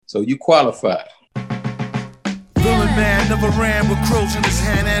So you qualify. Villain man never ran with crows in his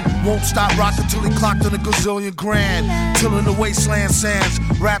hand and won't stop rocking till he clocked in a gazillion grand. Tilling the wasteland sands,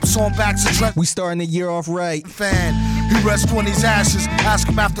 raps on backs of dread. We starting the year off right. Fan, he rests on his ashes. Ask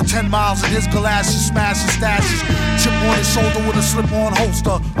him after 10 miles in his galoshes, smash his stashes. Chip on his shoulder with a slip-on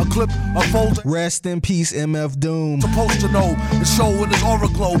holster, a clip, a folder. Rest in peace, MF Doom. Supposed to know, the show in his aura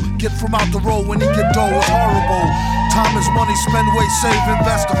glow. Get from out the road when he get dough, it's horrible. Time is money, spend, wait, save,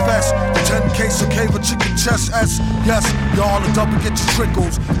 invest, the fest. The 10K, so cave a chicken chest, S. Yes, y'all are double, get your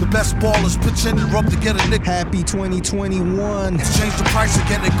trickles. The best ballers pitch in and rub to get a nick. Happy 2021. Change the price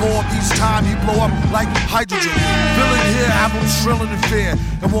again and go up each time he blow up like hydrogen. Villain here, album shrilling in fear.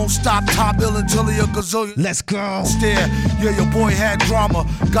 And won't stop top ill until he a gazillion. Let's go. Stare, yeah, your boy had drama.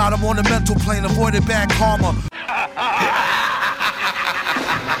 Got him on the mental plane, avoided bad karma.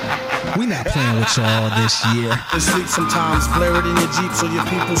 We not playing with y'all this year. They sleep sometimes, blare it in your Jeep so your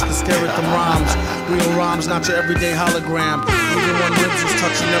peoples can stare at them rhymes. Real rhymes, not your everyday hologram. Even when ribs was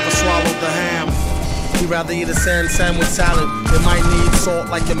touching, never swallowed the ham. He'd rather eat a sandwich salad. It might need salt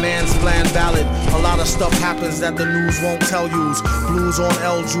like your man's bland ballad. A lot of stuff happens that the news won't tell yous. Blues on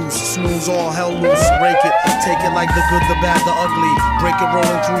L juice, snooze all hell loose. Break it, take it like the good, the bad, the ugly. Break it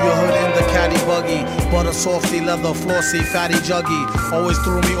rolling through your hood in the caddy buggy. Butter softy, leather flossy, fatty juggy. Always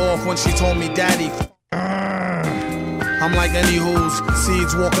threw me off when she told me daddy. I'm like any who's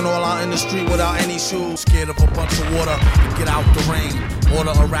seeds walking all out in the street without any shoes. Scared of a bunch of water and get out the rain.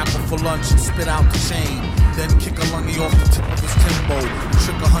 Order a rapper for lunch and spit out the chain. Then kick a lungy off the tip of his timbo.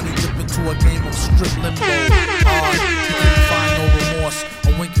 Trick a honey dip into a game of strip limbo. You can find no remorse.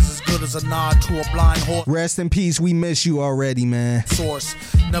 A wink is as good as a nod to a blind horse. Rest in peace, we miss you already, man. Source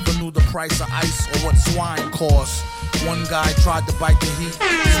never knew the price of ice or what swine cost. One guy tried to bite the heat.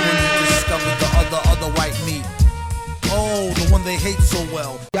 It's when he discovered the other white meat. Oh, the one they hate so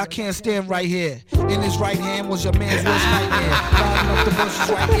well. Y'all can't stand right here. In his right hand was your man's worst nightmare. Driving up the bushes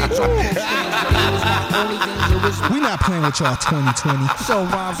right here, drop We not playing with y'all 2020. So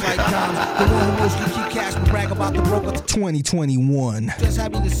rhymes like times. The one who mostly keep cash but brag about the broker. 2021. Just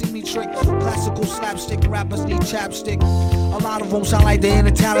happy to see me trick. Classical slapstick rappers need chapstick. A lot of them sound like they in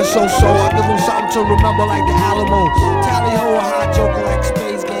a talent show, so I give them something to remember like the Alamo. Tally ho, a hot joker like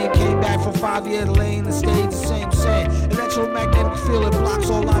Space Game. Came back from 5-year lane and stayed the same. Electromagnetic field, it blocks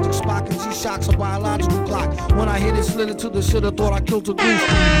all logic. Spock and G-Shock's a biological clock. When I hit it, slid into the shit, I thought I killed a goose.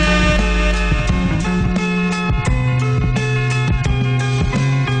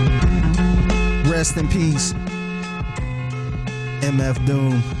 Rest in peace, MF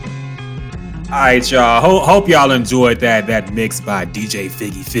Doom. All right, y'all. Hope y'all enjoyed that mix by DJ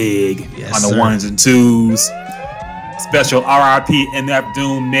Figgy Fig on the ones and twos. Special RIP MF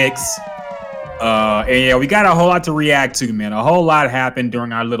Doom mix. And yeah, we got a whole lot to react to, man. A whole lot happened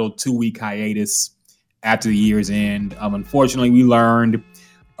during our little 2-week hiatus after the year's end. Unfortunately, we learned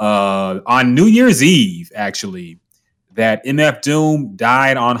on New Year's Eve, actually, that MF Doom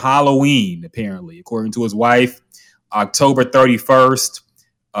died on Halloween, apparently, according to his wife, October 31st.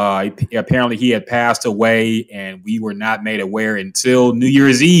 Apparently, he had passed away, and we were not made aware until New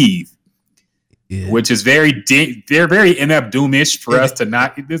Year's Eve. Yeah. Which is very MF Doomish for us to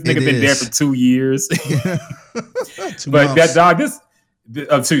not. This nigga been there for 2 years, but that dog,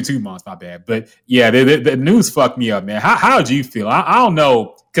 2 months, my bad. But yeah, the news fucked me up, man. How did you feel? I don't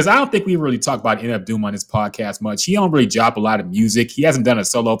know, because I don't think we really talk about MF Doom on this podcast much. He don't really drop a lot of music. He hasn't done a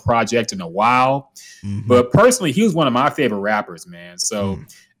solo project in a while, but personally, he was one of my favorite rappers, man. So.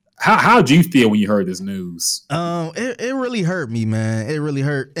 How'd you feel when you heard this news? It really hurt me, man. It really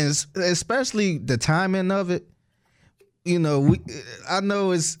hurt, and especially the timing of it. You know, I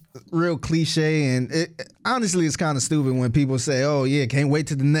know it's real cliche, and honestly, it's kind of stupid when people say, "Oh yeah, can't wait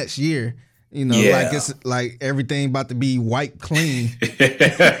till the next year." You know, like it's like everything about to be wiped clean.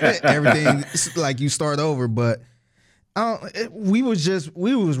 Everything like you start over, but. We was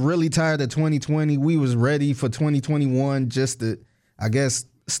really tired of 2020. We was ready for 2021 just to, I guess,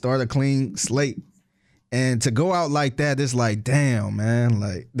 start a clean slate. And to go out like that, it's like, damn, man.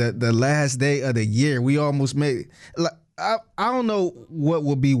 Like the last day of the year, we almost made it. Like, I don't know what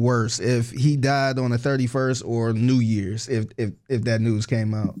would be worse if he died on the 31st or New Year's if that news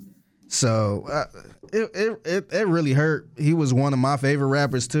came out. So it really hurt. He was one of my favorite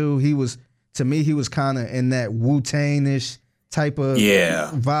rappers too. To me, he was kind of in that Wu-Tang-ish type of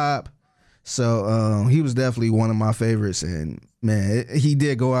vibe. So he was definitely one of my favorites. And, man, he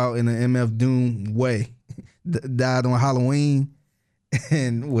did go out in the MF Doom way. Died on Halloween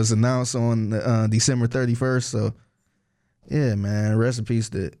and was announced on December 31st. So, yeah, man, rest in peace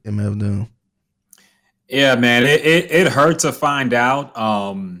to MF Doom. Yeah, man, it hurt to find out.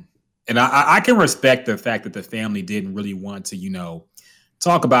 And I can respect the fact that the family didn't really want to,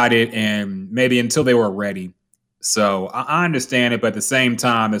 talk about it, and maybe until they were ready. So I understand it, but at the same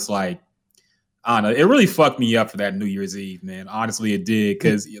time, it's like, I don't know. It really fucked me up for that New Year's Eve, man. Honestly, it did.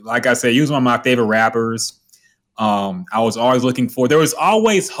 Because, like I said, he was one of my favorite rappers. I was always looking for. There was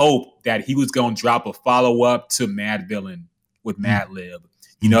always hope that he was going to drop a follow up to Madvillain with Madlib.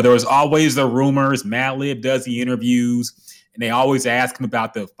 There was always the rumors. Madlib does the interviews, and they always ask him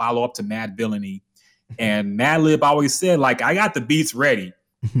about the follow up to Madvillainy. And Madlib always said, like, I got the beats ready.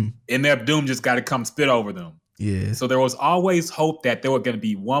 MF Doom just got to come spit over them. Yeah. So there was always hope that there was going to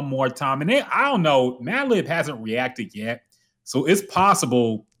be one more time. And I don't know, Madlib hasn't reacted yet. So it's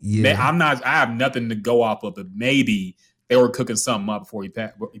possible. Yeah. I have nothing to go off of, but maybe they were cooking something up before he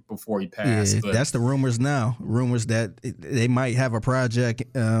passed. Yeah, but that's the rumors now. Rumors that they might have a project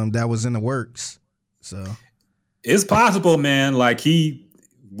that was in the works. So it's possible, man. Like he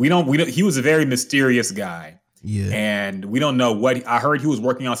was a very mysterious guy. Yeah. And we don't know what I heard he was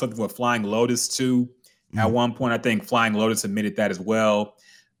working on something with Flying Lotus too. At one point, I think Flying Lotus admitted that as well.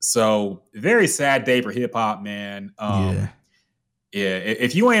 So very sad day for hip hop, man. Yeah,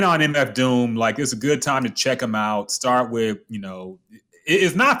 if you ain't on MF Doom, like it's a good time to check him out. Start with,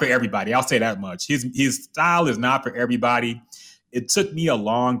 it's not for everybody. I'll say that much. His style is not for everybody. It took me a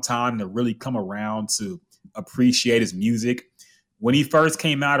long time to really come around to appreciate his music. When he first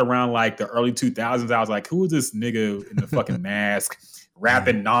came out around like the early 2000s, I was like, who is this nigga in the fucking mask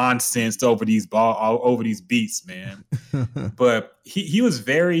rapping nonsense over these beats, man? But he was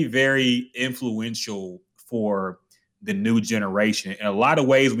very, very influential for the new generation in a lot of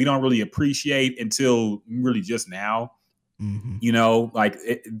ways we don't really appreciate until really just now.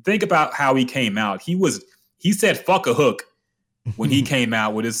 Think about how he came out. He said fuck a hook when he came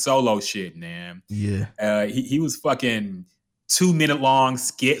out with his solo shit, man. Yeah. He was fucking 2-minute long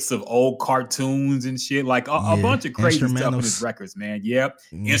skits of old cartoons and shit, like a bunch of crazy stuff on his records, man. Yep.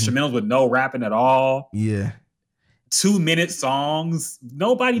 Instrumentals with no rapping at all. Yeah. 2-minute songs.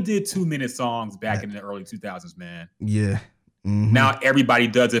 Nobody did 2-minute songs back in the early 2000s, man. Yeah. Now everybody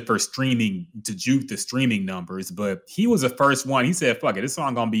does it for streaming to juke the streaming numbers, but he was the first one. He said, fuck it, this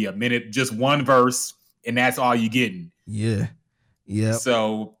song gonna be a minute, just one verse, and that's all you getting. Yeah. Yeah.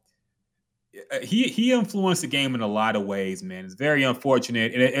 So he influenced the game in a lot of ways, man. It's very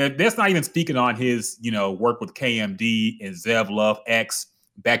unfortunate. And that's not even speaking on his, work with KMD and Zev Love X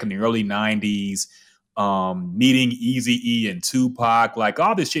back in the early 90s. Meeting Eazy-E and Tupac, like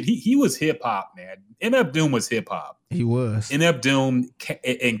all this shit. He was hip hop, man. MF Doom was hip hop. He was. MF Doom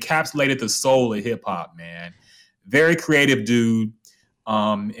encapsulated the soul of hip hop, man. Very creative dude.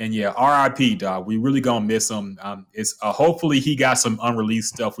 And yeah, R.I.P. dog. We really gonna miss him. It's hopefully he got some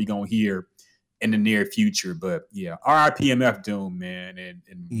unreleased stuff we gonna hear in the near future. But yeah, R.I.P. MF Doom, man,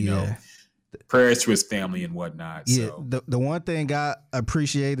 and prayers to his family and whatnot. Yeah, so. the one thing I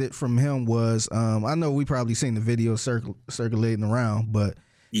appreciated from him was I know we probably seen the video circulating around, but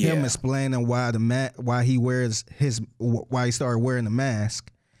him explaining why he wears why he started wearing the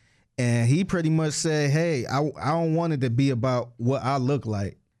mask, and he pretty much said, "Hey, I don't want it to be about what I look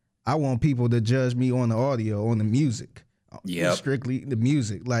like. I want people to judge me on the audio, on the music, strictly the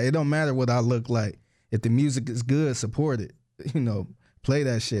music. Like it don't matter what I look like. If the music is good, support it. Play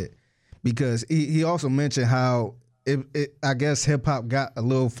that shit." Because he also mentioned how I guess hip hop got a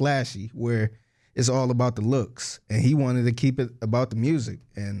little flashy where it's all about the looks, and he wanted to keep it about the music.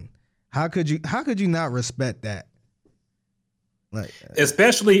 And how could you not respect that? Like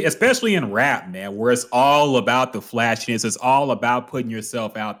especially in rap, man, where it's all about the flashiness, it's all about putting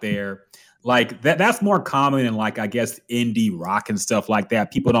yourself out there. Like that's more common in like I guess indie rock and stuff like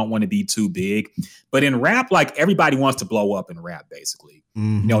that. People don't want to be too big, but in rap, like everybody wants to blow up in rap, basically.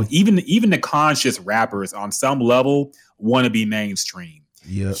 Even the conscious rappers on some level want to be mainstream.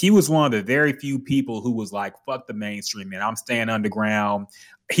 Yeah, he was one of the very few people who was like, "Fuck the mainstream, man. I'm staying underground."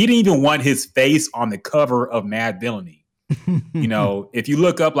 He didn't even want his face on the cover of Madvillainy. If you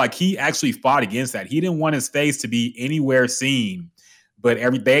look up, like he actually fought against that. He didn't want his face to be anywhere seen. But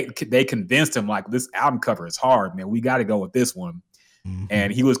they convinced him, like, this album cover is hard, man. We got to go with this one.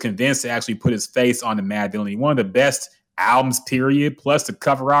 And he was convinced to actually put his face on the Madvillainy. One of the best albums, period. Plus the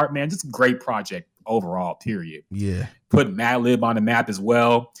cover art, man. Just a great project overall, period. Yeah. Put Madlib on the map as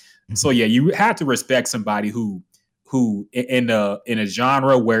well. So, yeah, you have to respect somebody who in a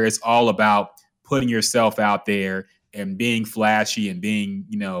genre where it's all about putting yourself out there and being flashy and being,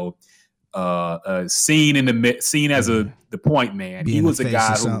 seen as the point man. He was a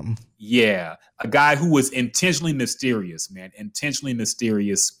guy a guy who was intentionally mysterious, man. Intentionally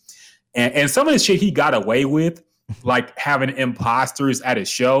mysterious. And some of the shit he got away with, like having imposters at a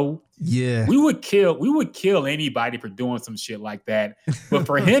show. Yeah. We would kill anybody for doing some shit like that. But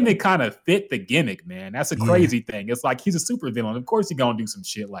for him, it kind of fit the gimmick, man. That's a crazy thing. It's like he's a super villain. Of course he's gonna do some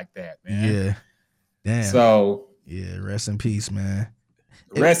shit like that, man. Yeah. Damn. So yeah, rest in peace, man.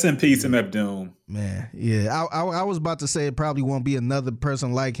 Rest in peace, MF Doom. Man, yeah. I was about to say it probably won't be another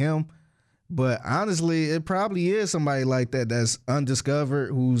person like him, but honestly, it probably is somebody like that that's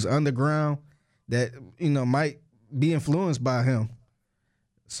undiscovered, who's underground, that might be influenced by him.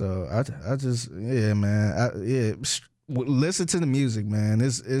 So I just man, listen to the music, man.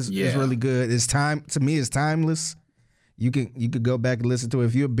 It's really good. It's timeless. You could go back and listen to it.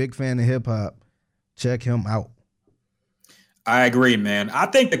 If you're a big fan of hip hop, check him out. I agree, man. I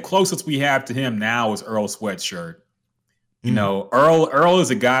think the closest we have to him now is Earl Sweatshirt. You know, Earl is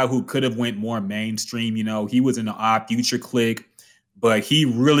a guy who could have went more mainstream. He was in the Odd Future clique. But he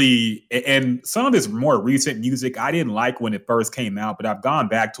really, and some of his more recent music, I didn't like when it first came out, but I've gone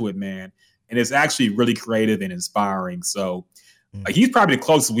back to it, man. And it's actually really creative and inspiring. So he's probably the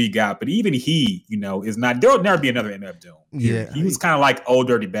closest we got. But even he, is not, there'll never be another MF Doom. Yeah. He was kind of like Old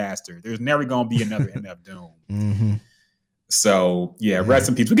Dirty Bastard. There's never going to be another MF Doom. Mm-hmm. So, rest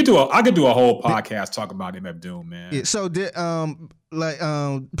in peace. I could do a whole podcast talking about MF Doom, man. Yeah, so did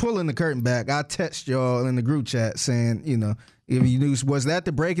pulling the curtain back, I text y'all in the group chat saying, if you knew, was that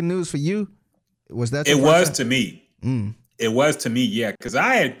the breaking news for you? Was that? It was to me. It was to me, yeah. Because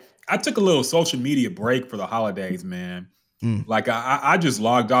I took a little social media break for the holidays, man. Like I just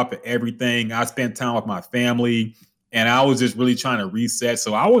logged off of everything. I spent time with my family, and I was just really trying to reset.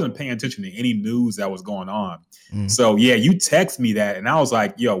 So I wasn't paying attention to any news that was going on. So yeah, you text me that, and I was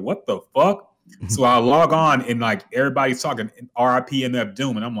like, "Yo, what the fuck?" So I log on, and like everybody's talking R.I.P. MF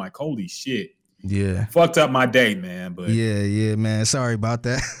Doom, and I'm like, "Holy shit!" Yeah, fucked up my day, man. But yeah, man. Sorry about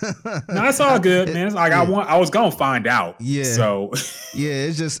that. No, it's all good, man. It's like I was gonna find out. Yeah. So yeah,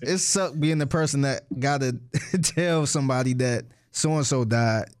 it sucked being the person that gotta tell somebody that so and so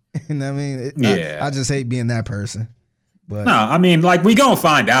died. You know what I mean? I just hate being that person. But no, I mean, like, we gonna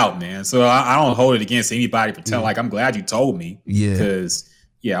find out, man. So I don't hold it against anybody for telling. Like, I'm glad you told me. Yeah. Because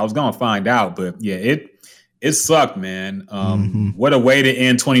I was gonna find out, but yeah, it sucked, man. What a way to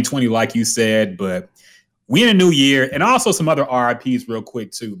end 2020, like you said. But we in a new year, and also some other RIPs real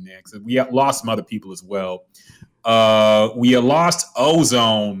quick too, man. Because we lost some other people as well. We lost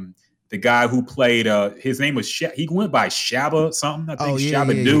Ozone, the guy who played. His name was he went by Shabba something. I think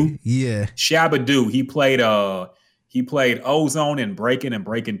Shabba-Doo. Yeah. Shabba-Doo. He played Ozone in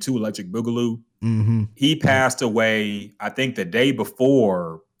Breaking 2 Electric Boogaloo. He passed away, I think, the day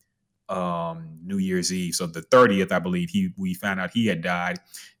before New Year's Eve. So the 30th, I believe, we found out he had died.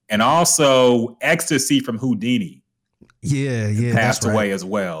 And also Ecstasy from Houdini. Yeah. Passed away as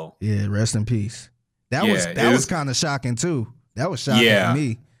well. Yeah, rest in peace. That was kind of shocking too. That was shocking to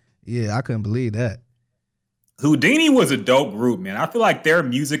me. Yeah, I couldn't believe that. Houdini was a dope group, man. I feel like their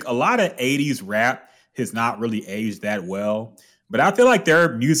music, a lot of 80s rap has not really aged that well. But I feel like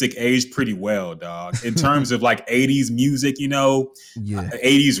their music aged pretty well, dog. In terms of like 80s music,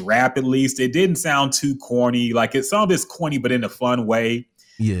 80s rap at least. It didn't sound too corny. Like some of it's corny, but in a fun way.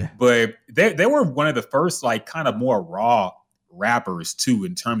 Yeah. But they were one of the first like kind of more raw rappers too,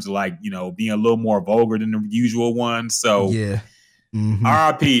 in terms of like, being a little more vulgar than the usual ones. So yeah.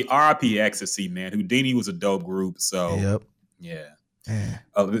 R.I.P. Ecstasy, man. Houdini was a dope group. So yeah.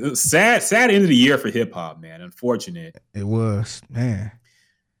 Sad end of the year for hip hop, man. Unfortunate. It was, man.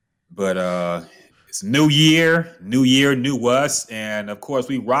 But it's new year, new us, and of course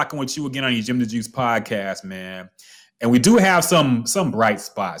we rocking with you again on your Jim the Juice podcast, man. And we do have some bright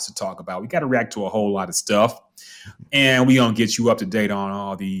spots to talk about. We got to react to a whole lot of stuff, and we gonna get you up to date on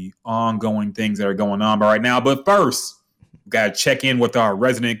all the ongoing things that are going on right now. But first, got to check in with our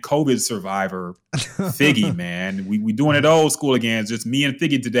resident COVID survivor, Figgy, man. We doing it old school again. It's just me and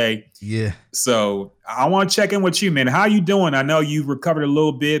Figgy today. Yeah. So I want to check in with you, man. How you doing? I know you've recovered a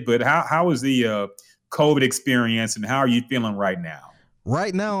little bit, but how was the COVID experience, and how are you feeling right now?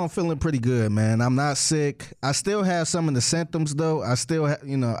 Right now, I'm feeling pretty good, man. I'm not sick. I still have some of the symptoms, though. I still have,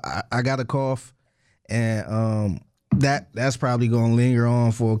 I got a cough, and that's probably going to linger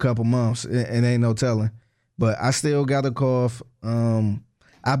on for a couple months. It ain't no telling. But I still got a cough.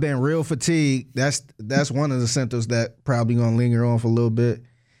 I've been real fatigued. That's one of the symptoms that probably gonna linger on for a little bit.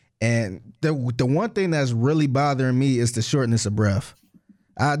 And the one thing that's really bothering me is the shortness of breath.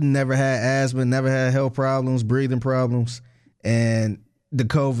 I never had asthma, never had health problems, breathing problems, and the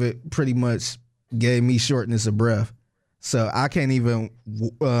COVID pretty much gave me shortness of breath. So I can't even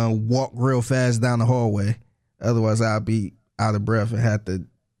walk real fast down the hallway. Otherwise, I'd be out of breath and have to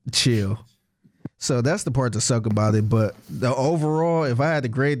chill. So that's the part that suck about it. But the overall, if I had to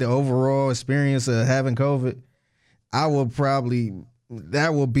grade the overall experience of having COVID, I would probably,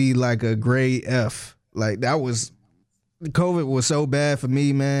 that would be like a grade F. Like COVID was so bad for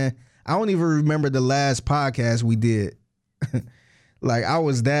me, man. I don't even remember the last podcast we did. Like I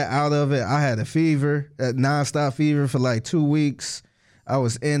was that out of it. I had a fever, a nonstop fever for like 2 weeks. I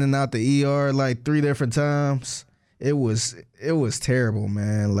was in and out the ER like 3 different times. It was terrible,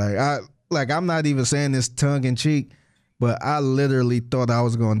 man. Like I'm not even saying this tongue in cheek, but I literally thought I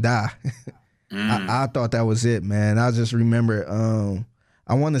was gonna die. I thought that was it, man. I just remember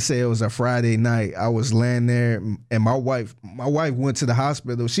I want to say it was a Friday night. I was laying there, and my wife went to the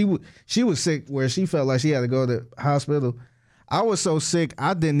hospital. She was sick where she felt like she had to go to the hospital. I was so sick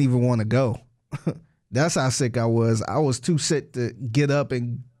I didn't even want to go. That's how sick I was. I was too sick to get up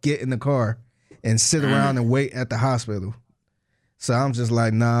and get in the car and sit around and wait at the hospital. So I'm just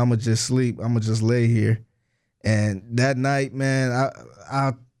like, nah, I'm gonna just sleep. I'm gonna just lay here. And that night, man,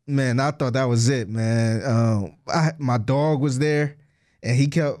 I thought that was it, man. My dog was there, and he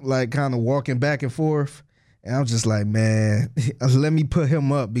kept like kind of walking back and forth. And I'm just like, man, let me put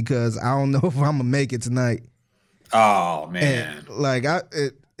him up because I don't know if I'm gonna make it tonight. Oh man! And, like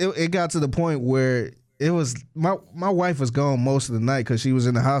it got to the point where it was my wife was gone most of the night because she was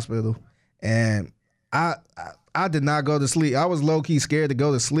in the hospital, and I did not go to sleep. I was low key scared to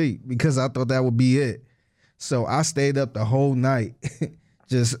go to sleep because I thought that would be it. So I stayed up the whole night.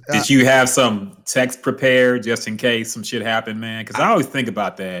 Did you have some text prepared just in case some shit happened, man? Because I always think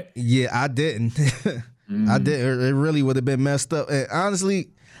about that. Yeah, I didn't. I didn't. It really would have been messed up. And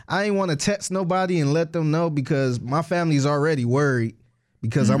honestly, I ain't want to text nobody and let them know because my family's already worried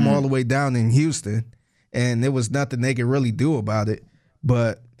because I'm all the way down in Houston and there was nothing they could really do about it.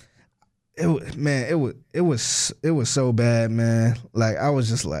 But it was so bad, man. Like I was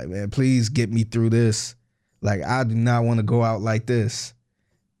just like, man, please get me through this. Like I do not want to go out like this.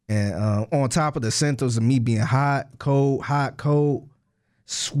 And on top of the symptoms of me being hot, cold,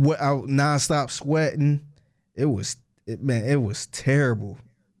 sweat out, nonstop sweating, it was terrible.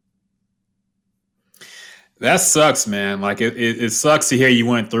 That sucks, man. Like it sucks to hear you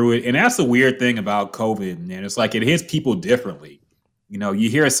went through it. And that's the weird thing about COVID, man. It's like it hits people differently. You know, you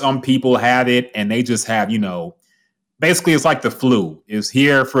hear some people have it and they just have, basically it's like the flu. It's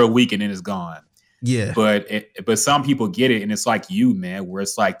here for a week and then it's gone. Yeah. But some people get it and it's like you, man, where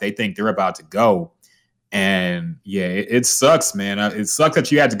it's like they think they're about to go. And yeah, it sucks, man. It sucks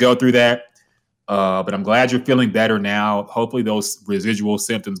that you had to go through that. But I'm glad you're feeling better now. Hopefully those residual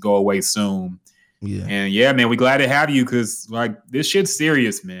symptoms go away soon. Yeah. And yeah, man, we glad to have you because like this shit's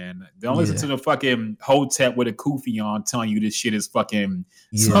serious, man. Don't listen to the fucking hotep with a kufi on telling you this shit is fucking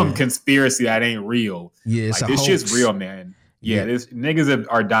some conspiracy that ain't real. Yeah, like this shit's real, man. Yeah, this niggas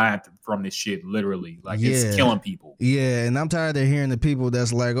are dying from this shit, literally. Like it's killing people. Yeah, and I'm tired of hearing the people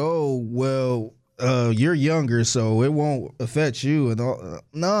that's like, oh, well, you're younger, so it won't affect you and all.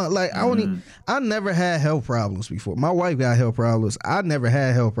 No, like I never had health problems before. My wife got health problems. I never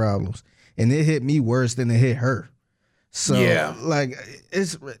had health problems. And it hit me worse than it hit her. So like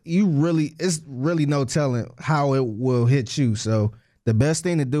it's really no telling how it will hit you. So the best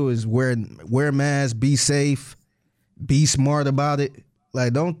thing to do is wear a mask, be safe, be smart about it.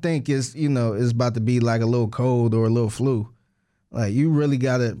 Like don't think it's about to be like a little cold or a little flu. Like you really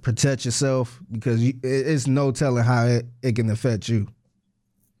gotta protect yourself because it's no telling how it can affect you.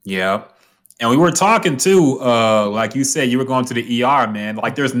 Yeah. And we were talking too, like you said, you were going to the ER, man.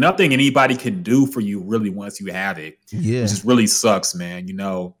 Like there's nothing anybody can do for you really once you have it. Yeah. It just really sucks, man.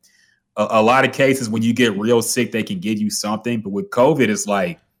 A lot of cases when you get real sick, they can give you something. But with COVID, it's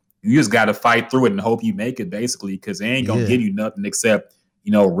like you just got to fight through it and hope you make it basically because they ain't going to give you nothing except,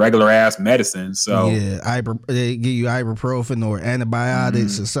 regular ass medicine. So they give you ibuprofen or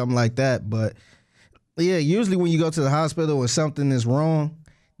antibiotics or something like that. But yeah, usually when you go to the hospital and something is wrong,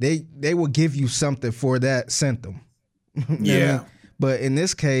 They will give you something for that symptom. Yeah. But in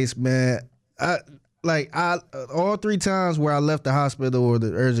this case, man, I all 3 times where I left the hospital or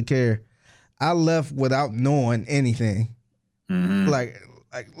the urgent care, I left without knowing anything. Mm-hmm. Like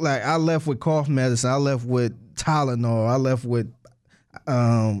I left with cough medicine. I left with Tylenol. I left with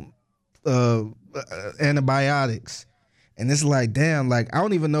antibiotics. And it's like, damn, like I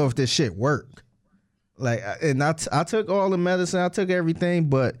don't even know if this shit worked. Like, and I took all the medicine, I took everything,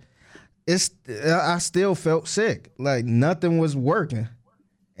 but I still felt sick. Like nothing was working,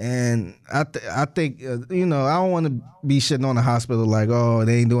 and I think I don't want to be shitting on the hospital like, oh,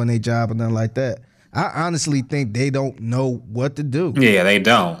 they ain't doing their job or nothing like that. I honestly think they don't know what to do. Yeah, they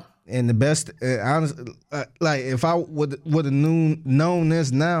don't. And the best, honestly, like if I would have known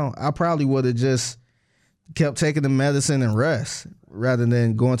this now, I probably would have just kept taking the medicine and rest rather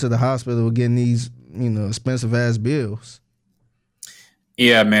than going to the hospital getting these, expensive ass bills.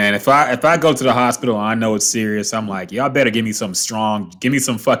 Yeah, man. If I go to the hospital, I know it's serious. I'm like, y'all better give me some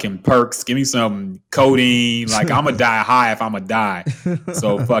fucking perks, give me some codeine. Like I'm gonna die high if I'm gonna die.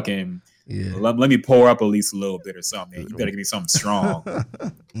 So fucking let me pour up at least a little bit or something. You better give me something strong.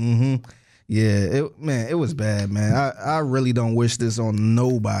 Mm-hmm. Yeah, it was bad, man. I really don't wish this on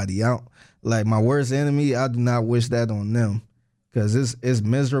nobody. Like my worst enemy, I do not wish that on them because it's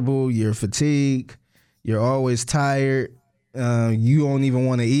miserable. You're fatigued. You're always tired. You don't even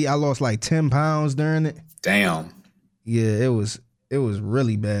want to eat. I lost like 10 pounds during it. Damn. Yeah, it was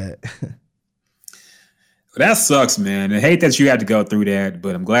really bad. That sucks, man. I hate that you had to go through that,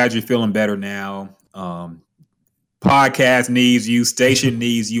 but I'm glad you're feeling better now. Podcast needs you. Station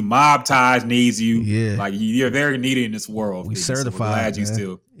needs you. Mob Ties needs you. Yeah. Like you're very needed in this world. We so certified. We're glad you man.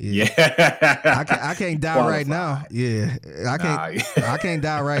 still. Yeah. I can't die Qualified. right now. Yeah. I can't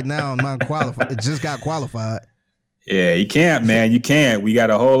die right now. I'm not qualified. It just got qualified. Yeah, you can't, man. You can't. We got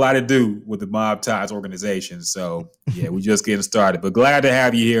a whole lot to do with the Mob Ties organization. So yeah, we just getting started. But glad to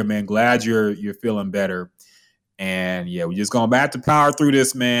have you here, man. Glad you're feeling better. And yeah, we're just going to have to power through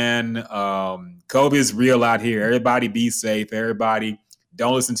this, man. COVID's real out here. Everybody be safe. Everybody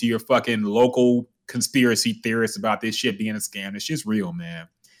don't listen to your fucking local conspiracy theorists about this shit being a scam. It's just real, man.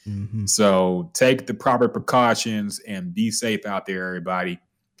 Mm-hmm. So take the proper precautions and be safe out there, everybody.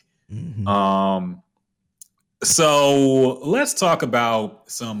 Mm-hmm. So let's talk about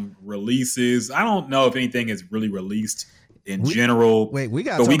some releases. I don't know if anything is really released in general. Wait, we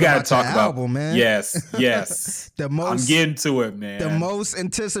got to talk about the album, man. Yes. I'm getting to it, man. The most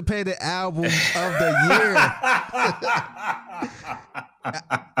anticipated album of the year.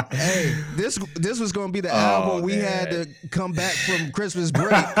 Hey, this was gonna be the album we had to come back from Christmas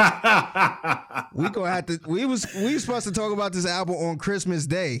break. We was supposed to talk about this album on Christmas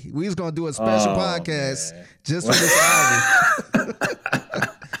Day. We was gonna do a special podcast just for this album.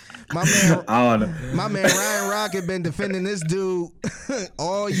 My man Ryan Rocket been defending this dude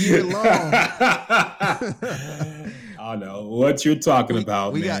all year long. I don't know what you're talking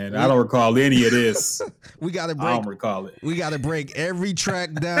about, man. I don't recall any of this. I don't recall it. We got to break every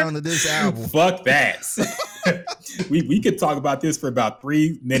track down to this album. Fuck that. we could talk about this for about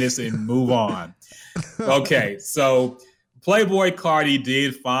 3 minutes and move on. Okay, so Playboi Carti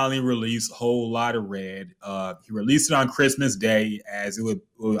did finally release Whole Lotta Red. He released it on Christmas Day, as it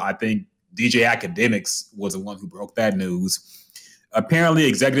would. I think DJ Academics was the one who broke that news. Apparently,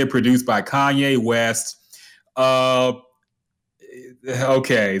 executive produced by Kanye West.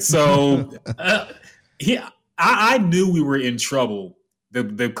 Okay, so I knew we were in trouble. The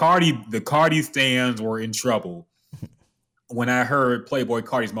Carti stands were in trouble when I heard Playboi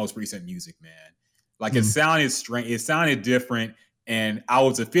Carti's most recent music, man. Like it sounded strange, it sounded different, and I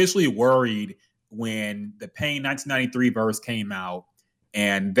was officially worried when the Pain 1993 verse came out,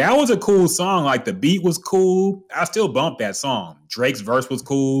 and that was a cool song. Like the beat was cool. I still bumped that song. Drake's verse was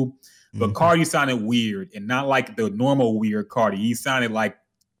cool, but Carti sounded weird, and not like the normal weird Carti. He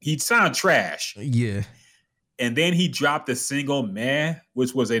sounded trash. Yeah. And then he dropped the single Meh,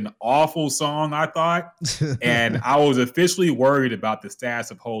 which was an awful song, I thought. And I was officially worried about the status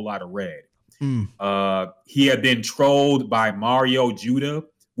of Whole Lotta Red. He had been trolled by Mario Judah,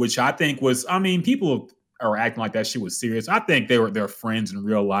 which I think was, people are acting like that shit was serious. I think they're friends in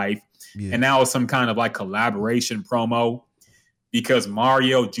real life. Yeah. And that was some kind of like collaboration promo because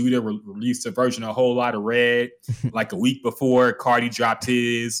Mario Judah released a version of Whole Lotta Red like a week before Carti dropped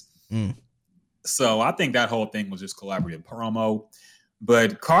his. So I think that whole thing was just collaborative promo.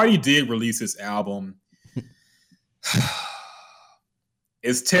 But Carti did release this album.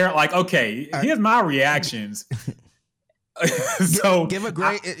 It's terrible. Like, okay, here's my reactions. So give a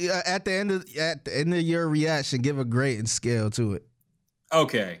grade at the end of your reaction. Give a grade and scale to it.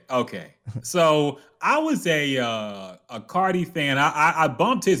 Okay. So I was a Carti fan. I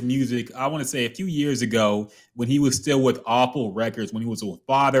bumped his music. I want to say a few years ago when he was still with Awful Records, when he was with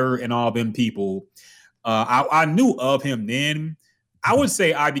Father and all them people. I knew of him then. I would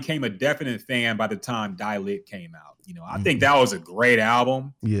say I became a definite fan by the time Die Lit came out. I think that was a great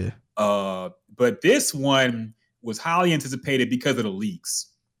album. Yeah. But this one was highly anticipated because of the leaks.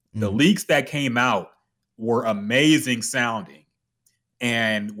 The leaks that came out were amazing sounding.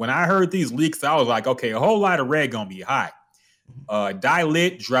 And when I heard these leaks, I was like, okay, a Whole Lotta Red gonna be hot. Die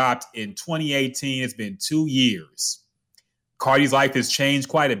Lit dropped in 2018. It's been 2 years. Carti's life has changed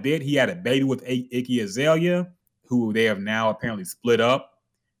quite a bit. He had a baby with Iggy Azalea, who they have now apparently split up.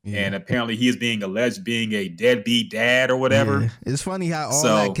 And apparently he is being alleged being a deadbeat dad or whatever. Yeah. It's funny how all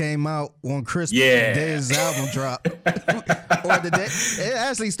that came out on Christmas Day his album dropped. Or the day, it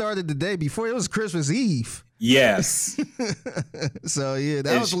actually started the day before. It was Christmas Eve. Yes. So yeah,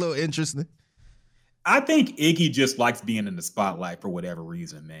 that was a little interesting. I think Iggy just likes being in the spotlight for whatever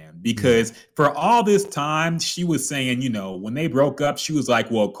reason, man. Because for all this time, she was saying, you know, when they broke up, she was like,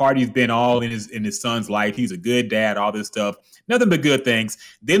 well, Cardi's been all in his son's life. He's a good dad, all this stuff. Nothing but good things.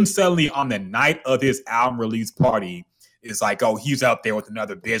 Then suddenly on the night of his album release party, it's like, oh, he's out there with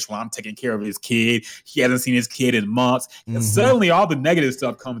another bitch while I'm taking care of his kid. He hasn't seen his kid in months. And suddenly all the negative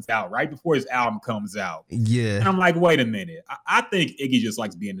stuff comes out right before his album comes out. Yeah. And I'm like, wait a minute. I think Iggy just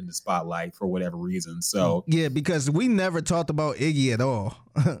likes being in the spotlight for whatever reason. So yeah, because we never talked about Iggy at all.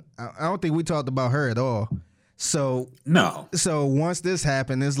 I don't think we talked about her at all. So no. So once this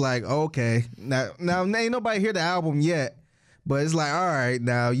happened, it's like, okay, now ain't nobody hear the album yet. But it's like, all right,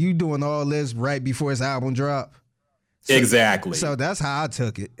 now you doing all this right before his album drop. So, exactly. So that's how I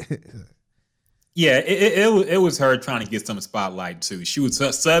took it. Yeah, it was her trying to get some spotlight too. She was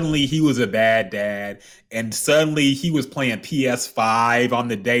suddenly he was a bad dad, and suddenly he was playing PS5 on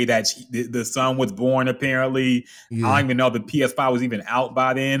the day that the son was born. Apparently, I don't even know if the PS5 was even out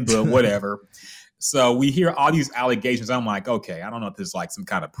by then, but whatever. So we hear all these allegations. I'm like, okay, I don't know if this is like some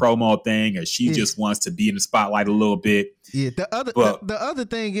kind of promo thing or she just wants to be in the spotlight a little bit. Yeah, the other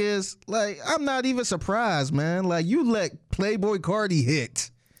thing is, like, I'm not even surprised, man. Like, you let Playboy Cardi hit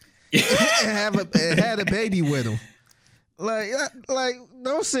and had a baby with him. Like,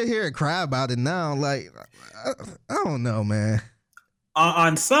 don't sit here and cry about it now. Like, I don't know, man.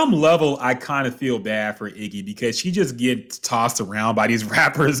 On some level, I kind of feel bad for Iggy because she just gets tossed around by these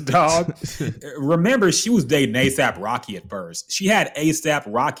rappers, dog. Remember, she was dating A$AP Rocky at first. She had A$AP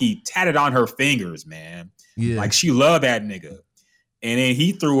Rocky tatted on her fingers, man. Yeah. Like, she loved that nigga. And then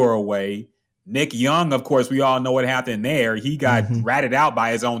he threw her away. Nick Young, of course, we all know what happened there. He got ratted out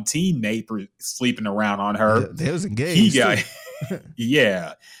by his own teammate for sleeping around on her. They was engaged. He got,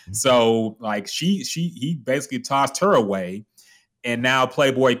 yeah. So, like, he basically tossed her away. And now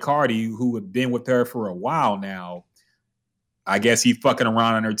Playboy Cardi, who had been with her for a while now, I guess he fucking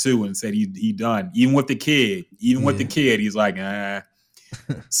around on her too and said he done. Even with the kid. With the kid, he's like,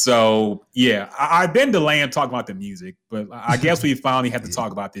 So, yeah, I've been delaying talking about the music, but I guess we finally have to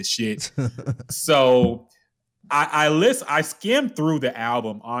talk about this shit. So I skimmed through the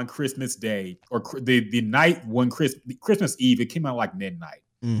album on Christmas Day or the night when Christmas Eve. It came out like midnight.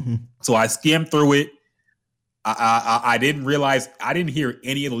 So I skimmed through it. I didn't realize I didn't hear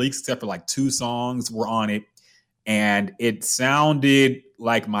any of the leaks except for like 2 songs were on it. And it sounded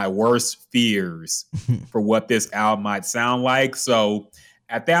like my worst fears for what this album might sound like. So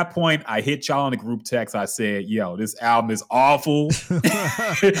at that point, I hit y'all in the group text. I said, yo, this album is awful.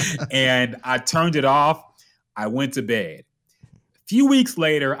 And I turned it off. I went to bed. A few weeks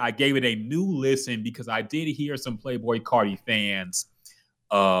later, I gave it a new listen because I did hear some Playboy Cardi fans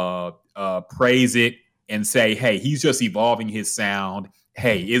praise it and say, hey, he's just evolving his sound.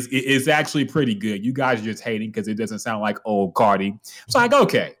 Hey, it's actually pretty good. You guys are just hating because it doesn't sound like old Cardi. So I go,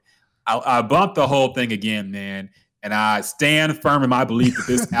 okay. I bumped the whole thing again, man. And I stand firm in my belief that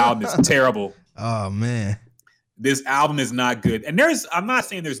this album is terrible. Oh, man. This album is not good. And I'm not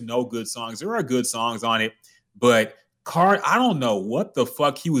saying there's no good songs. There are good songs on it. But I don't know what the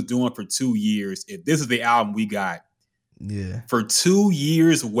fuck he was doing for 2 years if this is the album we got. Yeah. For 2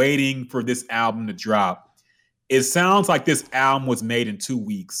 years waiting for this album to drop. It sounds like this album was made in 2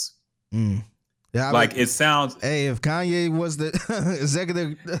 weeks. Yeah, like it sounds. Hey, if Kanye was the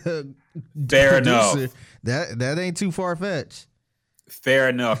executive fair producer, enough. That ain't too far fetched. Fair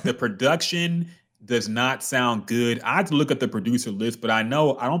enough. The production does not sound good. I had to look at the producer list, but I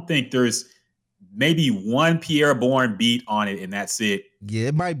don't think there's maybe one Pierre Bourne beat on it, and that's it. Yeah,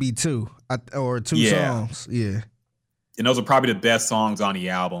 it might be 2 or 2 songs. Yeah. And those are probably the best songs on the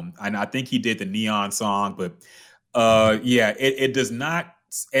album. And I think he did the Neon song, but it does not.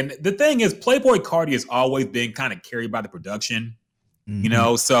 And the thing is, Playboy Cardi has always been kind of carried by the production, you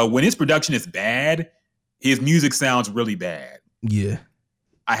know? So when his production is bad, his music sounds really bad. Yeah.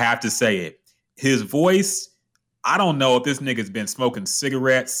 I have to say it. His voice, I don't know if this nigga's been smoking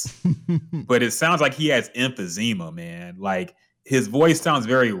cigarettes, but it sounds like he has emphysema, man. Like his voice sounds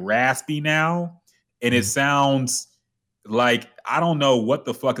very raspy now. And it sounds like, I don't know what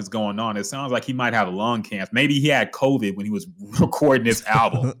the fuck is going on. It sounds like he might have lung cancer. Maybe he had COVID when he was recording this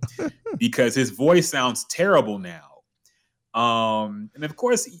album because his voice sounds terrible now. And of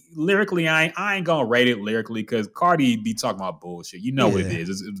course, lyrically, I ain't gonna rate it lyrically because Cardi be talking about bullshit. You know what it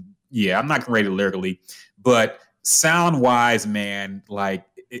is. I'm not gonna rate it lyrically, but sound wise, man, like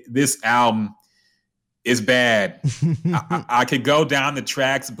this album is bad. I could go down the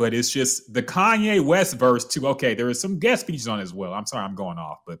tracks, but it's just the Kanye West verse too. Okay, there is some guest features on it as well. I'm sorry, I'm going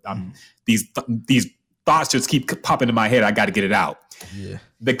off, but these thoughts just keep popping into my head. I got to get it out. Yeah.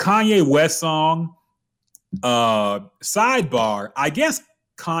 The Kanye West song, sidebar, I guess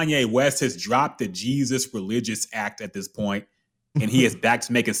Kanye West has dropped the Jesus religious act at this point, and he is back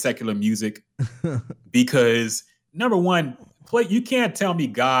to making secular music because, number one, you can't tell me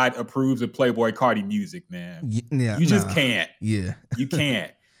God approves of Playboi Carti music, man. Yeah, you just can't. Yeah. You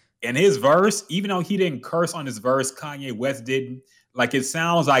can't. And his verse, even though he didn't curse on his verse, Kanye West didn't. Like, it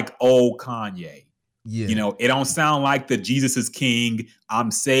sounds like old Kanye. Yeah. You know, it don't sound like the Jesus is King,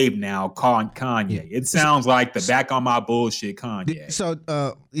 I'm saved now, Kanye. Yeah. It sounds like the back on my bullshit Kanye. So,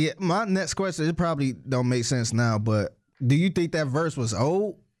 my next question, it probably don't make sense now, but do you think that verse was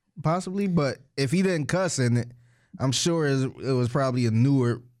old? Possibly, but if he didn't cuss in it, I'm sure it was probably a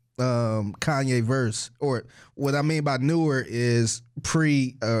newer Kanye verse. Or what I mean by newer is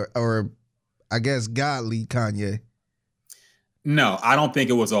pre or I guess godly Kanye. No, I don't think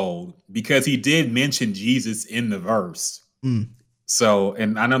it was old because he did mention Jesus in the verse. So,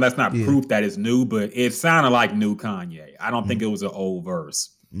 and I know that's not proof that it's new, but it sounded like new Kanye. I don't think it was an old verse.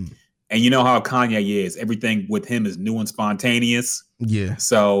 And you know how Kanye is. Everything with him is new and spontaneous. Yeah.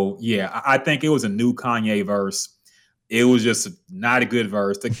 So, yeah, I think it was a new Kanye verse. It was just not a good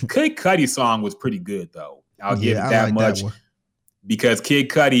verse. The Kid Cudi song was pretty good, though. I'll give it that much. Because Kid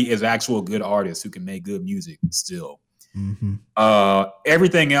Cudi is an actual good artist who can make good music still.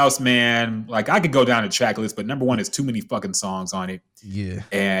 Everything else, man, like I could go down the track list, but number one, there's too many fucking songs on it. Yeah.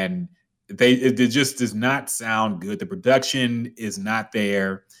 And it just does not sound good. The production is not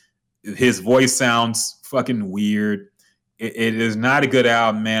there. His voice sounds fucking weird. It is not a good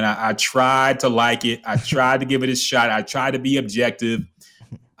album, man. I tried to like it. I tried to give it a shot. I tried to be objective.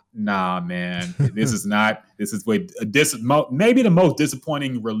 Nah, man. This is maybe the most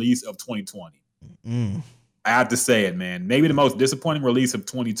disappointing release of 2020. I have to say it, man. Maybe the most disappointing release of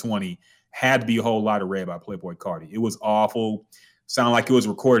 2020 had to be A Whole Lotta Red by Playboi Carti. It was awful. Sounded like it was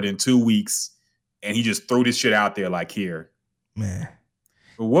recorded in 2 weeks, and he just threw this shit out there like, here. Man.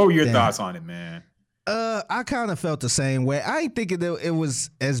 But what were your thoughts on it, man? I kind of felt the same way. I ain't thinking that it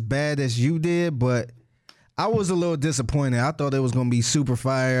was as bad as you did, but I was a little disappointed. I thought it was going to be super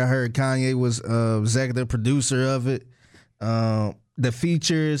fire. I heard Kanye was executive producer of it. The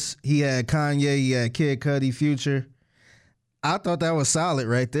features, he had Kanye, he had Kid Cudi, Future. I thought that was solid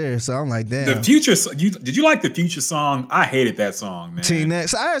right there. So I'm like, damn. The Future, did you like the Future song? I hated that song, man.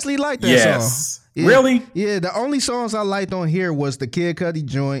 T-Nex. I actually liked that song. Yeah. Really? Yeah, the only songs I liked on here was the Kid Cudi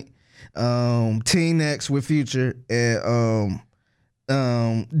joint, T-Nex with Future, and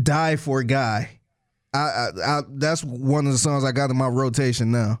Die for a Guy. I that's one of the songs I got in my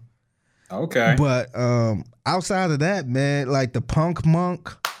rotation now. Okay. But outside of that, man, like the Punk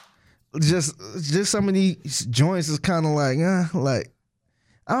Monk, just some of these joints is kind of like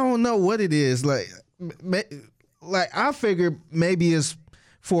I don't know what it is. Like I figured maybe it's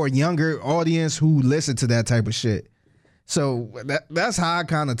for a younger audience who listen to that type of shit. So that's how I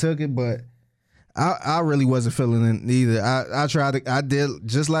kind of took it, but I really wasn't feeling it either. I did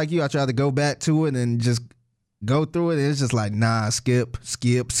just like you. I tried to go back to it and just go through it, and it's just like, nah, skip.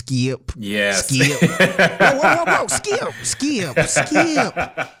 Yes. Skip. Whoa, skip.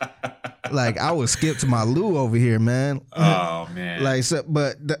 Like, I would skip to my Lou over here, man. Oh, man. Like, so,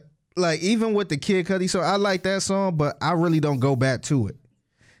 but, even with the Kid Cudi song, I like that song, but I really don't go back to it.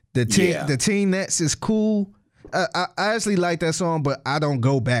 The T-Nex is cool. I actually like that song, but I don't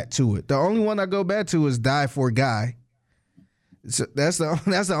go back to it. The only one I go back to is Die for a Guy. So that's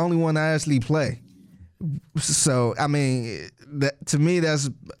the only one I actually play. So I mean, to me, that's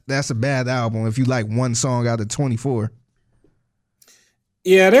a bad album if you like one song out of 24.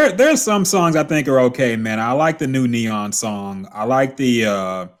 Yeah, there's some songs I think are okay, man. I like the new Neon song. I like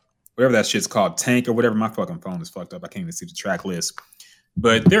the whatever that shit's called, Tank or whatever. My fucking phone is fucked up. I can't even see the track list.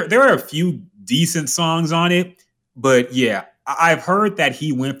 But there are a few decent songs on it. But yeah, I've heard that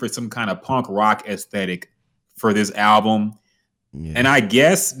he went for some kind of punk rock aesthetic for this album. Yeah. And I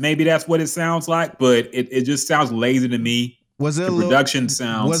guess maybe that's what it sounds like, but it just sounds lazy to me. Was it the production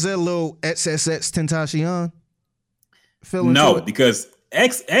sounds? Was it a little XXXTentacion? No, because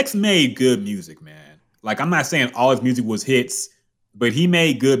X made good music, man. Like, I'm not saying all his music was hits, but he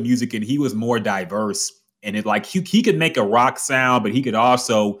made good music and he was more diverse. And it like he could make a rock sound, but he could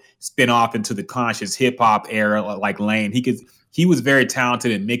also spin off into the conscious hip hop era like Lane. He was very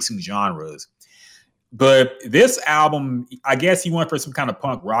talented in mixing genres. But this album, I guess he went for some kind of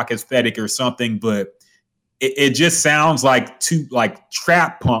punk rock aesthetic or something, but it just sounds like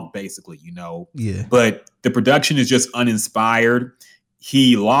trap punk, basically, you know. Yeah. But the production is just uninspired.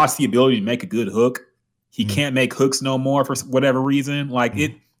 He lost the ability to make a good hook. He can't make hooks no more for whatever reason. Like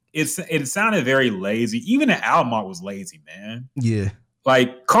it sounded very lazy. Even the album art was lazy, man. Yeah.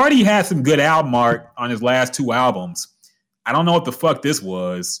 Like Cardi had some good album art on his last 2 albums. I don't know what the fuck this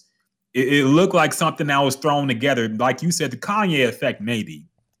was. It looked like something that was thrown together. Like you said, the Kanye effect, maybe.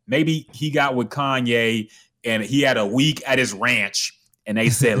 Maybe he got with Kanye and he had a week at his ranch and they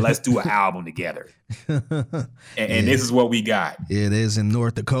said, let's do an album together. And this is what we got. Yeah, it is in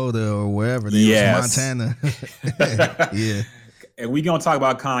North Dakota or wherever. Yes. Montana. Yeah. And we're going to talk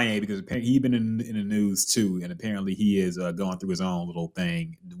about Kanye because he's been in the news too. And apparently he is going through his own little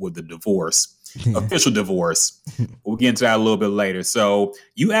thing with the divorce, official divorce. We'll get into that a little bit later. So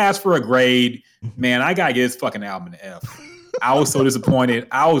you asked for a grade. Man, I got to get this fucking album an F. I was so disappointed.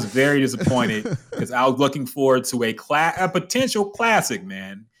 I was very disappointed because I was looking forward to a potential classic,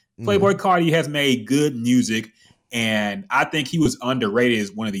 man. Playboi Carti has made good music, and I think he was underrated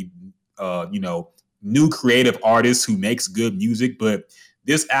as one of the, new creative artists who makes good music. But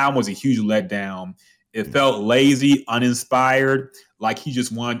this album was a huge letdown. It felt lazy, uninspired, like he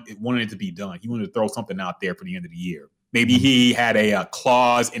just wanted it to be done. He wanted to throw something out there for the end of the year. Maybe he had a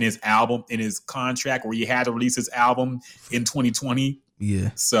clause in his album, in his contract, where he had to release his album in 2020. Yeah.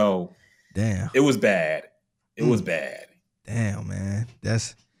 So, damn, it was bad. It was bad. Damn, man.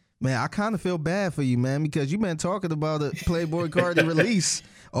 Man, I kind of feel bad for you, man, because you've been talking about a Playboi Carti release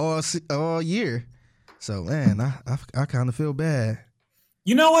all year. So, man, I kind of feel bad.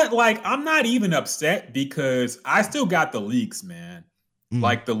 You know what? Like, I'm not even upset because I still got the leaks, man.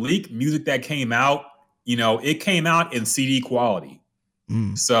 Like, the leak music that came out, it came out in CD quality.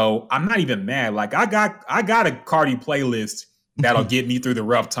 So I'm not even mad. Like, I got a Carti playlist that'll get me through the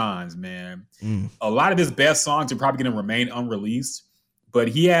rough times, man. A lot of his best songs are probably going to remain unreleased. But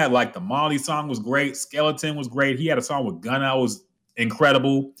he had, like, the Molly song was great. Skeleton was great. He had a song with Gunna was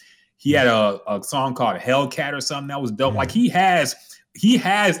incredible. He had a song called Hellcat or something that was dope. Like, he has,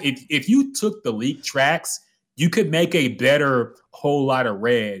 if you took the leaked tracks, you could make a better Whole Lotta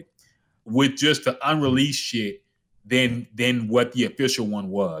Red with just the unreleased shit than what the official one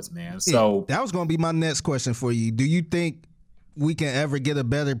was, man. So that was going to be my next question for you. Do you think we can ever get a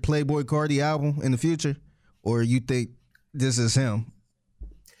better Playboi Carti album in the future? Or you think this is him?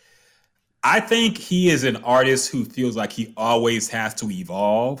 I think he is an artist who feels like he always has to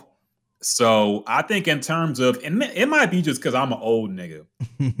evolve. So I think in terms of, and it might be just because I'm an old nigga,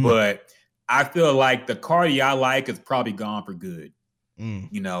 but I feel like the Carti I like is probably gone for good.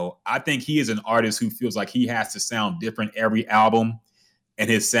 I think he is an artist who feels like he has to sound different every album, and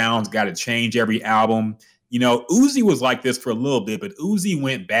his sound's got to change every album. Uzi was like this for a little bit, but Uzi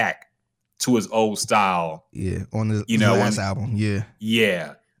went back to his old style. Yeah, on his last album. Yeah.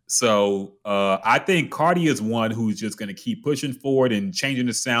 Yeah. So I think Carti is one who's just going to keep pushing forward and changing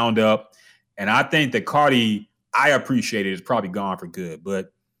the sound up. And I think that Carti, I appreciate it, is probably gone for good.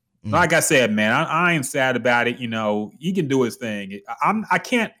 But like I said, man, I ain't sad about it. He can do his thing. I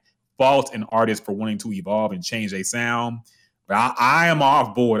can't fault an artist for wanting to evolve and change their sound. But I am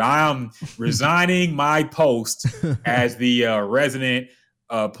off board. I am resigning my post as the resident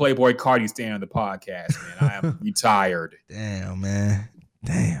Playboi Carti stan on the podcast, man. I am retired. Damn, man.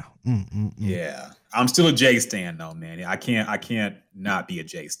 Damn. Yeah. I'm still a J stan though, man. I can't not be a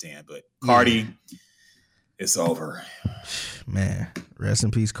J stan, but Carti, it's over. Man, rest in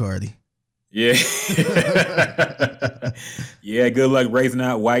peace, Carti. Yeah. Yeah, good luck raising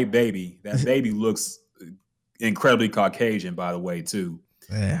that white baby. That baby looks incredibly Caucasian, by the way, too.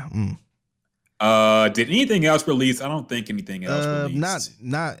 Yeah. Did anything else release? I don't think anything else released.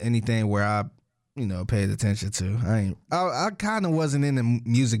 Not anything where I paid attention to. I kind of wasn't in the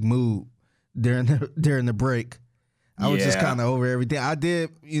music mood during the break. I was just kind of over everything. I did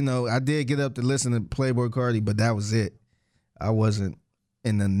get up to listen to Playboi Carti, but that was it. I wasn't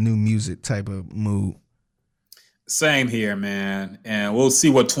in the new music type of mood. Same here, man. And we'll see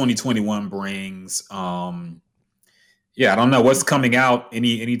what 2021 brings. I don't know what's coming out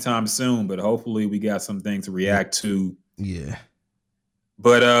anytime soon, but hopefully we got some things to react to. Yeah.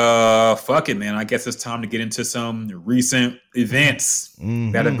 But fuck it, man. I guess it's time to get into some recent events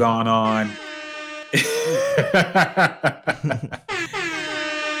that have gone on.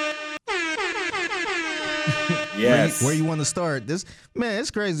 Yes. Where you want to start? This, man, it's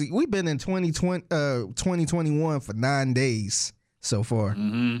crazy. We've been in 2021 for 9 days. so far.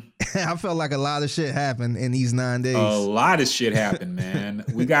 Mm-hmm. I felt like a lot of shit happened in these 9 days. A lot of shit happened, man.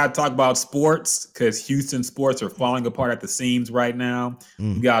 We got to talk about sports because Houston sports are falling apart at the seams right now.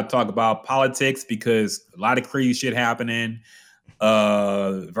 We got to talk about politics because a lot of crazy shit happening.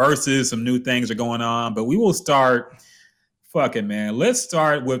 Versus some new things are going on. But we will start, man. Let's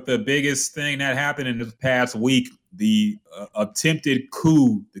start with the biggest thing that happened in this past week, the attempted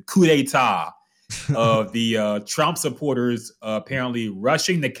coup d'etat. Of the Trump supporters apparently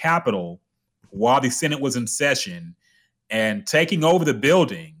rushing the Capitol while the Senate was in session and taking over the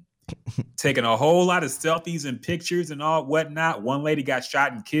building, taking a whole lot of selfies and pictures and all whatnot. One lady got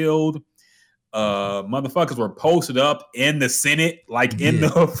shot and killed. Motherfuckers were posted up in the Senate, like in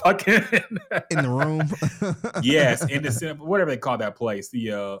the fucking in the room. Yes, in the Senate, whatever they call that place,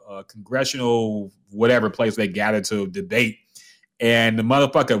 the congressional whatever place they gathered to debate. And the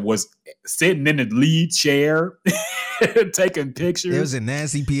motherfucker was sitting in the lead chair, taking pictures. It was in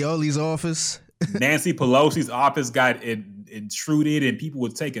Nancy Pelosi's office. Nancy Pelosi's office got intruded, and people were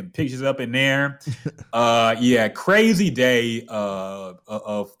taking pictures up in there. Crazy day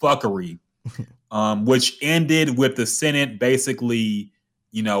of fuckery, which ended with the Senate basically,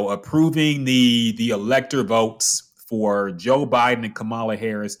 approving the elector votes for Joe Biden and Kamala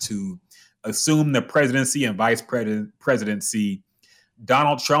Harris to assume the presidency and vice presidency.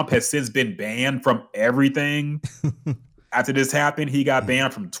 Donald Trump has since been banned from everything. After this happened, he got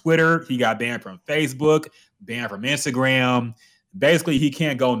banned from Twitter. He got banned from Facebook, banned from Instagram. Basically, he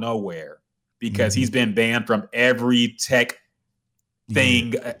can't go nowhere because he's been banned from every tech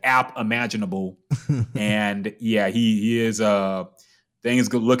thing, app imaginable. And he is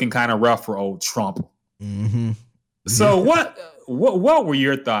things looking kind of rough for old Trump. Mm-hmm. So what were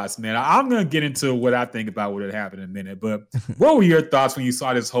your thoughts, man? I'm going to get into what I think about what had happened in a minute, but what were your thoughts when you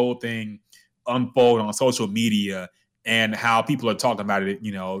saw this whole thing unfold on social media and how people are talking about it?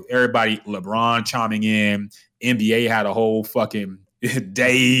 Everybody, LeBron chiming in, NBA had a whole fucking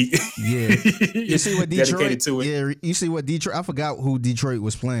day. Yeah. You see what Detroit, dedicated to it. Yeah, you see what Detroit, I forgot who Detroit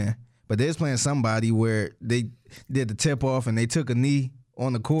was playing, but they was playing somebody where they did the tip off and they took a knee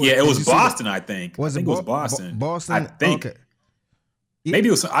on the court. Yeah, it was Boston, I think. Was it was Boston? Boston? I think. Okay. Maybe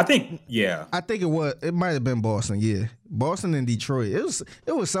it was. I think. Yeah. I think it was. It might have been Boston. Yeah, Boston and Detroit. It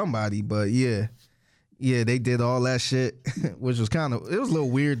was somebody, but yeah, they did all that shit, which was it was a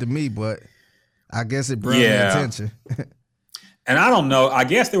little weird to me, but I guess it brought their attention. And I don't know. I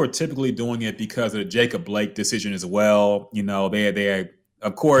guess they were typically doing it because of the Jacob Blake decision as well. They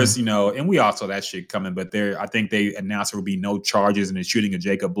of course, and we all saw that shit coming, but I think they announced there would be no charges in the shooting of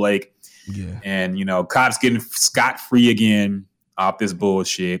Jacob Blake. Yeah. And, cops getting scot-free again off this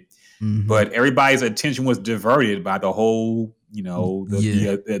bullshit. Mm-hmm. But everybody's attention was diverted by the whole,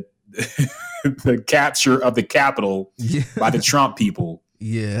 the capture of the Capitol by the Trump people.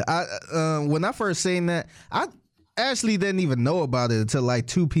 Yeah. When I first seen that, I actually didn't even know about it until like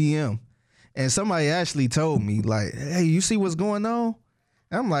 2 p.m. And somebody actually told me, like, hey, you see what's going on?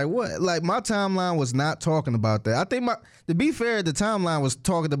 I'm like, what? Like, my timeline was not talking about that. I think to be fair, the timeline was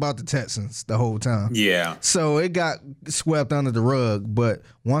talking about the Texans the whole time. Yeah. So it got swept under the rug. But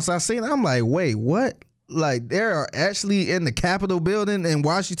once I seen it, I'm like, wait, what? Like, they are actually in the Capitol building in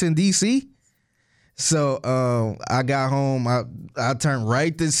Washington, D.C.? So I got home. I turned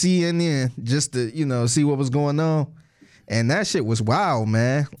right to CNN just to, see what was going on. And that shit was wild,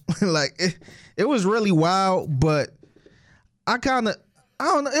 man. Like, it was really wild, but I don't know.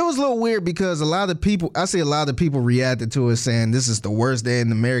 It was a little weird because a lot of people reacted to it saying this is the worst day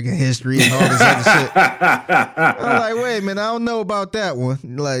in American history and all this other shit. I'm like, wait a minute, I don't know about that one.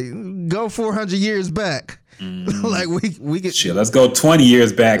 Like, go 400 years back. Like we could shit. Let's go 20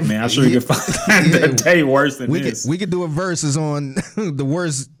 years back, man. I'm sure you can find a day worse than this. We could do a verses on the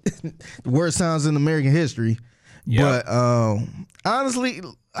worst times in American history. Yep. But honestly,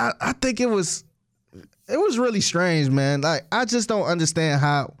 I think it was really strange, man. Like, I just don't understand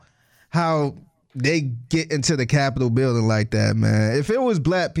how they get into the Capitol building like that, man. If it was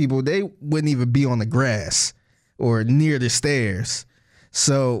black people, they wouldn't even be on the grass or near the stairs.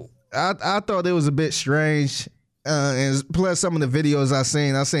 So I thought it was a bit strange. And plus some of the videos I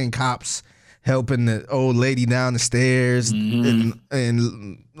seen cops helping the old lady down the stairs and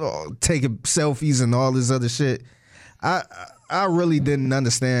taking selfies and all this other shit. I really didn't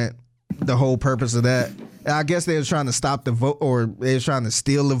understand the whole purpose of that. I guess they was trying to stop the vote, or they was trying to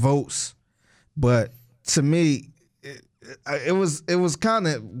steal the votes. But to me, it was kind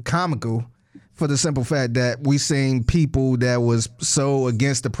of comical for the simple fact that we seen people that was so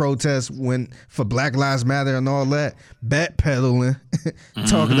against the protest for Black Lives Matter and all that, backpedaling,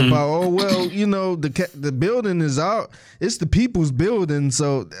 talking about, oh well, the building is out, it's the people's building.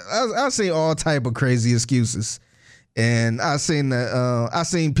 So I seen all type of crazy excuses, and I seen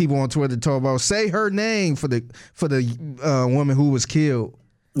people on Twitter talk about say her name for the woman who was killed.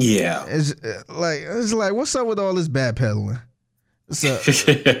 Yeah, it's like what's up with all this backpedaling? So,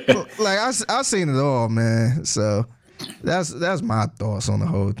 like I seen it all, man. So that's my thoughts on the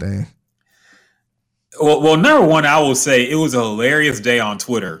whole thing. Well, number one, I will say it was a hilarious day on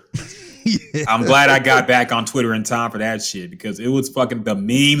Twitter. Yeah. I'm glad I got back on Twitter in time for that shit because it was fucking, the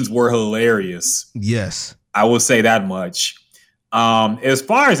memes were hilarious. Yes, I will say that much. As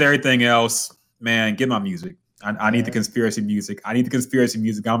far as everything else, man, get my music. I need the conspiracy music.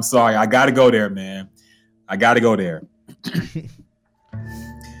 I'm sorry, I got to go there, man. I got to go there.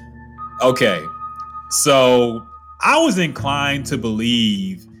 Okay, so I was inclined to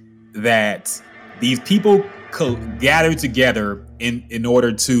believe that these people gathered together in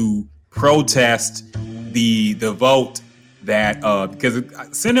order to protest the vote that because the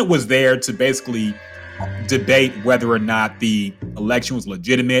Senate was there to basically debate whether or not the election was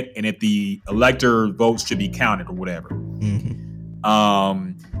legitimate and if the elector votes should be counted or whatever.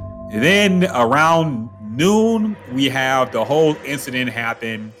 Mm-hmm. Then around noon, we have the whole incident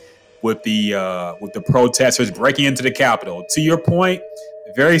happen with the protesters breaking into the Capitol. To your point,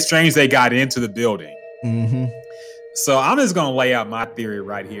 very strange they got into the building. Mm-hmm. So I'm just gonna lay out my theory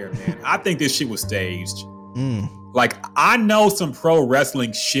right here, man. I think this shit was staged. Like, I know some pro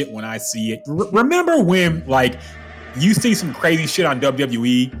wrestling shit when I see it. Remember when, like, you see some crazy shit on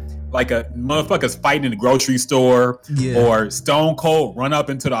WWE, like a motherfucker's fighting in the grocery store, or Stone Cold run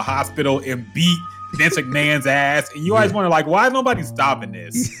up into the hospital and beat Vince McMahon's ass, and you always wonder, like, why is nobody stopping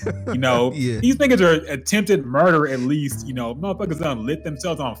this? These niggas are attempted murder, at least. Motherfuckers done lit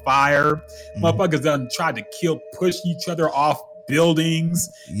themselves on fire. Motherfuckers done tried to push each other off buildings,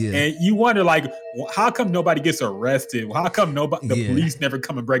 and you wonder, like, how come nobody gets arrested? How come the police never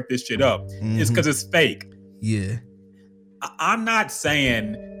come and break this shit up? It's because it's fake. I'm not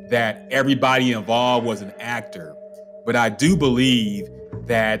saying that everybody involved was an actor, but I do believe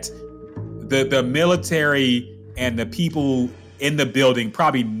that the military and the people in the building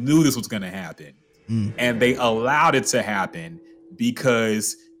probably knew this was going to happen, and they allowed it to happen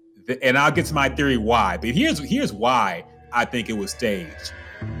because, and I'll get to my theory why, but here's why I think it was staged.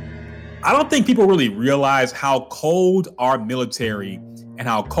 I don't think people really realize how cold our military and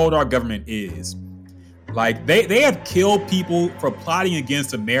how cold our government is. Like, they have killed people for plotting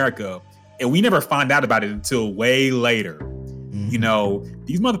against America, and we never find out about it until way later.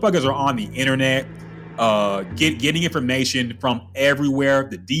 These motherfuckers are on the internet, getting information from everywhere,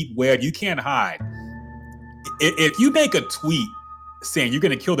 the deep web. You can't hide. If you make a tweet saying you're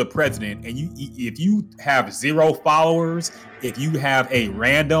going to kill the president, and if you have 0 followers, if you have a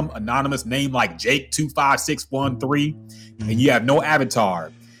random anonymous name like Jake25613, and you have no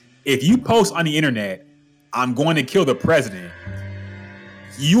avatar, if you post on the internet, I'm going to kill the president,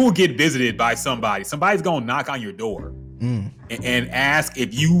 you will get visited by somebody. Somebody's going to knock on your door and ask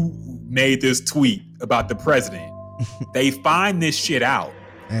if you made this tweet about the president. They find this shit out.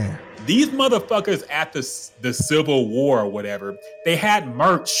 These motherfuckers at the Civil War or whatever, they had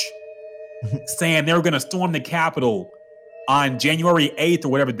merch saying they were going to storm the Capitol on January 8th or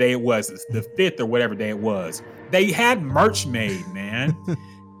whatever day it was, the 5th or whatever day it was. They had merch made, man.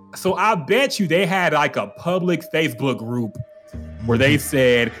 So I bet you they had like a public Facebook group where they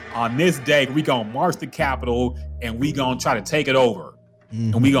said, on this day, we going to march the Capitol and we going to try to take it over.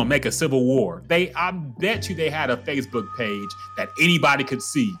 And we going to make a civil war. I bet you they had a Facebook page that anybody could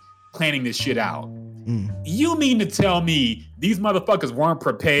see planning this shit out. You mean to tell me these motherfuckers weren't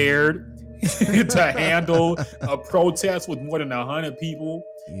prepared to handle a protest with more than 100 people,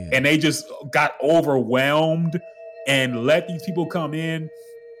 and they just got overwhelmed and let these people come in?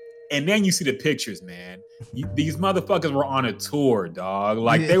 And then you see the pictures, man. These motherfuckers were on a tour, dog.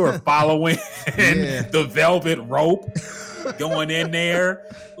 Like, they were following the velvet rope, going in there.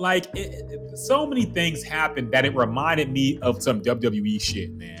 Like, so many things happened that it reminded me of some WWE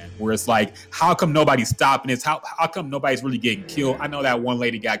shit, man. Where it's like, how come nobody's stopping this? How come nobody's really getting killed? I know that one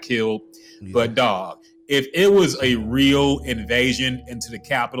lady got killed, but dog, if it was a real invasion into the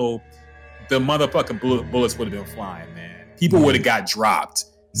Capitol, the motherfucking bullets would have been flying, man. People would have got dropped.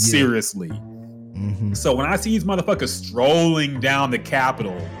 Seriously. So when I see these motherfuckers strolling down the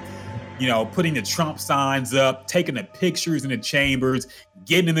Capitol, putting the Trump signs up, taking the pictures in the chambers,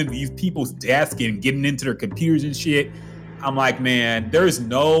 getting into these people's desks and getting into their computers and shit, I'm like, man, there's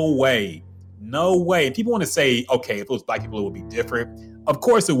no way No way. And people want to say, okay, if it was black people, it would be different. Of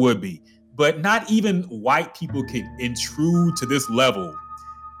course it would be. But not even white people can intrude to this level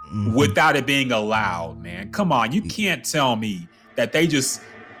without it being allowed, man. Come on. You can't tell me that they just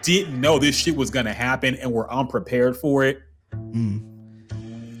didn't know this shit was going to happen and were unprepared for it. And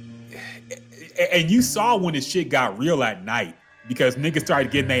you saw when the shit got real at night because niggas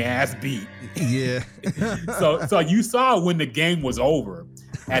started getting their ass beat. Yeah. So you saw when the game was over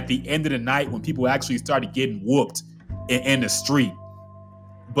at the end of the night when people actually started getting whooped in the street.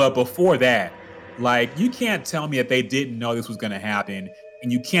 But before that, like, you can't tell me that they didn't know this was going to happen.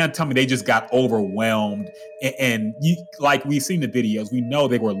 And you can't tell me they just got overwhelmed. And you, like we've seen the videos, we know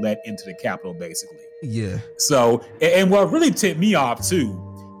they were let into the Capitol, basically. Yeah. So, and what really tipped me off,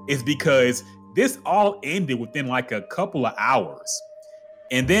 too, is because this all ended within like a couple of hours.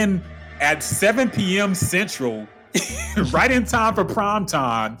 And then at 7 p.m. Central, right in time for prime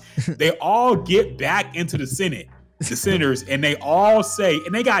time, they all get back into the Senate. The senators, and they all say,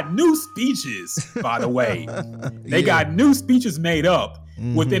 and they got new speeches, by the way. They got new speeches made up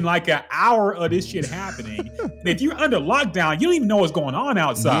within like an hour of this shit happening. And if you're under lockdown, you don't even know what's going on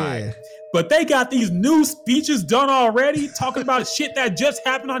outside. Yeah. But they got these new speeches done already, talking about shit that just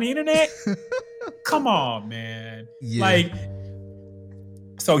happened on the internet. Come on, man. Yeah. Like,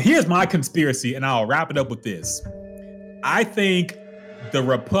 so here's my conspiracy, and I'll wrap it up with this. I think the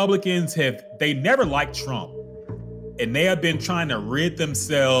Republicans they never liked Trump. And they have been trying to rid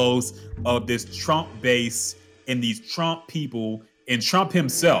themselves of this Trump base and these Trump people and Trump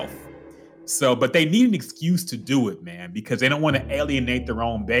himself. So, but they need an excuse to do it, man, because they don't want to alienate their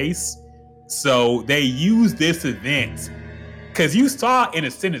own base. So they use this event. Because you saw in the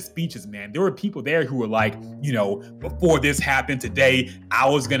Senate speeches, man, there were people there who were like, you know, before this happened today, I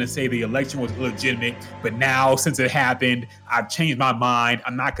was going to say the election was illegitimate. But now, since it happened, I've changed my mind.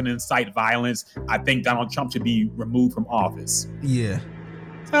 I'm not going to incite violence. I think Donald Trump should be removed from office. Yeah.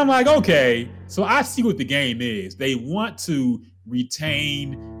 So I'm like, okay, so I see what the game is. They want to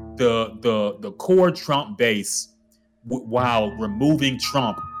retain the core Trump base while removing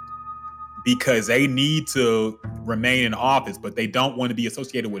Trump, because they need to remain in office, but they don't want to be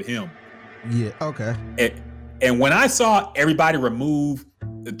associated with him. Yeah, okay. And when I saw everybody remove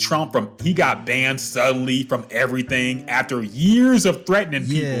Trump he got banned suddenly from everything after years of threatening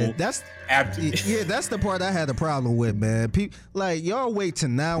people. That's the part I had a problem with, man. People, like, y'all wait till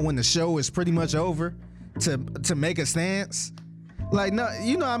now when the show is pretty much over to make a stance. Like, no,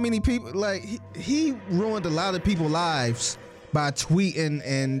 you know how many people, like, he ruined a lot of people's lives by tweeting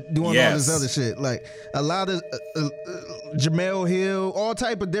and doing all this other shit. Like, a lot of Jamel Hill, all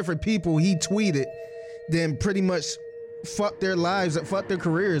type of different people he tweeted, then pretty much fucked their lives up, fucked their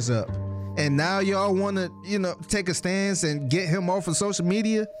careers up. And now y'all want to, you know, take a stance and get him off of social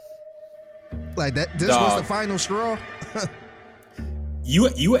media? Like, that? This was the final straw?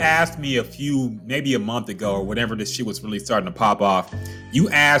 You asked me maybe a month ago or whenever this shit was really starting to pop off, you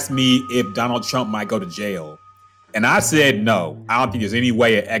asked me if Donald Trump might go to jail. And I said, no, I don't think there's any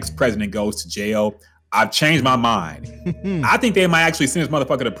way an ex-president goes to jail. I've changed my mind. I think they might actually send this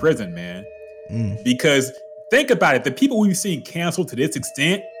motherfucker to prison, man. Because think about it. The people we've seen canceled to this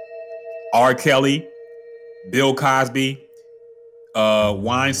extent, R. Kelly, Bill Cosby,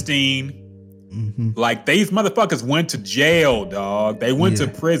 Weinstein, like, these motherfuckers went to jail, dog. They went to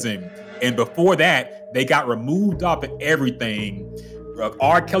prison. And before that, they got removed off of everything.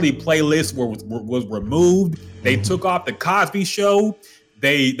 R. Kelly playlist was removed. They took off the Cosby Show.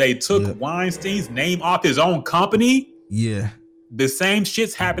 They took Weinstein's name off his own company. Yeah. The same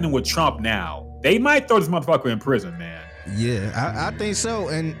shit's happening with Trump now. They might throw this motherfucker in prison, man. Yeah, I think so.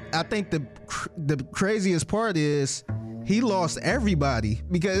 And I think the craziest part is he lost everybody,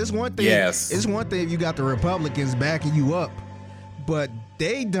 because it's one thing. Yes. It's one thing if you got the Republicans backing you up, but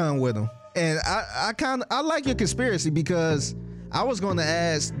they done with him. And I like your conspiracy, because I was going to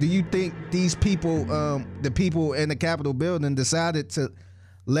ask, do you think these people, the people in the Capitol building, decided to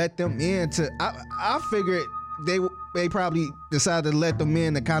let them in? I figured they probably decided to let them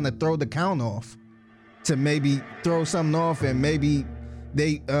in to kind of throw the count off, to maybe throw something off, and maybe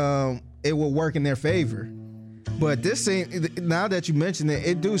it will work in their favor. But this now that you mention it,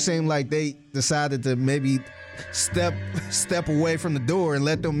 it do seem like they decided to maybe step away from the door and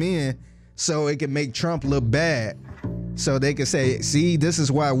let them in, so it can make Trump look bad. So they can say, see, this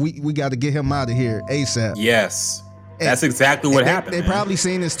is why we got to get him out of here ASAP. Yes. That's exactly what happened. They probably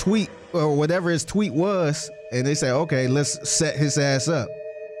seen his tweet or whatever his tweet was, and they say, okay, let's set his ass up.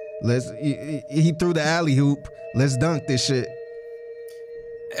 He threw the alley hoop. Let's dunk this shit.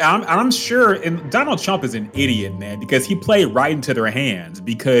 I'm sure, and Donald Trump is an idiot, man, because he played right into their hands,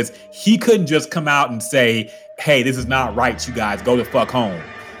 because he couldn't just come out and say, hey, this is not right, you guys, go the fuck home.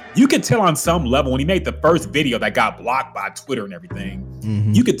 You could tell on some level when he made the first video that got blocked by Twitter and everything,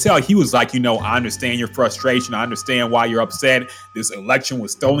 you could tell he was like, I understand your frustration. I understand why you're upset. This election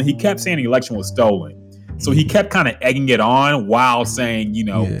was stolen. He kept saying the election was stolen. So he kept kind of egging it on while saying,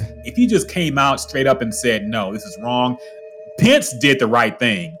 if he just came out straight up and said, no, this is wrong. Pence did the right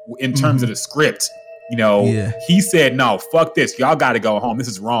thing in terms of the script. He said, no, fuck this. Y'all got to go home. This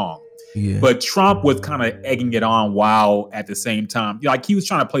is wrong. Yeah. But Trump was kind of egging it on while at the same time, like he was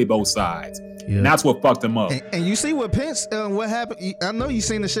trying to play both sides. Yeah. And that's what fucked him up. And you see what Pence, what happened? I know you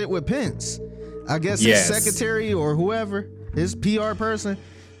seen the shit with Pence. I guess his secretary or whoever, his PR person,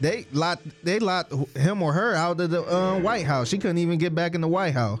 they locked him or her out of the White House. She couldn't even get back in the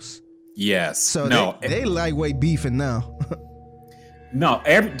White House. Yes. So they lightweight beefing now. No,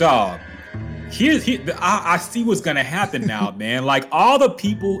 every dog. I see what's gonna happen now, man. Like all the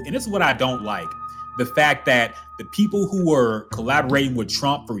people, and this is what I don't like: the fact that the people who were collaborating with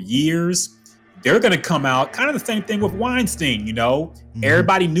Trump for years, they're gonna come out. Kind of the same thing with Weinstein,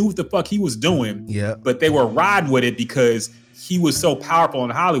 Everybody knew what the fuck he was doing, but they were riding with it because he was so powerful in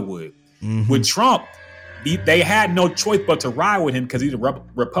Hollywood. With Trump, they had no choice but to ride with him because he's a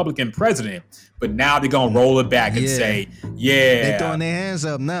Republican president. But now they're gonna roll it back and say, they're throwing their hands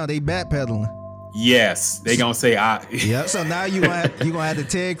up now. They backpedaling. Yes, they gonna say, Yep. So now you gonna have the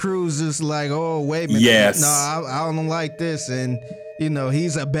Ted Cruz just like, oh wait a minute, yes, no, I don't like this, and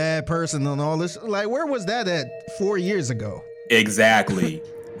he's a bad person and all this. Like, where was that at 4 years ago? Exactly.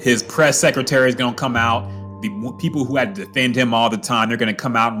 His press secretary is gonna come out. The people who had to defend him all the time, they're going to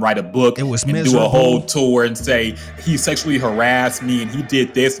come out and write a book and do a whole tour and say he sexually harassed me and he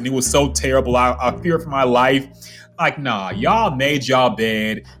did this and it was so terrible. I fear for my life. Like, nah, y'all made y'all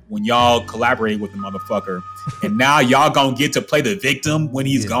bed when y'all collaborated with the motherfucker. And now y'all going to get to play the victim when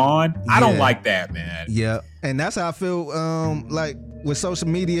he's gone. I don't like that, man. Yeah. And that's how I feel like with social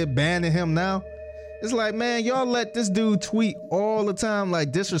media banning him now. It's like, man, y'all let this dude tweet all the time,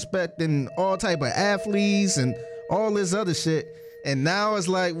 like disrespecting all type of athletes and all this other shit. And now it's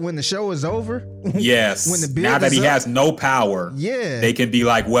like when the show is over. Yes. When the now that he has no power, yeah, they can be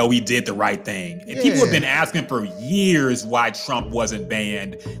like, well, we did the right thing. And people have been asking for years why Trump wasn't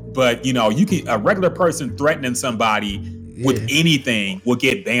banned. But, you can a regular person threatening somebody with anything will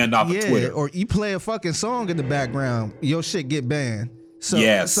get banned off of Twitter. Or you play a fucking song in the background, your shit get banned.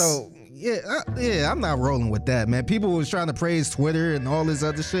 So, I'm not rolling with that, man. People was trying to praise Twitter and all this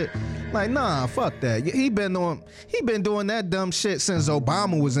other shit. Like, nah, fuck that. He been doing that dumb shit since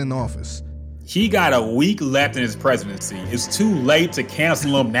Obama was in office. He got a week left in his presidency. It's too late to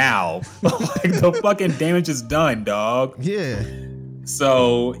cancel him now. Like the fucking damage is done, dog. Yeah.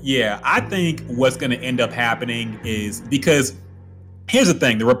 So I think what's gonna end up happening is, because here's the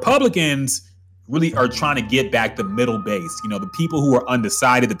thing, the Republicans really are trying to get back the middle base. The people who are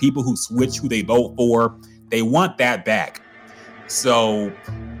undecided, the people who switch who they vote for, they want that back. So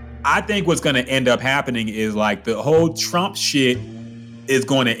I think what's going to end up happening is like the whole Trump shit is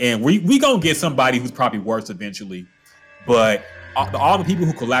going to end. We going to get somebody who's probably worse eventually. But all the people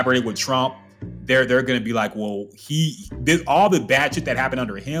who collaborated with Trump, they're going to be like, well, all the bad shit that happened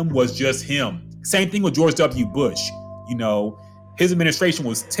under him was just him. Same thing with George W. Bush. His administration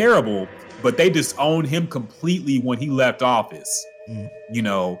was terrible, but they disowned him completely when he left office.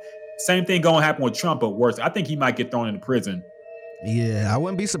 Same thing gonna happen with Trump, but worse. I think he might get thrown into prison. Yeah, I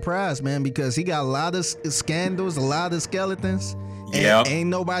wouldn't be surprised, man, because he got a lot of scandals, a lot of skeletons. Yeah, ain't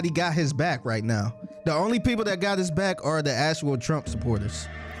nobody got his back right now. The only people that got his back are the actual Trump supporters.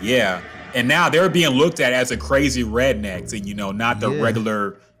 Yeah, and now they're being looked at as a crazy rednecks, and not the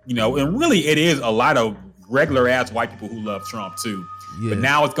regular. And really, it is a lot of regular ass white people who love Trump too. Yeah. But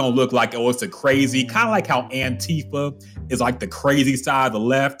now it's going to look like, it's a crazy, kind of like how Antifa is like the crazy side of the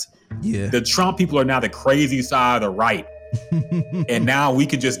left. Yeah. The Trump people are now the crazy side of the right. And now we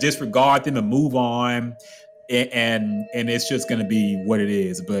can just disregard them and move on. And it's just going to be what it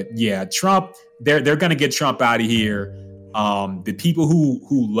is. But yeah, Trump, they're going to get Trump out of here. The people who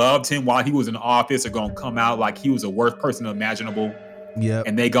loved him while he was in office are going to come out like he was the worst person imaginable. Yeah,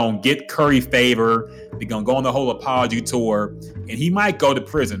 and they gonna get Curry favor. They're gonna go on the whole apology tour, and he might go to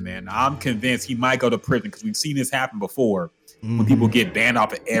prison, man. I'm convinced he might go to prison because we've seen this happen before when people get banned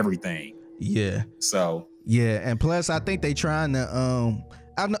off of everything. Yeah. So and plus I think they trying to.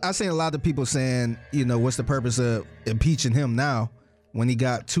 I've seen a lot of people saying, what's the purpose of impeaching him now when he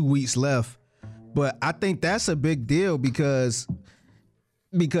got 2 weeks left? But I think that's a big deal because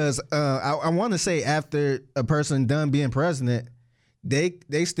I want to say after a person done being president,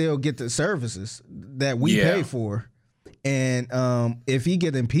 they still get the services that we pay for. And if he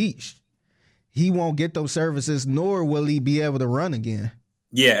get impeached, he won't get those services, nor will he be able to run again.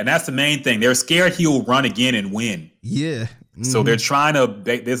 Yeah, and that's the main thing. They're scared he'll run again and win. Yeah. So they're trying to,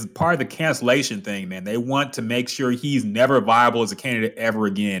 this is part of the cancellation thing, man. They want to make sure he's never viable as a candidate ever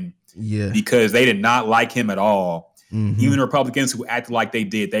again. Yeah. Because they did not like him at all. Even Republicans who acted like they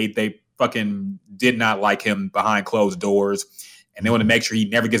did, they fucking did not like him behind closed doors. And they want to make sure he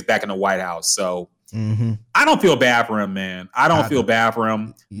never gets back in the White House. So I don't feel bad for him, man. I don't feel bad for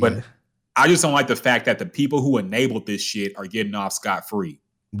him. But I just don't like the fact that the people who enabled this shit are getting off scot-free.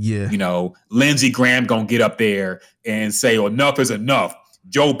 Yeah. You know, Lindsey Graham gonna get up there and say, enough is enough.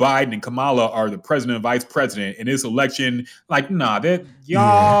 Joe Biden and Kamala are the president and vice president in this election. Like, nah,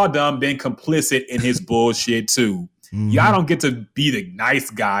 y'all done been complicit in his bullshit too. Y'all don't get to be the nice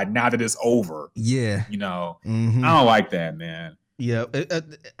guy now that it's over. Yeah. You know, I don't like that, man. Yeah.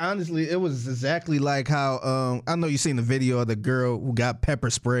 Honestly, it was exactly like how, I know you seen the video of the girl who got pepper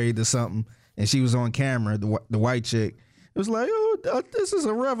sprayed or something, and she was on camera, the white chick. It was like, this is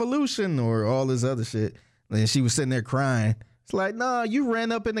a revolution or all this other shit. And she was sitting there crying. It's like, nah, you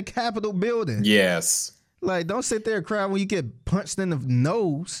ran up in the Capitol building. Yes. Like, don't sit there crying when you get punched in the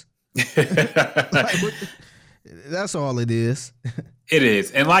nose. Like, that's all it is. It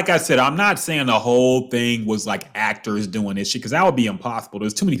is. And like I said, I'm not saying the whole thing was like actors doing this shit, because that would be impossible.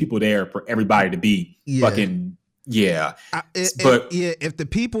 There's too many people there for everybody to be fucking... Yeah. If the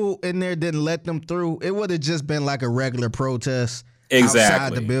people in there didn't let them through, it would have just been like a regular protest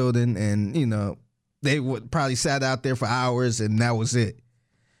outside the building, and you know, they would probably sat out there for hours and that was it.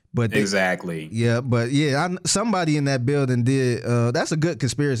 But somebody in that building did that's a good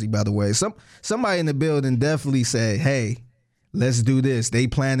conspiracy, by the way. Somebody in the building definitely said, hey, let's do this. They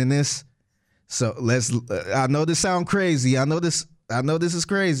planning this. So I know this sound crazy. I know this is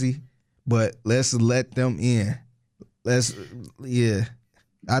crazy, but let's let them in. I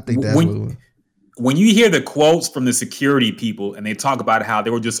think that's when you hear the quotes from the security people and they talk about how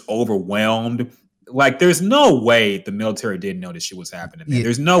they were just overwhelmed, like there's no way the military didn't know this shit was happening. Yeah.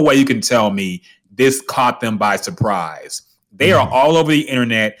 There's no way you can tell me this caught them by surprise. They are all over the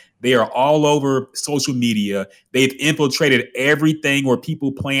internet. They are all over social media. They've infiltrated everything where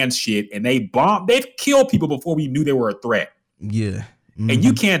people plan shit, and they've killed people before we knew they were a threat. Yeah. And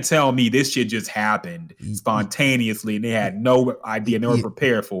you can't tell me this shit just happened spontaneously and they had no idea and they were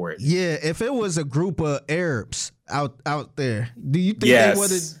prepared for it. Yeah, if it was a group of Arabs out there, do you think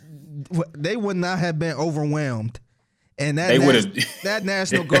they would not have been overwhelmed? And that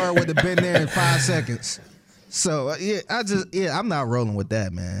National Guard would have been there in 5 seconds. So I'm not rolling with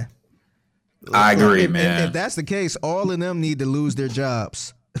that, man. I agree, man. If that's the case, all of them need to lose their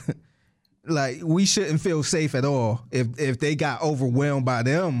jobs. Like, we shouldn't feel safe at all if they got overwhelmed by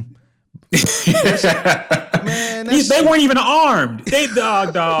them. Man, they weren't even armed. They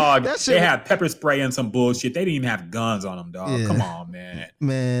They had pepper spray and some bullshit. They didn't even have guns on them, dog. Yeah. Come on, man.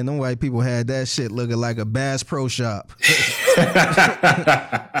 Man, them white people had that shit looking like a Bass Pro Shop.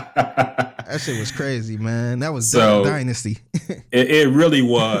 That shit was crazy, man. That was Dynasty. It really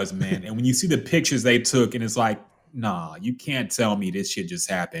was, man. And when you see the pictures they took, and it's like, nah, you can't tell me this shit just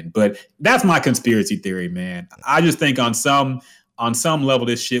happened. But that's my conspiracy theory, man. I just think on some level,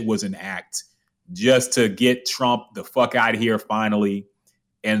 this shit was an act just to get Trump the fuck out of here finally.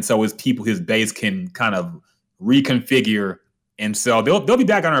 And so his base can kind of reconfigure. And so they'll be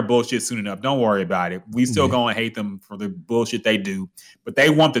back on our bullshit soon enough. Don't worry about it. We still gonna hate them for the bullshit they do. But they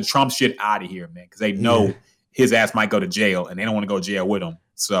want the Trump shit out of here, man, because they know his ass might go to jail, and they don't want to go to jail with him.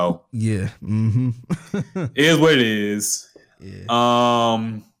 So it is what it is.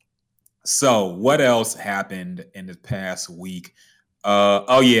 Yeah. So what else happened in this past week?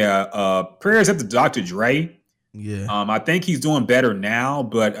 Prayers up to Dr. Dre. Yeah. I think he's doing better now,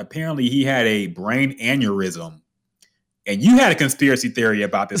 but apparently he had a brain aneurysm. And you had a conspiracy theory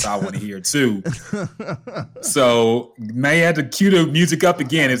about this I want to hear too. So may have to cue the music up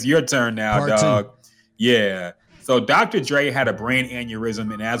again. It's your turn now, Part dog. 2. Yeah. So Dr. Dre had a brain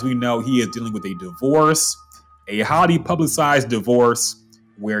aneurysm, and as we know, he is dealing with a divorce, a highly publicized divorce,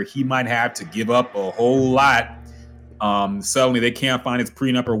 where he might have to give up a whole lot. Suddenly they can't find his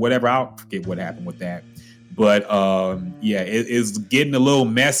prenup or whatever. I'll forget what happened with that. But it's getting a little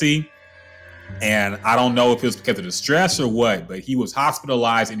messy. And I don't know if it was because of the stress or what, but he was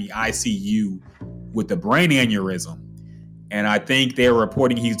hospitalized in the ICU with the brain aneurysm. And I think they're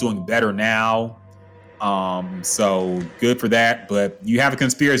reporting he's doing better now. So good for that. But you have a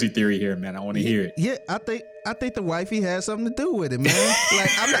conspiracy theory here, man. I want to hear it. Yeah, I think the wifey has something to do with it, man.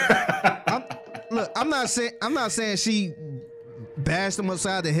 Like I'm not saying she bashed him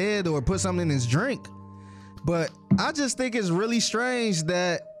upside the head or put something in his drink. But I just think it's really strange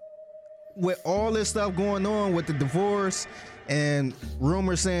that with all this stuff going on with the divorce and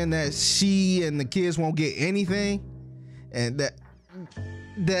rumors saying that she and the kids won't get anything, and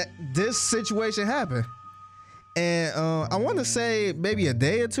that this situation happened. And I want to say maybe a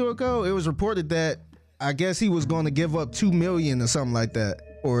day or two ago, it was reported that I guess he was going to give up $2 million or something like that,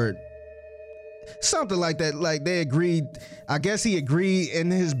 or something like that. Like they agreed. I guess he agreed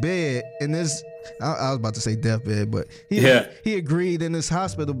in his bed, in this. I was about to say deathbed, but he agreed in his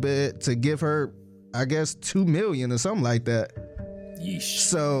hospital bed to give her, I guess, $2 million or something like that. Yeesh.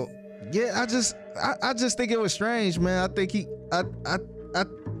 So yeah, I just think it was strange, man. I think I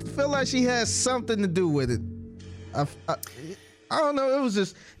feel like she has something to do with it. I don't know.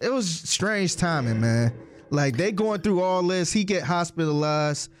 It was strange timing, man. Like they going through all this, he get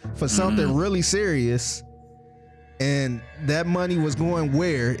hospitalized for something really serious, and that money was going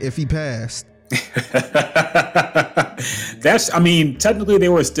where if he passed? I mean, technically they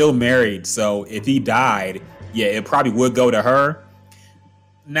were still married, so if he died, yeah, it probably would go to her.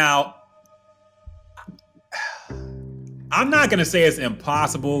 Now, I'm not gonna say it's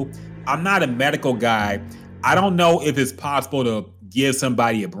impossible. I'm not a medical guy. I don't know if it's possible to give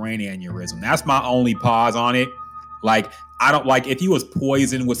somebody a brain aneurysm. That's my only pause on it. Like, I don't like if he was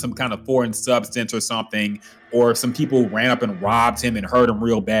poisoned with some kind of foreign substance or something, or some people ran up and robbed him and hurt him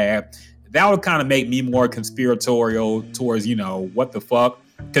real bad. That would kind of make me more conspiratorial towards, what the fuck?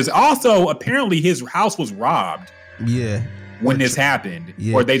 Because also, apparently his house was robbed. Yeah. When this happened.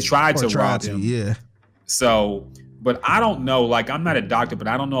 Yeah. Or they tried to rob him. Yeah. So, but I don't know. Like, I'm not a doctor, but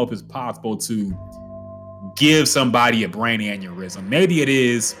I don't know if it's possible to give somebody a brain aneurysm. Maybe it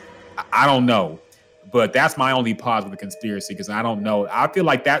is. I don't know. But that's my only pause with the conspiracy, because I don't know. I feel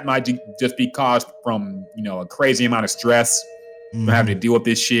like that might just be caused from, a crazy amount of stress from having to deal with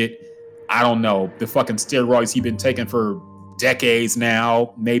this shit. I don't know. The fucking steroids he's been taking for decades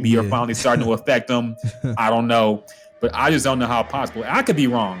now, maybe are finally starting to affect him. I don't know. But I just don't know how possible. I could be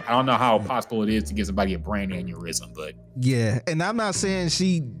wrong. I don't know how possible it is to give somebody a brain aneurysm. But yeah, and I'm not saying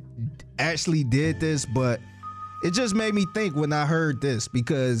she actually did this, but it just made me think when I heard this,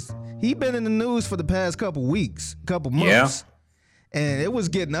 because he been in the news for the past couple months, and it was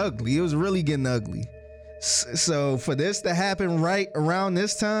getting ugly. It was really getting ugly. So for this to happen right around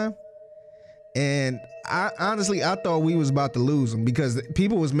this time, and I honestly thought we was about to lose him, because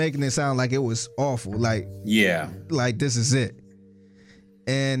people was making it sound like it was awful, like this is it.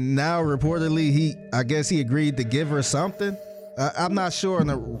 And now reportedly I guess he agreed to give her something. I'm not sure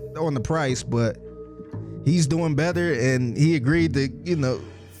on the price, but he's doing better, and he agreed to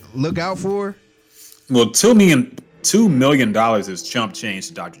look out for her. Well, $2 million is chump change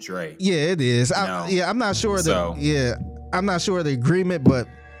to Dr. Dre. Yeah, it is. I'm not sure I'm not sure of the agreement, but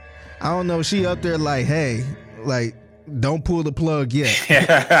I don't know. She up there like, hey, like, don't pull the plug yet.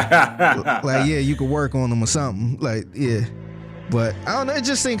 Like, yeah, you could work on them or something. Like, yeah. But I don't know. It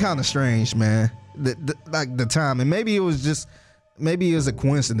just seemed kind of strange, man. The timing. Maybe it was a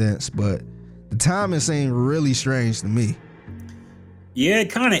coincidence, but the timing seemed really strange to me. Yeah,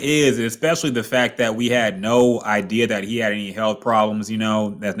 it kind of is, especially the fact that we had no idea that he had any health problems,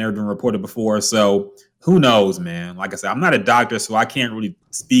 that's never been reported before. So who knows, man? Like I said, I'm not a doctor, so I can't really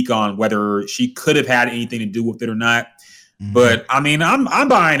speak on whether she could have had anything to do with it or not. Mm-hmm. But I mean, I'm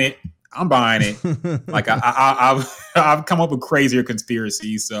buying it. I'm buying it. Like I've come up with crazier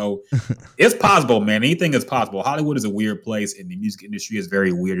conspiracies, so it's possible, man. Anything is possible. Hollywood is a weird place, and the music industry is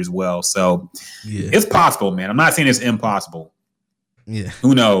very weird as well. So it's possible, man. I'm not saying it's impossible. Yeah.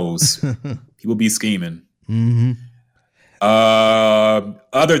 Who knows? People be scheming. Mm-hmm.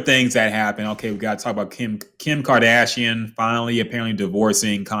 Other things that happen. Okay, we got to talk about Kim Kardashian finally apparently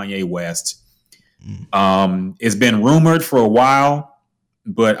divorcing Kanye West. It's been rumored for a while,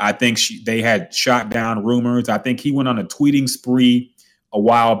 but I think they had shot down rumors. I think he went on a tweeting spree a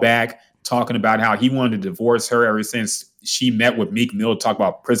while back talking about how he wanted to divorce her ever since she met with Meek Mill to talk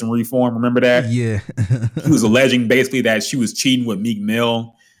about prison reform. Remember that? Yeah. He was alleging basically that she was cheating with Meek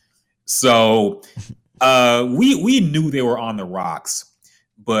Mill. So we knew they were on the rocks,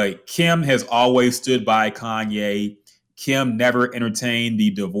 but Kim has always stood by Kanye. Kim never entertained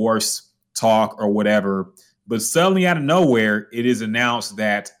the divorce talk or whatever, but suddenly out of nowhere, it is announced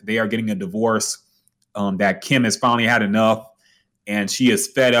that they are getting a divorce, that Kim has finally had enough and she is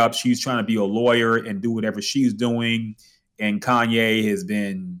fed up. She's trying to be a lawyer and do whatever she's doing. And Kanye has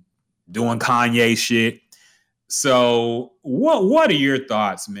been doing Kanye shit. So what are your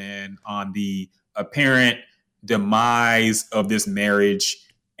thoughts, man, on the apparent demise of this marriage,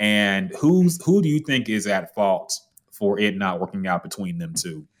 and who do you think is at fault for it not working out between them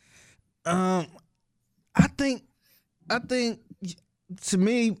two? I think to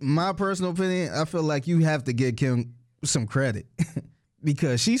me, my personal opinion, I feel like you have to give Kim some credit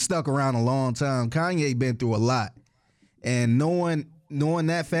because she stuck around a long time. Kanye been through a lot, and knowing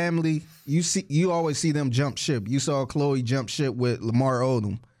that family, you always see them jump ship. You saw Chloe jump ship with Lamar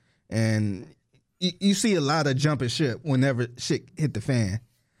Odom, and you see a lot of jumping ship whenever shit hit the fan.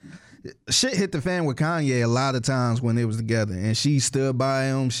 Shit hit the fan with Kanye a lot of times when they was together, and she stood by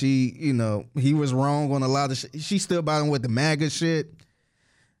him. She, he was wrong on a lot of shit. She stood by him with the MAGA shit.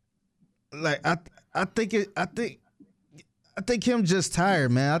 Like I think Kim just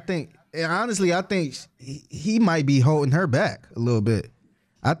tired, man. Honestly, I think he might be holding her back a little bit.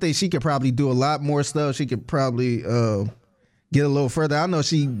 I think she could probably do a lot more stuff. She could probably get a little further. I know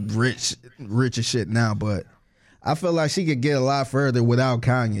she rich as shit now, but I feel like she could get a lot further without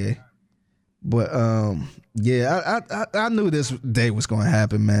Kanye. But yeah, I knew this day was going to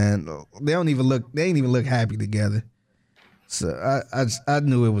happen, man. They ain't even look happy together. So I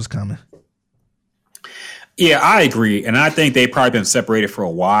knew it was coming. Yeah, I agree, and I think they've probably been separated for a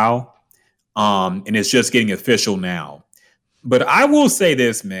while, and it's just getting official now. But I will say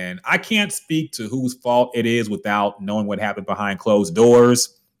this, man. I can't speak to whose fault it is without knowing what happened behind closed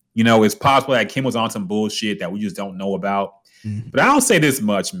doors. It's possible that Kim was on some bullshit that we just don't know about. Mm-hmm. But I'll say this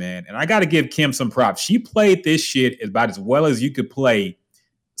much, man, and I got to give Kim some props. She played this shit about as well as you could play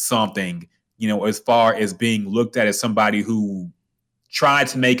something, as far as being looked at as somebody who tried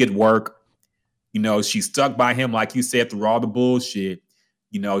to make it work. She stuck by him, like you said, through all the bullshit.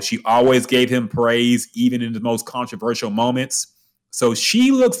 She always gave him praise, even in the most controversial moments. So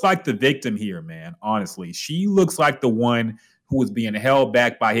she looks like the victim here, man. Honestly, she looks like the one who was being held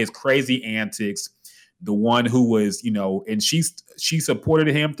back by his crazy antics, the one who was, and she supported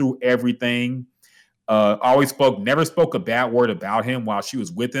him through everything. Never spoke a bad word about him while she was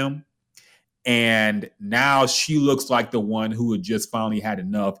with him. And now she looks like the one who had just finally had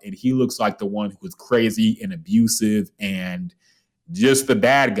enough. And he looks like the one who was crazy and abusive and just the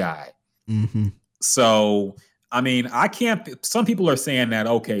bad guy. Mm-hmm. So, some people are saying that,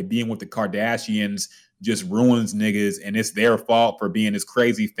 okay, being with the Kardashians just ruins niggas and it's their fault for being this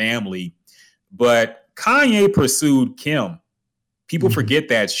crazy family. But Kanye pursued Kim. People forget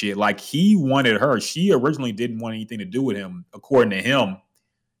that shit. Like, he wanted her. She originally didn't want anything to do with him, according to him.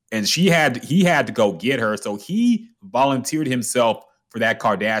 And he had to go get her. So he volunteered himself for that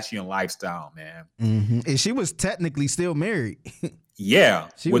Kardashian lifestyle, man. Mm-hmm. And she was technically still married. Yeah.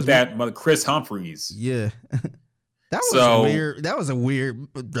 With that mother, Chris Humphries. Yeah. That was weird. That was a weird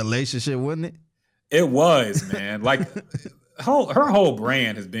relationship, wasn't it? It was, man. Like, her whole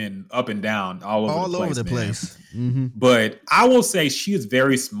brand has been up and down all over the place. Mm-hmm. But I will say she is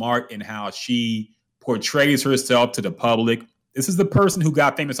very smart in how she portrays herself to the public. This is the person who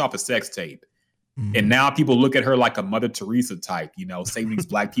got famous off a sex tape. Mm-hmm. And now people look at her like a Mother Teresa type, saving these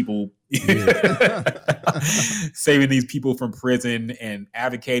black people, saving these people from prison and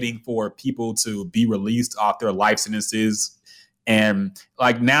advocating for people to be released off their life sentences. And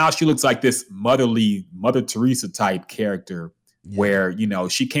like, now she looks like this motherly Mother Teresa type character where,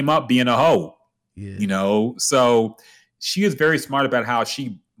 she came up being a hoe, so she is very smart about how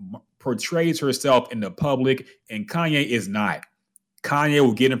she portrays herself in the public, and Kanye is not. Kanye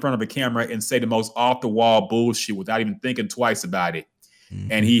will get in front of a camera and say the most off-the-wall bullshit without even thinking twice about it.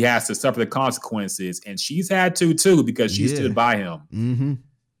 Mm-hmm. And he has to suffer the consequences. And she's had to, too, because she stood by him. Mm-hmm.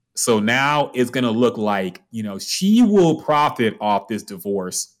 So now it's going to look like, she will profit off this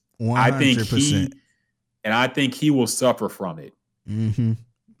divorce. 100%. I think he will suffer from it. Mm-hmm.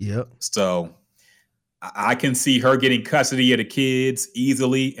 Yep. So I can see her getting custody of the kids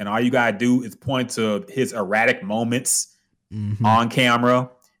easily, and all you gotta do is point to his erratic moments on camera,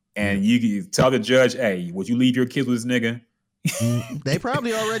 and you tell the judge, "Hey, would you leave your kids with this nigga?" They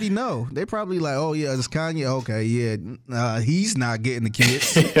probably already know. They probably like, "Oh yeah, it's Kanye. Okay, yeah, he's not getting the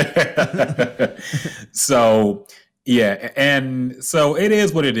kids." So yeah, and so it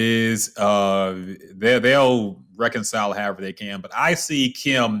is what it is. They'll reconcile however they can, but I see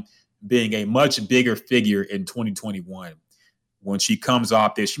Kim being a much bigger figure in 2021. When she comes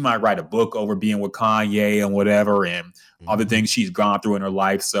off this, she might write a book over being with Kanye and whatever, and other things she's gone through in her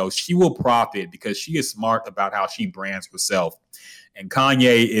life. So she will profit because she is smart about how she brands herself. And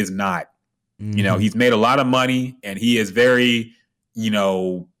Kanye is not. He's made a lot of money, and he is very,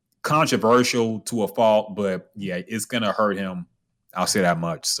 controversial to a fault. But yeah, it's going to hurt him. I'll say that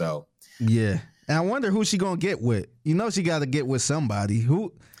much. So yeah. And I wonder who she going to get with. She got to get with somebody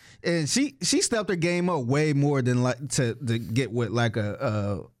who. And she stepped her game up way more than like to get with like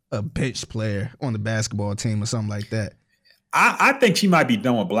a a bench player on the basketball team or something like that. I think she might be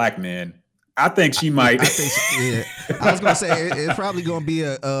done with black men. I think she might. I think yeah. I was gonna say it's probably gonna be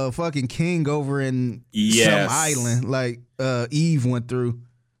a fucking king over in some island like Eve went through.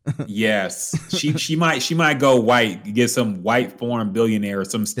 Yes, she might go white, get some white foreign billionaire or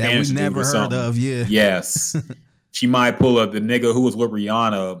some Spanish that we never dude or heard something. of. Yeah. Yes, she might pull up the nigga who was with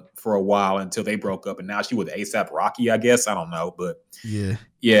Rihanna for a while until they broke up, and now she with A$AP Rocky. I guess I don't know, but yeah.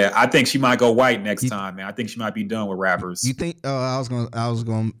 I think she might go white next time, man. I think she might be done with rappers. You think? I was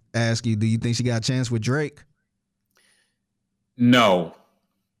gonna ask you. Do you think she got a chance with Drake? No,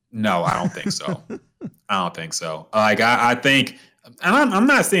 I don't think so. I don't think so. Like I think, and I'm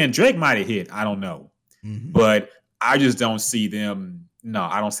not saying Drake might have hit. I don't know, but I just don't see them. No,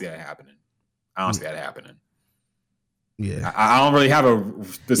 I don't see that happening. I don't see that happening. Yeah, I don't really have a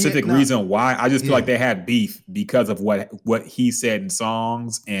specific reason why. I just feel like they had beef because of what he said in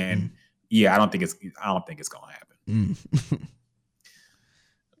songs, and I don't think it's gonna happen.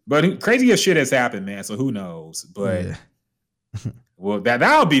 But craziest shit has happened, man. So who knows? But well,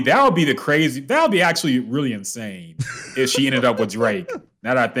 that'll be the actually really insane if she ended up with Drake.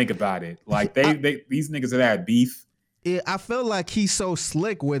 Now that I think about it, like these niggas that had beef. Yeah, I feel like he's so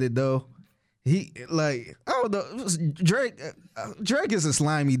slick with it though. He like I don't know. Drake is a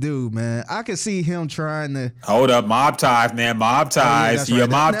slimy dude, man. I could see him trying to hold up, mob ties, man. Mob ties. You're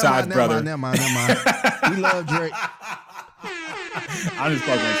mob ties, brother. Never mind. We love Drake. I'm just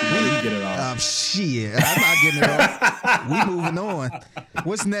fucking with you. You get it off. Shit, I'm not getting it off. We moving on.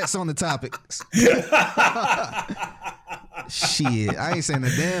 What's next on the topic? Shit, I ain't saying a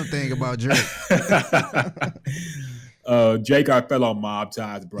damn thing about Drake. Drake got fellow mob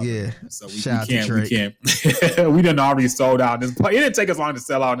ties, brother. Yeah. So we can't. We done already sold out. It didn't take us long to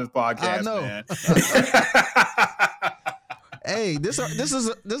sell out in this podcast, I know. man. Hey, this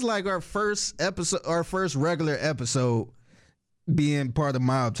is like our first episode, our first regular episode being part of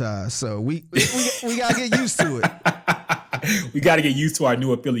Mob Ties. So we gotta get used to it. We got to get used to our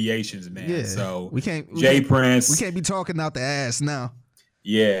new affiliations, man. Yeah. So we can't Prince. We can't be talking out the ass now.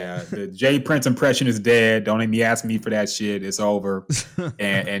 Yeah, the J Prince impression is dead. Don't even ask me for that shit. It's over.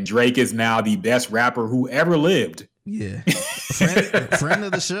 and Drake is now the best rapper who ever lived. Yeah, friend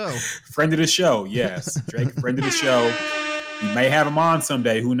of the show. Friend of the show. Yes, Drake, friend of the show. We may have him on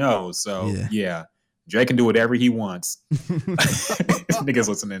someday. Who knows? So yeah. Drake can do whatever he wants. Niggas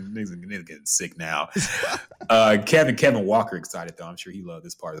listening. Niggas getting sick now. Kevin Walker excited though. I'm sure he loved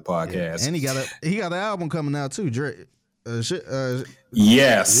this part of the podcast. Yeah. And he got an album coming out too. Drake.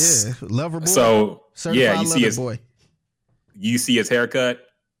 Yes. Yeah. Lover Boy. So Certified Lover Boy. You see his haircut?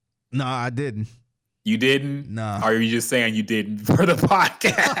 No, I didn't. You didn't? No. Or are you just saying you didn't for the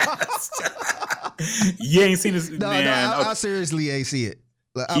podcast? You ain't seen this, man. No, I seriously ain't see it.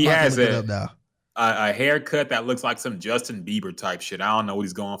 He has a haircut that looks like some Justin Bieber type shit. I don't know what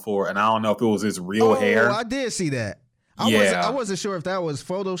he's going for, and I don't know if it was his real hair. I did see that. I wasn't sure if that was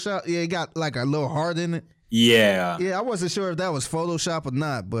Photoshop. Yeah, it got like a little heart in it. Yeah. Yeah, I wasn't sure if that was Photoshop or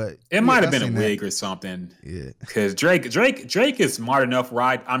not, but it might have been a wig or something. Yeah. Because Drake is smart enough,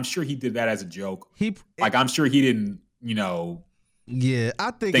 right? I'm sure he did that as a joke. I'm sure he didn't, Yeah,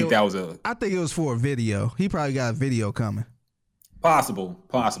 I think it was for a video. He probably got a video coming. Possible.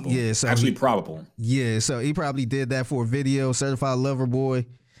 Yeah, so actually probable. Yeah, so he probably did that for a video. Certified Lover Boy.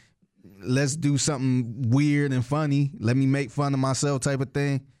 Let's do something weird and funny. Let me make fun of myself type of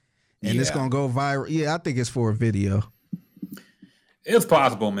thing. And it's gonna go viral. Yeah, I think it's for a video. It's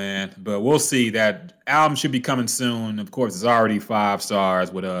possible, man. But we'll see. That album should be coming soon. Of course, it's already 5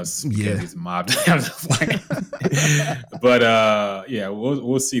 stars with us because it's Mob. But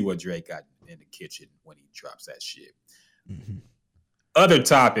we'll see what Drake got in the kitchen when he drops that shit. Mm-hmm. Other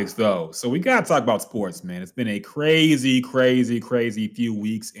topics, though. So we got to talk about sports, man. It's been a crazy, crazy, crazy few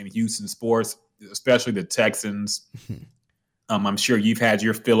weeks in Houston sports, especially the Texans. I'm sure you've had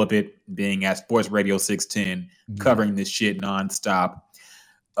your fill of it being at Sports Radio 610, covering this shit nonstop.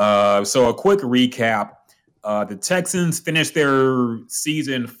 So a quick recap. The Texans finished their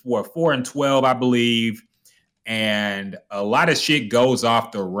season for 4-12, I believe. And a lot of shit goes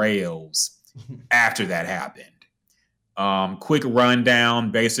off the rails after that happened. Quick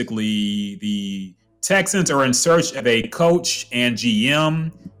rundown. Basically, the Texans are in search of a coach and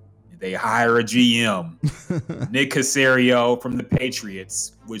GM. They hire a GM, Nick Caserio from the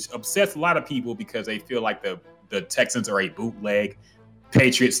Patriots, which upsets a lot of people because they feel like the Texans are a bootleg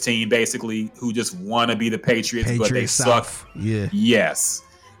Patriots team, basically, who just want to be the Patriots, but they suck. Yeah. Yes.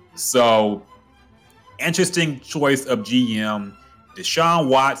 So, interesting choice of GM. Deshaun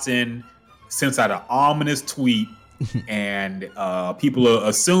Watson sends out an ominous tweet and people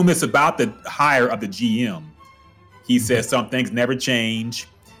assume it's about the hire of the GM. He says some things never change.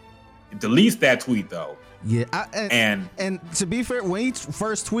 Deletes that tweet though. Yeah, and to be fair, when he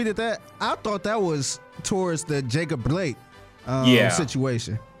first tweeted that, I thought that was towards the Jacob Blake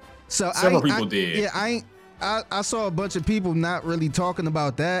situation. So several people did. Yeah, I saw a bunch of people not really talking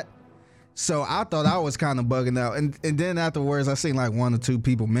about that. So I thought I was kind of bugging out. And then afterwards, I seen like 1 or 2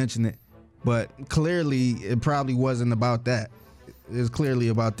 people mention it. But clearly, it probably wasn't about that. It was clearly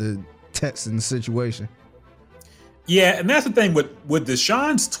about the Texans situation. Yeah, and that's the thing with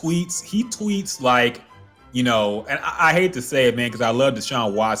Deshaun's tweets. He tweets like, you know, and I hate to say it, man, because I love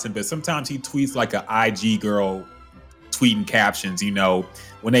Deshaun Watson, but sometimes he tweets like an IG girl tweeting captions, you know,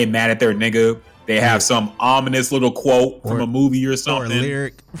 when they mad at their nigga. They have some ominous little quote from a movie or something. Or a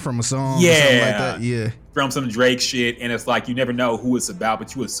lyric from a song or something like that. Yeah. From some Drake shit. And it's like, you never know who it's about,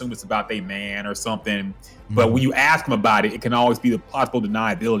 but you assume it's about their man or something. Mm-hmm. But when you ask them about it, it can always be the possible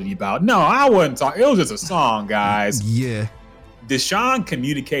deniability about, no, I wasn't talking. It was just a song, guys. Yeah. Deshaun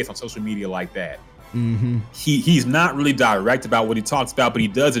communicates on social media like that. Mm-hmm. He's not really direct about what he talks about, but he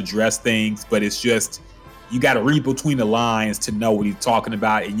does address things. But it's just, you got to read between the lines to know what he's talking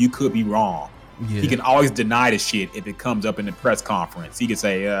about, and you could be wrong. Yeah. He can always deny the shit if it comes up in the press conference. He can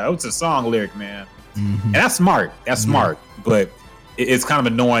say, it's a song lyric, man. Mm-hmm. And that's smart. That's smart. But it's kind of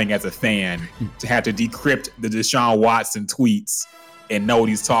annoying as a fan to have to decrypt the Deshaun Watson tweets and know what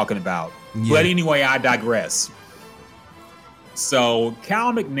he's talking about. Yeah. But anyway, I digress. So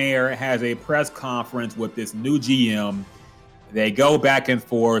Cal McNair has a press conference with this new GM. They go back and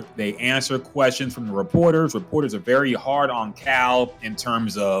forth. They answer questions from the reporters. Reporters are very hard on Cal in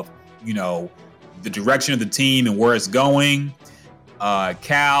terms of, you know, the direction of the team and where it's going.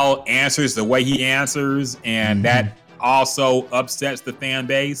 Cal answers the way he answers, and that also upsets the fan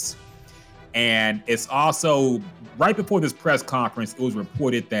base. And it's also, right before this press conference, it was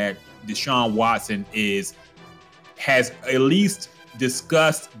reported that Deshaun Watson has at least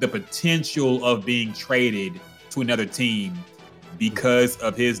discussed the potential of being traded to another team because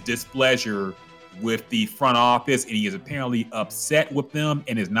of his displeasure with the front office, and he is apparently upset with them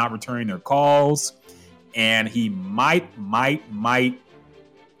and is not returning their calls. And he might want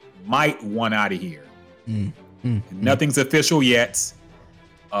out of here. Nothing's official yet. These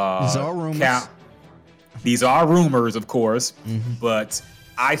are rumors. These are rumors, of course, but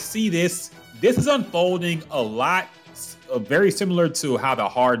I see this is unfolding a lot, very similar to how the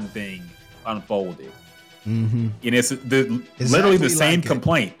Harden thing unfolded. And it's literally the same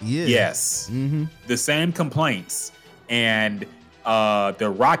complaint. Yeah. Yes. The same complaints. And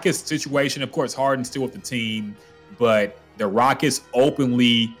the Rockets situation, of course, Harden's still with the team, but the Rockets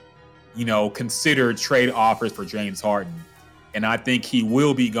openly, you know, considered trade offers for James Harden. And I think he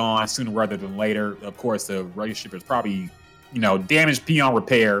will be gone sooner rather than later. Of course, the relationship is probably, you know, damaged beyond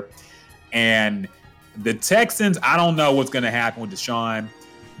repair. And the Texans, I don't know what's going to happen with Deshaun,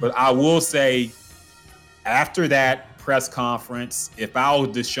 but I will say, after that press conference, if I was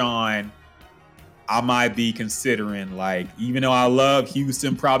Deshaun, I might be considering, like, even though I love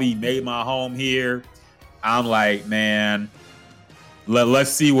Houston, probably made my home here, I'm like, man,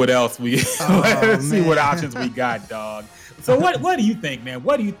 let's see what else let's see what options we got, dog. So what do you think, man?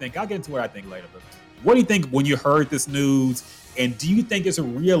 What do you think? I'll get into what I think later, but what do you think when you heard this news? And do you think it's a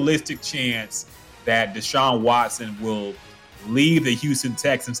realistic chance that Deshaun Watson will leave the Houston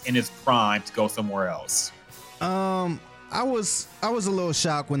Texans in his prime to go somewhere else? I was a little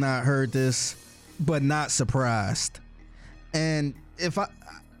shocked when I heard this, but not surprised. And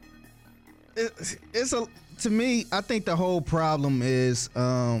to me, I think the whole problem is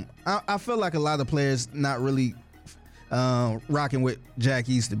I feel like a lot of players not really rocking with Jack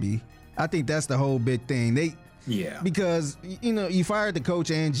Easterby. I think that's the whole big thing. Because, you know, you fired the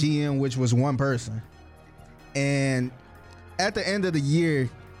coach and GM, which was one person. And at the end of the year,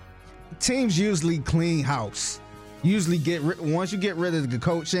 teams usually clean house. Usually once you get rid of the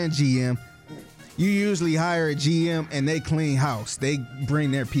coach and GM, you usually hire a GM and they clean house. They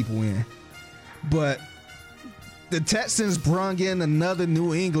bring their people in. But the Texans brung in another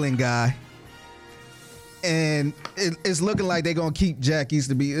New England guy, and it's looking like they're gonna keep Jack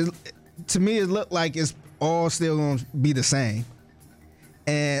Easterby. To me, it looked like it's all still gonna be the same.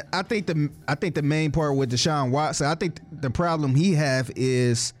 And I think the main part with Deshaun Watson, I think the problem he have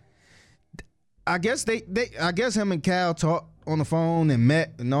is, I guess him and Cal talked on the phone and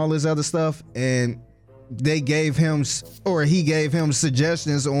met and all this other stuff, and he gave him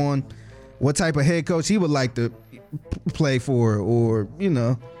suggestions on what type of head coach he would like to play for, or, you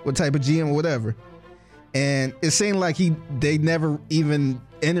know, what type of GM or whatever. And it seemed like they never even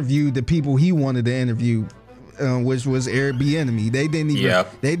interviewed the people he wanted to interview which was Eric Bieniemy. They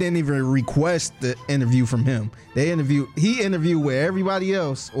didn't even request the interview from him. He interviewed with everybody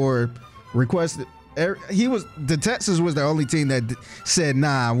else or requested. The Texans was the only team that said,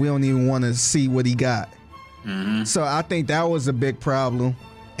 nah, we don't even want to see what he got. Mm-hmm. So I think that was a big problem.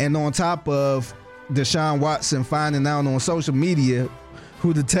 And on top of Deshaun Watson finding out on social media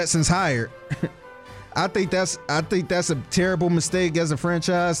who the Texans hired, I think that's a terrible mistake as a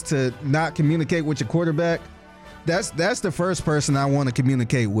franchise to not communicate with your quarterback. That's the first person I want to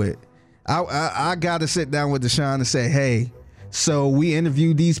communicate with. I got to sit down with Deshaun and say, hey, so we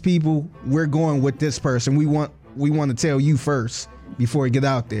interviewed these people. We're going with this person. We want to tell you first before we get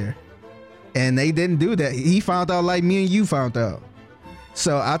out there. And they didn't do that. He found out like me and you found out.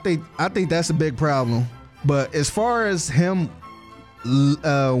 So I think that's a big problem. But as far as him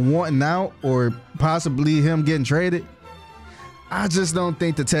wanting out or possibly him getting traded, I just don't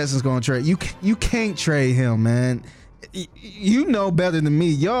think the Texans going to trade. You can't trade him, man. You know better than me.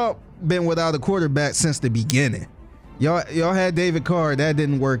 Y'all been without a quarterback since the beginning. Y'all had David Carr. That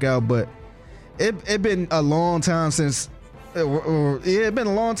didn't work out, but it been a long time since it been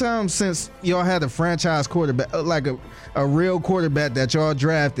a long time since y'all had a franchise quarterback, like a real quarterback that y'all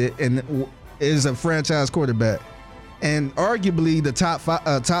drafted and is a franchise quarterback, and arguably the top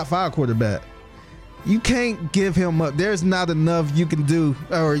five quarterback. You can't give him up. There's not enough you can do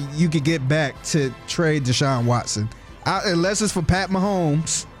or you could get back to trade Deshaun Watson, unless it's for Pat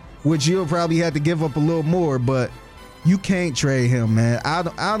Mahomes, which you'll probably have to give up a little more, but you can't trade him, man.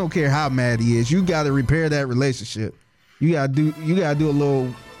 I don't care how mad he is. You got to repair that relationship. You gotta do a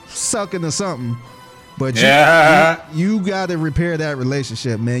little sucking or something, but you gotta repair that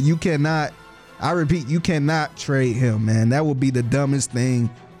relationship, man. You cannot. I repeat, you cannot trade him, man. That would be the dumbest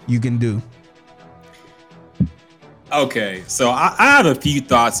thing you can do. Okay, so I have a few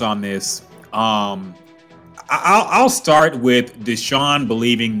thoughts on this. I'll start with Deshaun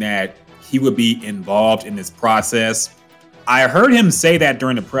believing that he would be involved in this process. I heard him say that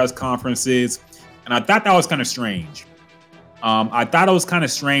during the press conferences, and I thought that was kind of strange. I thought it was kind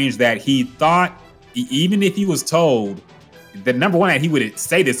of strange that he thought, even if he was told, that number one, that he would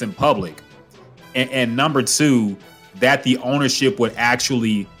say this in public, and number two, that the ownership would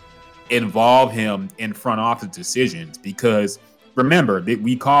actually involve him in front office decisions. Because remember,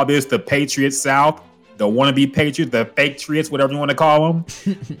 we call this the Patriots South, the wannabe Patriots, the Patriots, whatever you want to call them.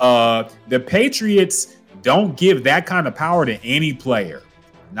 The Patriots don't give that kind of power to any player,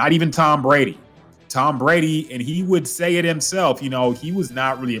 not even Tom Brady. Tom Brady, and he would say it himself, he was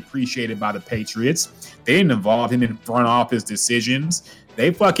not really appreciated by the Patriots. They didn't involve him in front office decisions.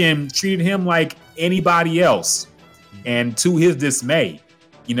 They fucking treated him like anybody else. And to his dismay,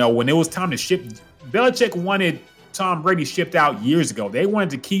 when it was time to ship, Belichick wanted Tom Brady shipped out years ago. They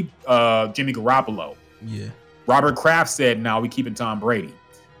wanted to keep Jimmy Garoppolo. Yeah. Robert Kraft said, no, we're keeping Tom Brady.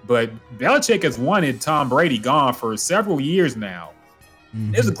 But Belichick has wanted Tom Brady gone for several years now.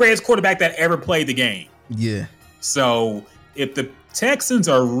 Mm-hmm. This is the greatest quarterback that ever played the game. Yeah. So if the Texans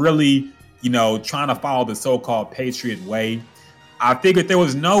are really, trying to follow the so-called Patriot way, I figured there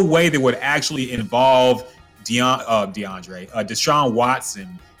was no way they would actually involve Deshaun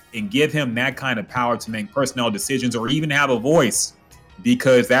Watson and give him that kind of power to make personnel decisions or even have a voice,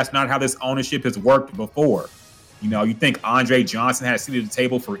 because that's not how this ownership has worked before. You think Andre Johnson had a seat at the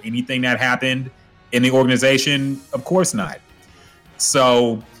table for anything that happened in the organization? Of course not.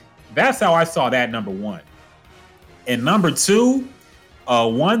 So that's how I saw that, number one. And number two,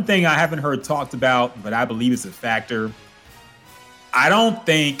 one thing I haven't heard talked about, but I believe is a factor. I don't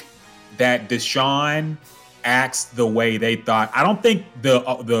think that Deshaun acts the way they thought. I don't think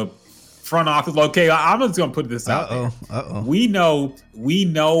the front office. Okay, I'm just gonna put this out there. We know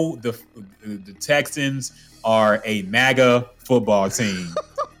the Texans are a MAGA football team.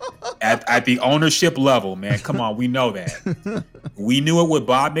 At the ownership level, man, come on, we know that. We knew it with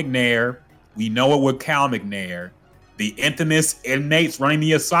Bob McNair. We know it with Cal McNair. The infamous inmates running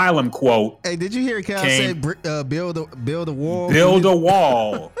the asylum quote. Hey, did you hear Cal say build a wall? Build a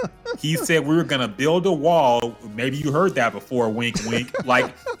wall. He said we were going to build a wall. Maybe you heard that before, wink, wink.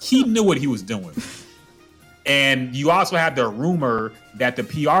 Like, he knew what he was doing. And you also have the rumor that the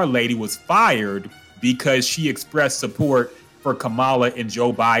PR lady was fired because she expressed support for Kamala and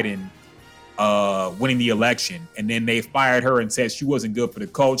Joe Biden winning the election. And then they fired her and said she wasn't good for the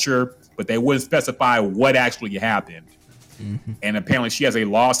culture, but they wouldn't specify what actually happened. Mm-hmm. And apparently she has a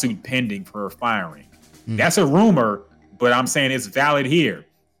lawsuit pending for her firing. Mm-hmm. That's a rumor, but I'm saying it's valid here.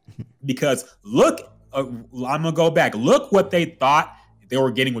 Because look, I'm going to go back. Look what they thought they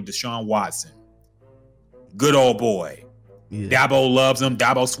were getting with Deshaun Watson. Good old boy. Dabo loves him.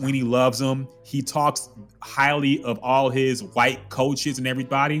 Dabo Swinney loves him. He talks highly of all his white coaches and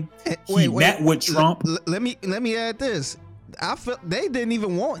everybody. He met with Trump. Let me add this. I felt they didn't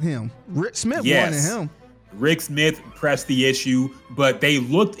even want him. Rick Smith wanted him. Rick Smith pressed the issue, but they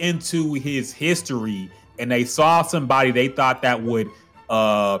looked into his history and they saw somebody they thought that would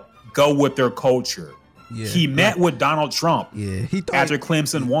go with their culture. Yeah. He met with Donald Trump. Yeah, after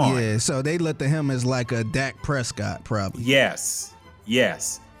Clemson won. Yeah, so they looked at him as like a Dak Prescott, probably. Yes.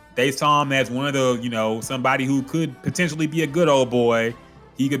 They saw him as one of the, somebody who could potentially be a good old boy.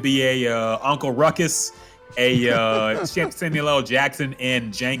 He could be a Uncle Ruckus, a Samuel L. Jackson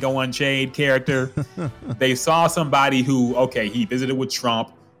and Django Unchained character. They saw somebody who, he visited with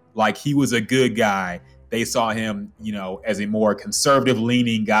Trump, like he was a good guy. They saw him, as a more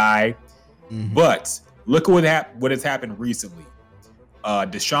conservative-leaning guy. Mm-hmm. But look at what has happened recently.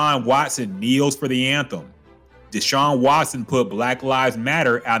 Deshaun Watson kneels for the anthem. Deshaun Watson put Black Lives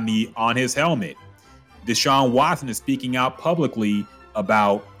Matter on his helmet. Deshaun Watson is speaking out publicly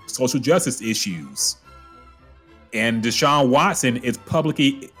about social justice issues. And Deshaun Watson is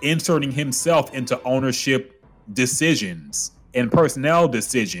publicly inserting himself into ownership decisions and personnel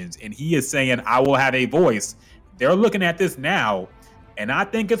decisions. And he is saying, I will have a voice. They're looking at this now. And I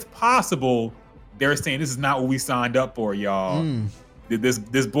think it's possible they're saying this is not what we signed up for, y'all.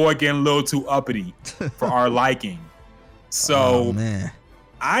 This boy getting a little too uppity for our liking. So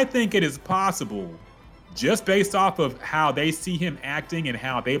I think it is possible, just based off of how they see him acting and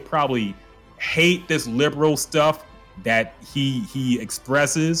how they probably hate this liberal stuff that he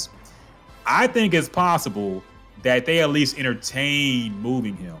expresses. I think it's possible that they at least entertain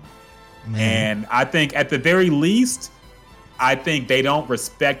moving him. And I think at the very least, I think they don't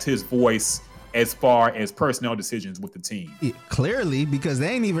respect his voice as far as personnel decisions with the team. Clearly, because they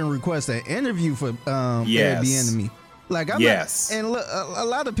ain't even request an interview for Airbnb. Like, and look, a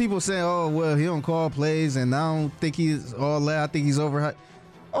lot of people say, "Oh, well, he don't call plays, and I don't think he's all that. I think he's overhyped."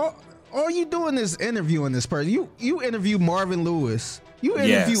 All you doing is interviewing this person. You interview Marvin Lewis. You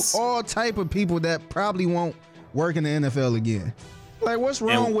interview all type of people that probably won't work in the NFL again. Like, what's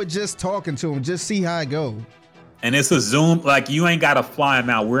wrong with just talking to him? Just see how it go. And it's a Zoom, like, you ain't got to fly him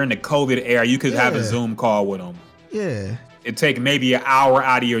out. We're in the COVID era. You could have a Zoom call with him. Yeah. It'd take maybe an hour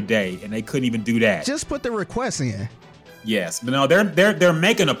out of your day, and they couldn't even do that. Just put the request in. Yes, but no, they're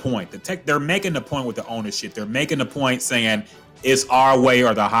making a point. They're making a point with the ownership. They're making a point saying it's our way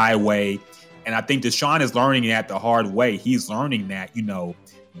or the highway. And I think Deshaun is learning that the hard way. He's learning that,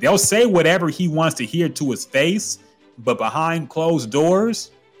 they'll say whatever he wants to hear to his face, but behind closed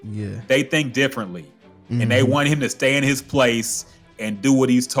doors, they think differently. And they want him to stay in his place and do what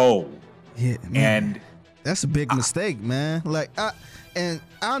he's told. Yeah, man. And that's a big mistake, man. Like, and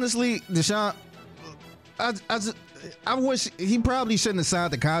honestly, Deshaun, I wish he probably shouldn't have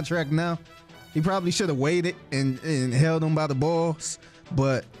signed the contract now. He probably should have waited and held him by the balls.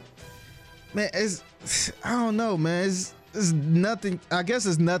 But man, I don't know, man. It's nothing. I guess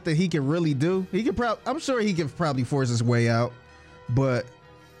it's nothing he can really do. I'm sure he could probably force his way out, but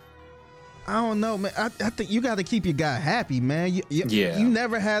I don't know, man. I think you got to keep your guy happy, man. You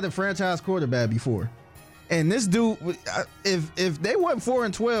never had a franchise quarterback before, and this dude, if they went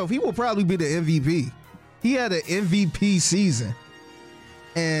 4-12, he will probably be the MVP. He had an MVP season,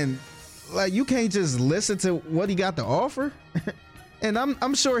 and like, you can't just listen to what he got to offer. And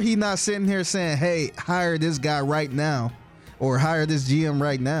I'm sure he not sitting here saying, "Hey, hire this guy right now," or "Hire this GM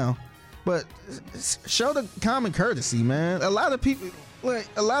right now." But show the common courtesy, man. A lot of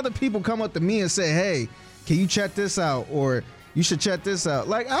people come up to me and say, "Hey, can you check this out?" Or "You should check this out."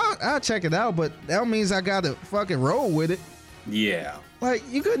 Like, I'll check it out, but that means I gotta fucking roll with it. Yeah. Like,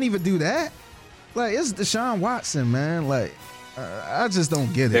 you couldn't even do that. Like, it's Deshaun Watson, man. Like, I just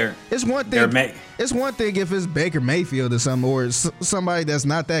don't get it. It's one thing. It's one thing if it's Baker Mayfield or something, or somebody that's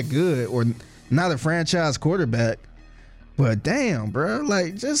not that good, or not a franchise quarterback. But damn, bro,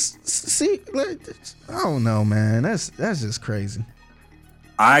 like, just see, like, I don't know, man. That's just crazy.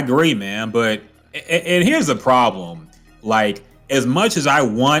 I agree, man. But and here's the problem. Like, as much as I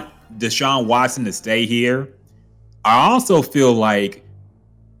want Deshaun Watson to stay here, I also feel like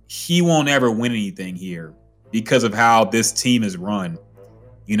he won't ever win anything here because of how this team is run.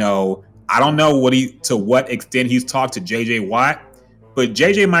 I don't know to what extent he's talked to JJ Watt, but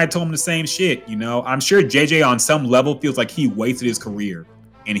JJ might have told him the same shit. I'm sure JJ on some level feels like he wasted his career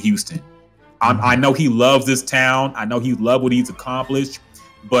in Houston. I know he loves this town. I know he loved what he's accomplished,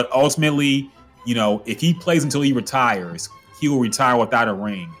 but ultimately, if he plays until he retires, he will retire without a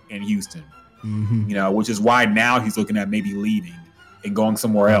ring in Houston. Which is why now he's looking at maybe leaving and going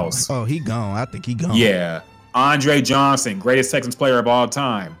somewhere else. Oh, he gone. I think he gone. Yeah. Andre Johnson, greatest Texans player of all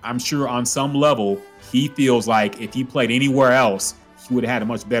time. I'm sure on some level he feels like if he played anywhere else, he would have had a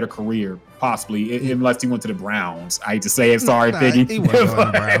much better career, possibly, unless he went to the Browns. I hate to say it, sorry, Figgy. He wasn't going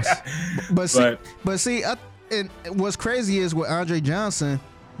to the Browns. But see, and what's crazy is with Andre Johnson,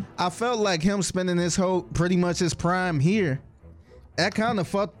 I felt like him spending pretty much his prime here, that kind of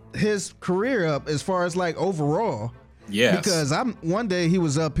fucked his career up as far as like overall. Yes. Because one day he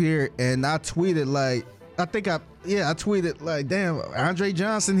was up here and I tweeted like, I tweeted like, damn, Andre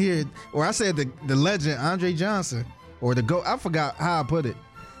Johnson here, or I said the legend Andre Johnson, or the GOAT. I forgot how I put it,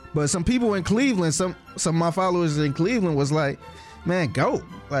 but some people in Cleveland, some of my followers in Cleveland was like, man, GOAT,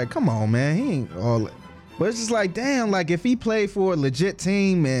 like, come on, man, he ain't all that. But it's just like, damn, like if he played for a legit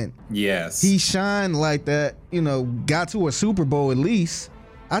team and yes, he shined like that, got to a Super Bowl at least,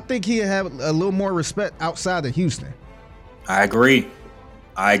 I think he'd have a little more respect outside of Houston. I agree.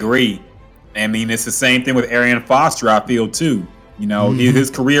 I mean, it's the same thing with Arian Foster, I feel, too. His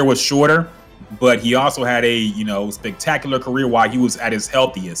career was shorter, but he also had a, spectacular career while he was at his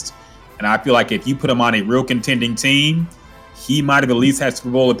healthiest. And I feel like if you put him on a real contending team, he might have at least had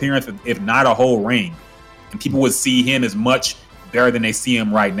Super Bowl appearance, if not a whole ring. And people would see him as much better than they see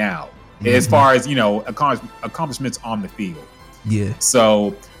him right now, as far as, accomplishments on the field. Yeah.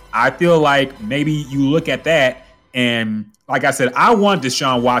 So I feel like maybe you look at that, and like I said, I want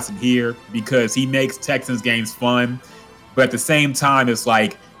Deshaun Watson here because he makes Texans games fun. But at the same time, it's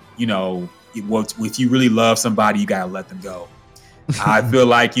like, if you really love somebody, you got to let them go. I feel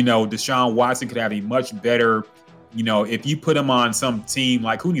like, Deshaun Watson could have a much better, if you put him on some team,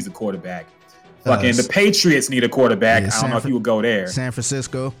 like who needs a quarterback? Fucking the Patriots need a quarterback. I don't know if he would go there. San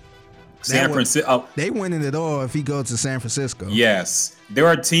Francisco. San Francisco. They winning it all if he goes to San Francisco. Yes. There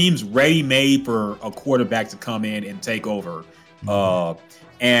are teams ready-made for a quarterback to come in and take over.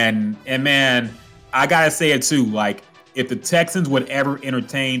 And man, I got to say it too. Like, if the Texans would ever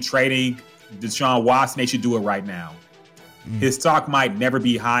entertain trading Deshaun Watson, they should do it right now. His stock might never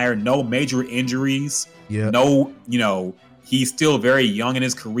be higher. No major injuries. Yeah. No, he's still very young in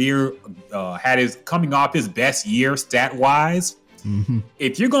his career. Coming off his best year stat-wise. Mm-hmm.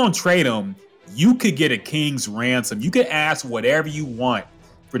 If you're going to trade him, you could get a king's ransom. You could ask whatever you want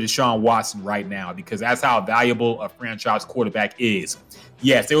for Deshaun Watson right now because that's how valuable a franchise quarterback is.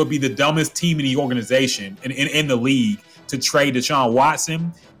 Yes, it would be the dumbest team in the organization, in the league, to trade Deshaun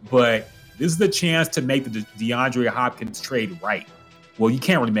Watson, but this is the chance to make the DeAndre Hopkins trade right. Well, you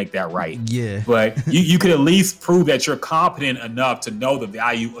can't really make that right. Yeah. But you could at least prove that you're competent enough to know the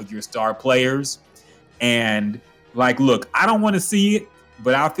value of your star players. And like, look, I don't want to see it,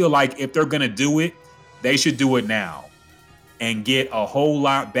 but I feel like if they're going to do it, they should do it now and get a whole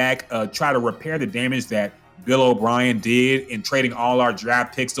lot back, try to repair the damage that Bill O'Brien did in trading all our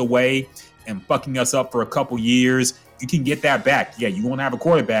draft picks away and fucking us up for a couple years. You can get that back. Yeah, you won't have a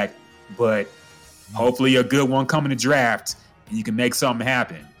quarterback, but hopefully a good one coming to draft and you can make something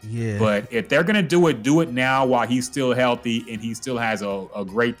happen. Yeah. But if they're going to do it now while he's still healthy and he still has a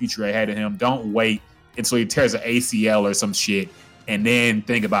great future ahead of him. Don't wait until he tears an ACL or some shit and then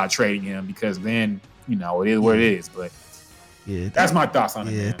think about trading him because then, it is what it is. But yeah, that's my thoughts on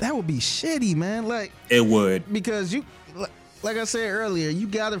it. Yeah, man. that would be shitty, man. Like it would, because you, like I said earlier, you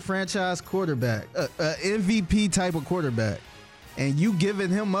got a franchise quarterback, a MVP type of quarterback, and you giving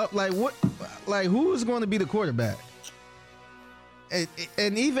him up. Like what? Like who is going to be the quarterback?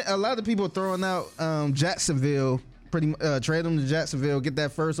 And even a lot of people throwing out Jacksonville, trade him to Jacksonville, get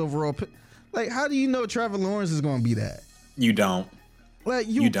that first overall pick. Like, how do you know Trevor Lawrence is going to be that? You don't. Like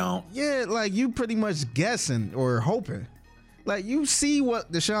you don't. Yeah, like you pretty much guessing or hoping. Like you see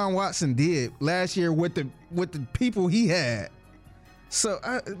what Deshaun Watson did last year with the people he had. So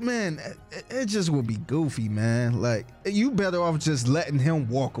man, it just would be goofy, man. Like you better off just letting him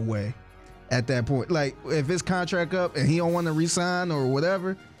walk away at that point. Like if his contract up and he don't want to resign or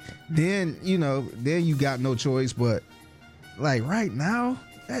whatever, then then you got no choice. But like right now,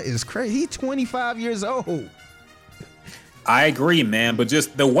 that is crazy. He's 25 years old. I agree, man. But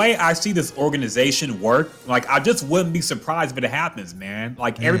just the way I see this organization work, like I just wouldn't be surprised if it happens, man.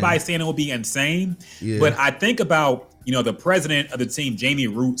 Like everybody's saying it will be insane. Yeah. But I think about, the president of the team, Jamie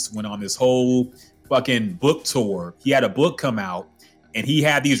Roots, went on this whole fucking book tour. He had a book come out and he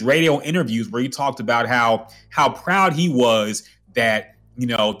had these radio interviews where he talked about how proud he was that,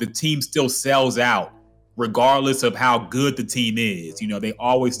 the team still sells out regardless of how good the team is. They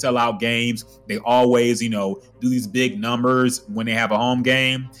always sell out games. They always, do these big numbers when they have a home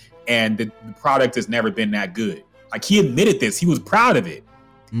game. And the product has never been that good. Like he admitted this. He was proud of it.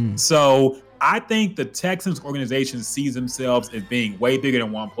 So I think the Texans organization sees themselves as being way bigger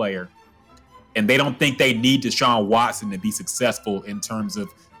than one player. and they don't think they need Deshaun Watson to be successful in terms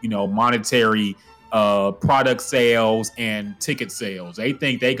of, monetary product sales and ticket sales. They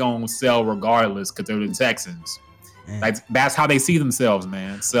think they gonna sell regardless because they're the Texans. That's how they see themselves,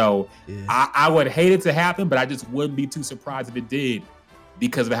 man. So I would hate it to happen, but I just wouldn't be too surprised if it did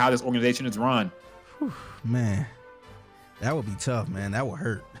because of how this organization is run. Whew, man, that would be tough, man. That would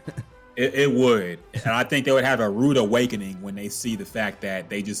hurt. It would. And I think they would have a rude awakening when they see the fact that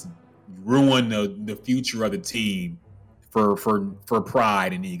they just ruined the future of the team for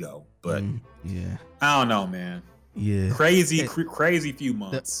pride and ego. But I don't know, man. Yeah. Crazy few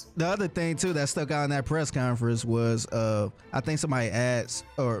months. The other thing too that stuck out in that press conference was I think somebody asked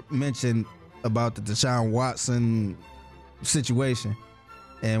or mentioned about the Deshaun Watson situation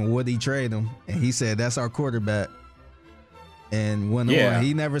and would he trade him, and he said that's our quarterback, and went on.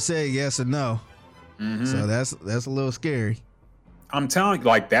 He never said yes or no. So that's a little scary. I'm telling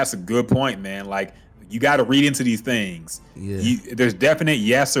you, that's a good point, man. You got to read into these things. There's definite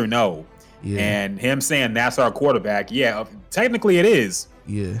yes or no. And him saying that's our quarterback, technically it is.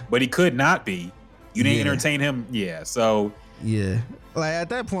 But he could not be. You didn't entertain him. So at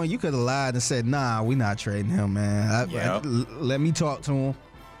that point you could have lied and said, nah, we're not trading him, man. Let me talk to him.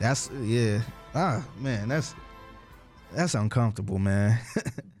 That's man, that's uncomfortable, man.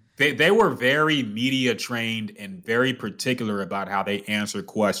 They were very media trained and very particular about how they answer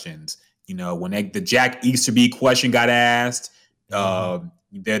questions. When the Jack Easterby question got asked, Nick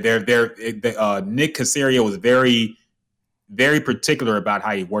Caserio was very, very particular about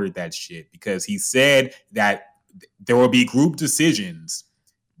how he worded that shit, because he said that there will be group decisions,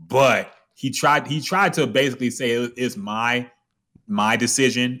 but he tried to basically say it's my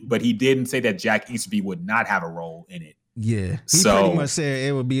decision, but he didn't say that Jack Easterby would not have a role in it. He pretty much said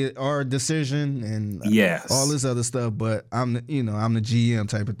it would be our decision and all this other stuff, but I'm the GM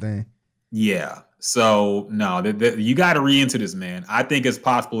type of thing. So no, you got to read into this, man. I think it's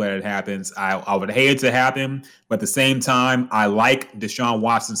possible that it happens. I would hate it to happen, but at the same time, I like Deshaun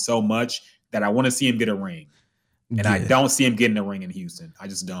Watson so much that I want to see him get a ring. And I don't see him getting a ring in Houston. I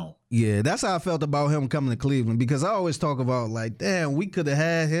just don't. Yeah, that's how I felt about him coming to Cleveland, because I always talk about damn, we could have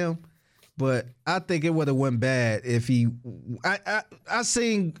had him, but I think it would have went bad if he. I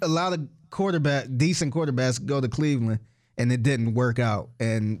seen a lot of decent quarterbacks go to Cleveland, and it didn't work out,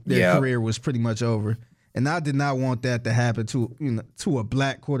 and their career was pretty much over. And I did not want that to happen to a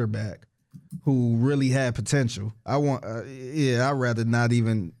black quarterback who really had potential. I'd rather not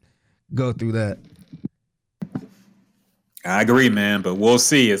even go through that. I agree, man, but we'll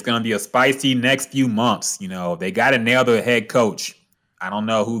see. It's going to be a spicy next few months. They got to nail the head coach. I don't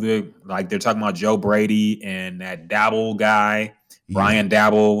know who they're talking about Joe Brady and that Dabble guy, Brian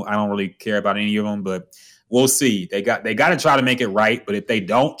Dabble. I don't really care about any of them, but we'll see. They got to try to make it right, but if they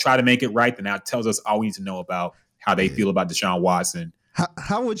don't try to make it right, then that tells us all we need to know about how they feel about Deshaun Watson.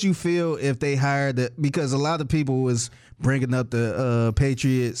 How would you feel if they hired because a lot of people was bringing up the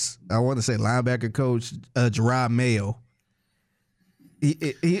Patriots, I want to say linebacker coach, Gerard Mayo.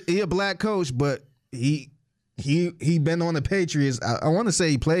 He a black coach, but he been on the Patriots. I want to say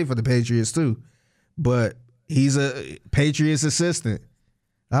he played for the Patriots too, but he's a Patriots assistant.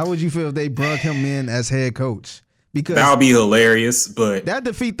 How would you feel if they brought him in as head coach? Because that would be hilarious, but that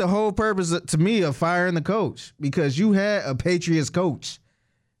defeat the whole purpose to me of firing the coach, because you had a Patriots coach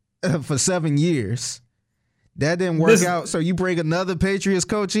for 7 years. That didn't work out, so you bring another Patriots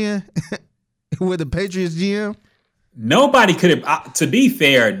coach in with a Patriots GM. Nobody could have, to be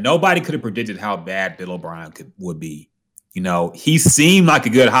fair, nobody could have predicted how bad Bill O'Brien would be. He seemed like a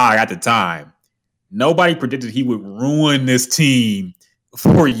good hire at the time. Nobody predicted he would ruin this team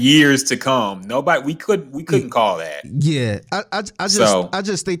for years to come. We couldn't call that. Yeah, I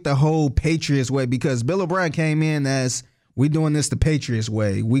just think the whole Patriots way, because Bill O'Brien came in as, we doing this the Patriots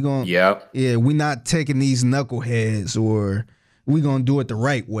way. We we not taking these knuckleheads, or we gonna do it the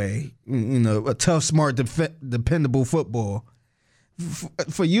right way. A tough, smart, dependable football.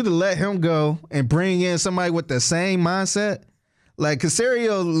 For you to let him go and bring in somebody with the same mindset, like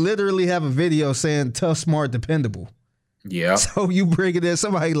Caserio literally have a video saying tough, smart, dependable. Yeah. So you bring in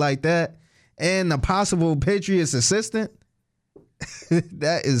somebody like that and a possible Patriots assistant,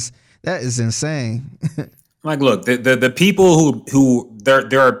 that is insane. Look, the people who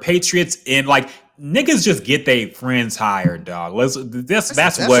there are Patriots in, niggas just get their friends hired, dog.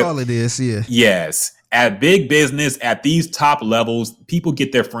 That's all it is. Yeah. Yes. At big business, at these top levels, people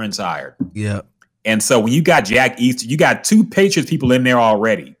get their friends hired. Yeah. And so when you got Jack Easter, you got two Patriots people in there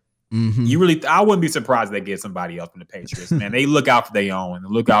already. Mm-hmm. I wouldn't be surprised if they get somebody else from the Patriots, man. They look out for their own and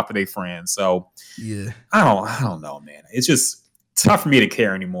look out for their friends. So yeah, I don't know, man. It's just tough for me to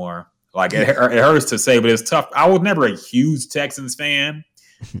care anymore. Like it hurts to say, but it's tough. I was never a huge Texans fan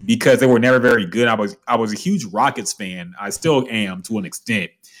because they were never very good. I was a huge Rockets fan. I still am to an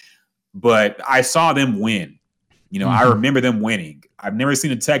extent, but I saw them win. I remember them winning. I've never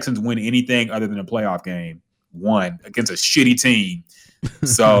seen the Texans win anything other than a playoff game. One against a shitty team.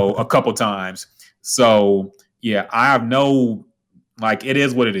 So a couple times. So yeah, I have no, it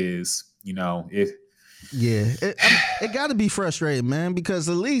is what it is. It got to be frustrating, man, because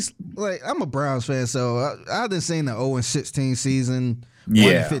at least I'm a Browns fan, so I didn't seen the 0-16 season,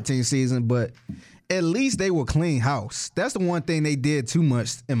 1-15 season, but at least they were clean house. That's the one thing they did too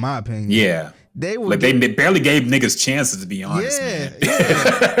much, in my opinion. Yeah. They were they barely gave niggas chances, to be honest. Man.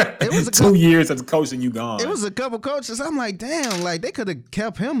 It was 2 years as a coach and you gone. It was a couple coaches. I'm like, damn, they could have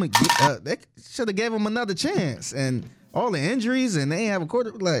kept him. They should have gave him another chance. And all the injuries, and they ain't have a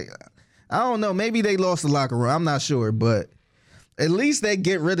quarter. I don't know. Maybe they lost the locker room. I'm not sure, but at least they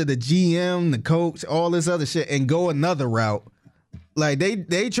get rid of the GM, the coach, all this other shit, and go another route.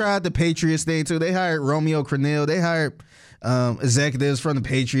 They tried the Patriots thing too. They hired Romeo Crennel. They hired executives from the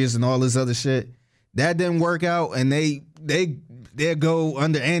Patriots and all this other shit. That didn't work out, and they'll go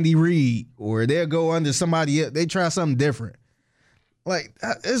under Andy Reid or they'll go under somebody else. They try something different.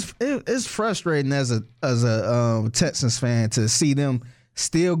 It's frustrating as a Texans fan to see them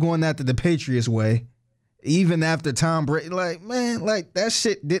still going after the Patriots way, even after Tom Brady. That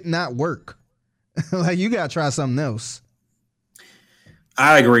shit did not work. You gotta try something else.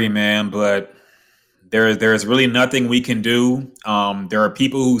 I agree, man, but there's really nothing we can do. There are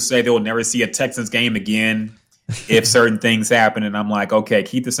people who say they will never see a Texans game again if certain things happen, and I'm like, okay,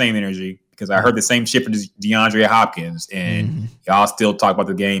 keep the same energy, because I heard the same shit from DeAndre Hopkins, and y'all still talk about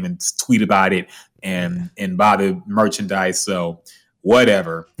the game and tweet about it and buy the merchandise. So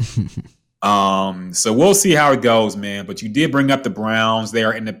whatever. So we'll see how it goes, man. But you did bring up the Browns. They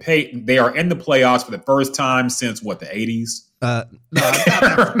are in the playoffs for the first time since the 80s. No, not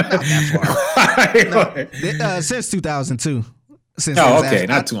that far. Since 2002.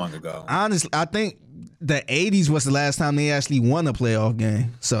 Not too long ago. Honestly, I think the 80s was the last time they actually won a playoff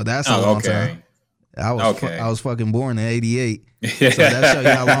game. So that's a long time. I was fucking born in 88. So that shows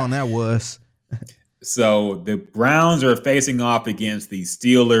you how long that was. So the Browns are facing off against the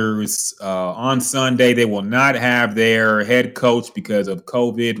Steelers on Sunday. They will not have their head coach because of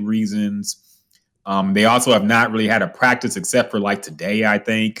COVID reasons. They also have not really had a practice except for today, I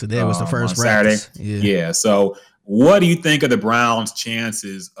think. Today was the first practice. Saturday. Yeah. So what do you think of the Browns'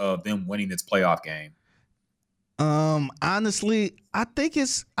 chances of them winning this playoff game? Honestly, I think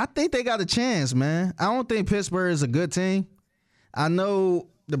they got a chance, man. I don't think Pittsburgh is a good team. I know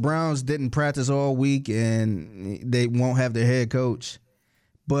the Browns didn't practice all week and they won't have their head coach.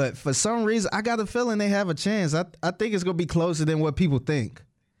 But for some reason, I got a feeling they have a chance. I think it's going to be closer than what people think.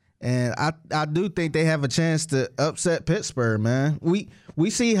 And I do think they have a chance to upset Pittsburgh, man. We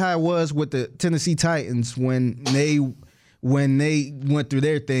see how it was with the Tennessee Titans when they went through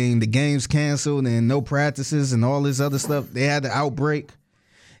their thing. The games canceled and no practices and all this other stuff. They had the outbreak.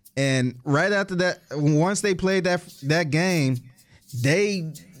 And right after that, once they played that game,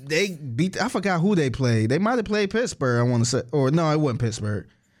 they beat, I forgot who they played. They might have played Pittsburgh, I want to say. Or no, it wasn't Pittsburgh.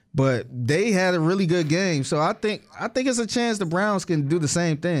 But they had a really good game. So I think it's a chance the Browns can do the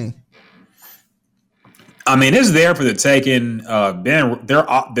same thing. I mean, it's there for the taking.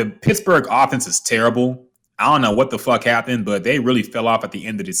 The Pittsburgh offense is terrible. I don't know what the fuck happened, but they really fell off at the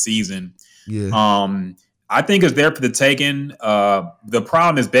end of the season. Yeah. I think it's there for the taking. The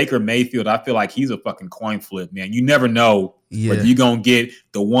problem is Baker Mayfield. I feel like he's a fucking coin flip, man. You never know whether you're going to get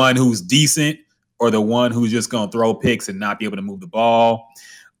the one who's decent or the one who's just going to throw picks and not be able to move the ball.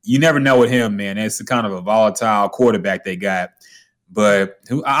 You never know with him, man. It's kind of a volatile quarterback they got. But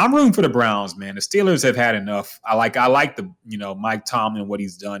I'm rooting for the Browns, man. The Steelers have had enough. I like the Mike Tomlin, what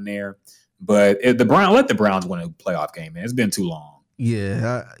he's done there. But let the Browns win a playoff game, man. It's been too long.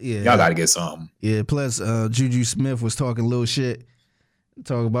 Yeah. Y'all got to get something. Yeah. Plus, Juju Smith was talking a little shit,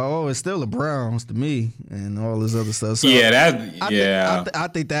 talking about it's still the Browns to me and all this other stuff. So I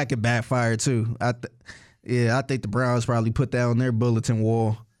think that could backfire too. I think the Browns probably put that on their bulletin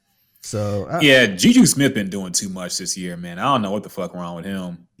wall. So Juju Smith been doing too much this year, man. I don't know what the fuck wrong with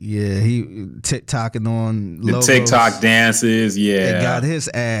him. Yeah, he TikToking on the logos. TikTok dances. Yeah, and got his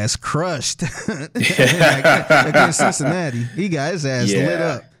ass crushed against Cincinnati. He got his ass lit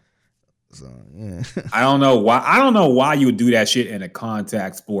up. So yeah, I don't know why you would do that shit in a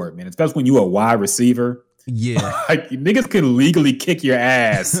contact sport, man. Especially when you a wide receiver. Yeah, niggas can legally kick your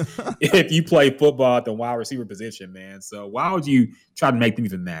ass if you play football at the wide receiver position, man. So why would you try to make them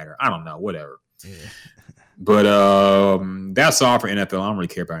even matter? I don't know, whatever. Yeah. But that's all for NFL. I don't really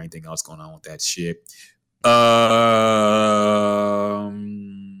care about anything else going on with that shit.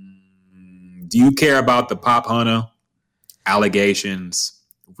 Do you care about the Pop Hunter allegations?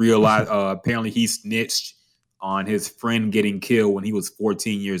 Apparently he snitched on his friend getting killed when he was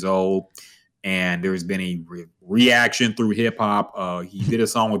 14 years old. And there's been a reaction through hip hop. He did a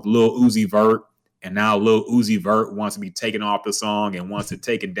song with Lil Uzi Vert, and now Lil Uzi Vert wants to be taken off the song and wants to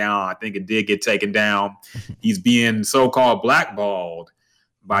take it down. I think it did get taken down. He's being so-called blackballed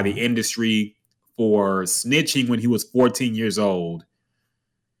by the industry for snitching when he was 14 years old.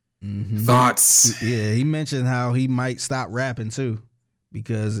 Mm-hmm. Thoughts? Yeah, he mentioned how he might stop rapping too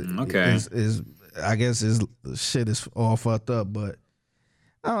because I guess his shit is all fucked up, but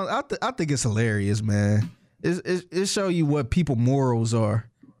I think it's hilarious, man. It show you what people morals are,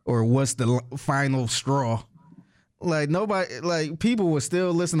 or what's the final straw. Like people will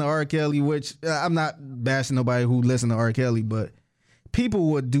still listen to R. Kelly, which I'm not bashing nobody who listen to R. Kelly, but people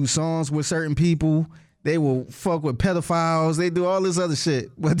would do songs with certain people. They will fuck with pedophiles. They do all this other shit.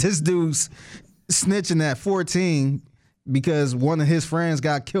 But this dude's snitching at 14 because one of his friends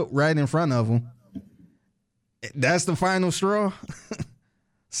got killed right in front of him. That's the final straw.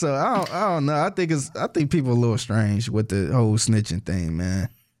 So I don't know. I think people are a little strange with the whole snitching thing, man.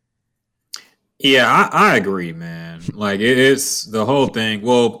 Yeah, I agree, man. Like it's the whole thing.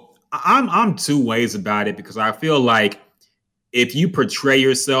 Well, I'm two ways about it because I feel like if you portray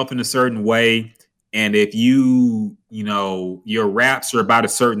yourself in a certain way, and if your raps are about a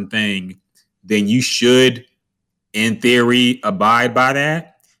certain thing, then you should, in theory, abide by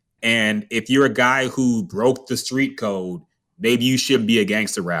that. And if you're a guy who broke the street code, maybe you shouldn't be a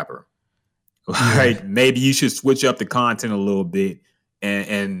gangster rapper. Like maybe you should switch up the content a little bit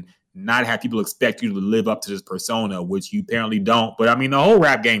and not have people expect you to live up to this persona, which you apparently don't. But I mean, the whole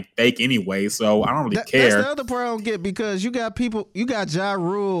rap game fake anyway, so I don't really care. That's the other part I don't get, because you got Ja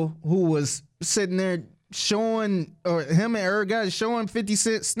Rule who was sitting there showing, or him and Eric guys showing 50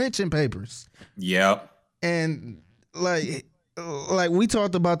 Cent snitching papers. Yep. And like we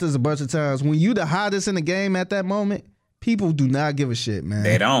talked about this a bunch of times. When you the hottest in the game at that moment, people do not give a shit, man.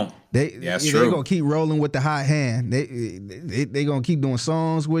 They don't. That's true. They're gonna keep rolling with the hot hand. They gonna keep doing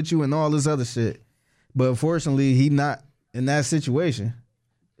songs with you and all this other shit. But unfortunately, he not in that situation.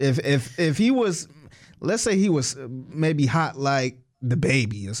 If he was, let's say he was maybe hot like the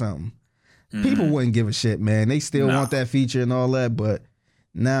Baby or something, people wouldn't give a shit, man. They still want that feature and all that. But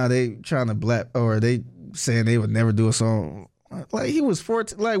now they trying to or they saying they would never do a song. Like he was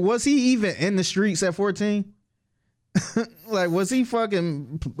 14. Like, was he even in the streets at 14? Like, was he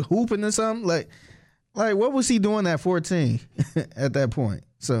fucking hooping or something? Like what was he doing at 14 at that point?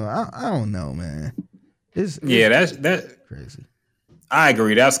 So I don't know, man. That's crazy. I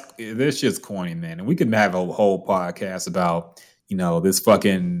agree. This shit's corny, man. And we could have a whole podcast about, this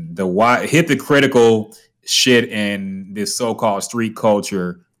fucking hypocritical shit and this so-called street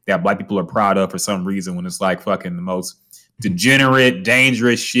culture that black people are proud of for some reason, when it's like fucking the most degenerate,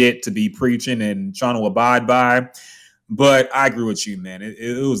 dangerous shit to be preaching and trying to abide by. But I agree with you, man.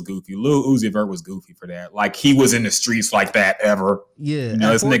 It was goofy. Lil Uzi Vert was goofy for that. Like, he was in the streets like that ever. Yeah.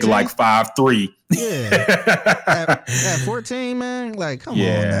 This 14? Nigga like 5'3". Yeah. At 14, man. Like, come on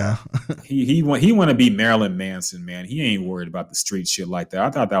now. he want to be Marilyn Manson, man. He ain't worried about the street shit like that. I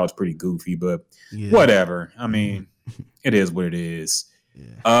thought that was pretty goofy, but whatever. I mean, it is what it is.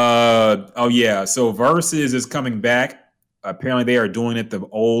 Yeah. So Versus is coming back. Apparently they are doing it the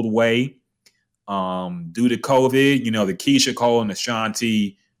old way. Due to COVID, the Keisha Cole and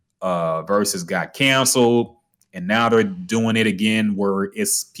Ashanti Versus got canceled, and now they're doing it again where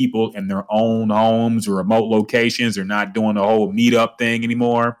it's people in their own homes or remote locations. They're not doing the whole meetup thing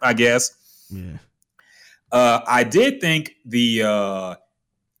anymore, I guess. Yeah. I did think the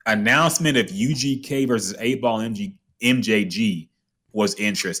announcement of UGK versus 8Ball MJG was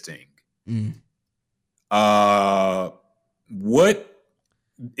interesting. What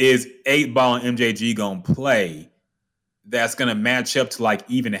is 8Ball and MJG gonna play that's gonna match up to like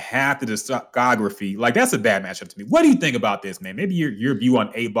even half the discography? Like, that's a bad matchup to me. What do you think about this, man? Maybe your view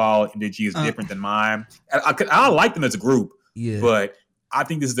on 8Ball and MJG is different than mine. I like them as a group, but I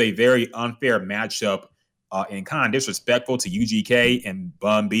think this is a very unfair matchup and kind of disrespectful to UGK and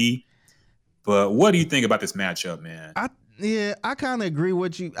Bun B. But what do you think about this matchup, man? I kind of agree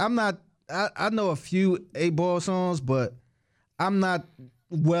with you. I know a few 8Ball songs, but I'm not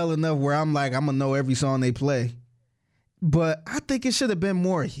well enough where I'm like, I'm gonna know every song they play. But I think it should have been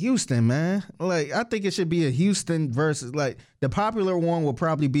more Houston, man. Like, I think it should be a Houston versus, like, the popular one will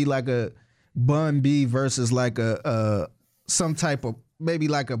probably be like a Bun B versus like a some type of maybe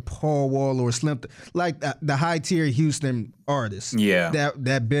like a Paul Wall or Slim, like the high tier Houston artists. Yeah.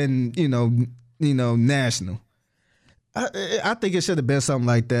 That been national. I think it should have been something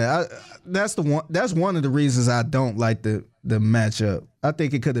like that. That's one of the reasons I don't like the matchup. I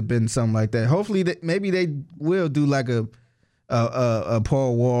think it could have been something like that. Hopefully, maybe they will do like a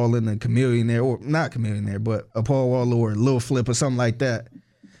Paul Wall and a Chameleonaire, or not Chameleonaire, but a Paul Wall or a Lil Flip or something like that.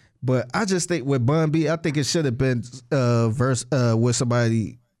 But I just think with Bun B, I think it should have been with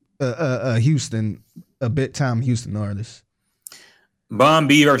somebody, Houston, a big time Houston artist. Bun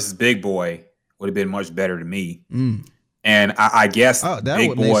B versus Big Boy would have been much better to me. And I guess that Big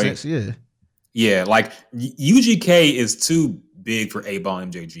would Boy, make sense. yeah, like UGK is too big for 8 Ball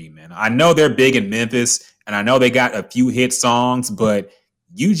and MJG, man. I know they're big in Memphis, and I know they got a few hit songs, but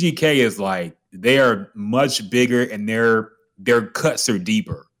UGK is like, they are much bigger, and their cuts are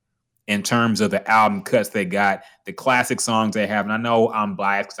deeper in terms of the album cuts they got, the classic songs they have. And I know I'm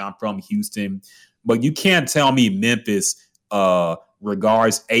biased because I'm from Houston, but you can't tell me Memphis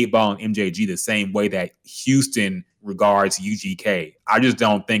regards 8 Ball and MJG the same way that Houston regards UGK. I just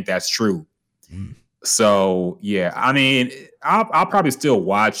don't think that's true. So yeah, I mean, I'll probably still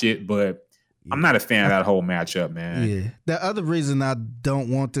watch it, but I'm not a fan of that whole matchup, man. Yeah. The other reason I don't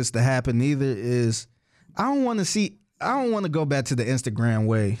want this to happen either is I don't want to go back to the Instagram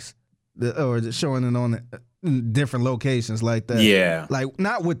ways, or showing it on different locations like that. Yeah. Like,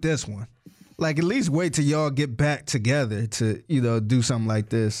 not with this one. Like, at least wait till y'all get back together to, do something like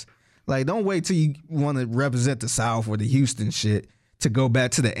this. Like, don't wait till you want to represent the South or the Houston shit to go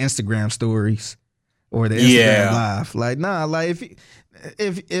back to the Instagram stories or the Instagram live. Like, nah, like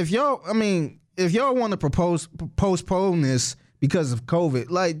if y'all, I mean, if y'all want to postpone this because of COVID,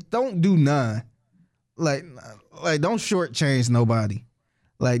 like, don't do none. Like don't shortchange nobody.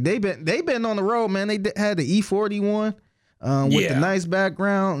 Like, they been on the road, man. They had the E41 with the nice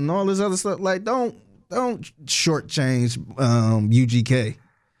background and all this other stuff. Like, don't shortchange UGK.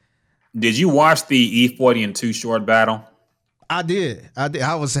 Did you watch the E40 and Too Short battle? I did. How'd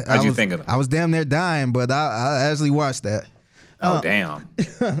you think of it? I was damn near dying, but I actually watched that. Oh, damn.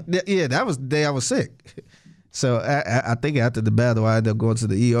 Yeah, that was the day I was sick. So I think after the battle, I ended up going to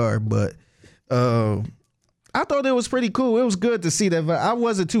the ER. But I thought it was pretty cool. It was good to see that. I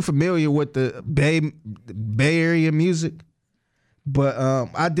wasn't too familiar with the Bay Area music, but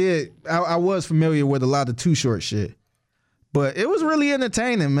I was familiar with a lot of Too Short shit. But it was really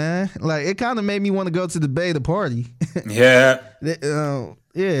entertaining, man. Like, it kind of made me want to go to the Bay to party. Yeah.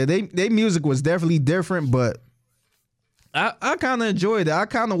 They music was definitely different, but I kind of enjoyed it. I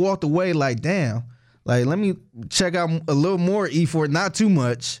kind of walked away like, damn, like, let me check out a little more E40, not too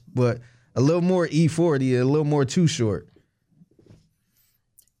much, but a little more E40, a little more Too Short.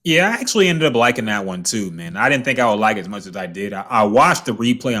 Yeah, I actually ended up liking that one too, man. I didn't think I would like it as much as I did. I watched the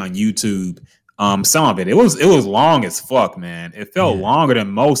replay on YouTube. Some of it was long as fuck, man. It felt longer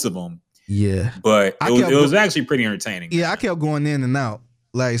than most of them. Yeah, but it was actually pretty entertaining. Yeah, man. I kept going in and out.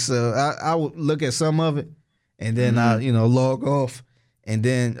 Like, so I would look at some of it, and then I log off, and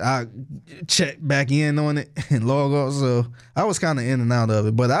then I check back in on it and log off. So I was kind of in and out of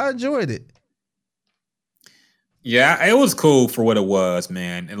it, but I enjoyed it. Yeah, it was cool for what it was,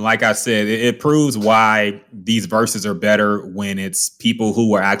 man. And like I said, it proves why these verses are better when it's people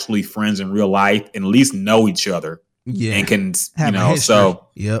who are actually friends in real life and at least know each other. Yeah. And can, so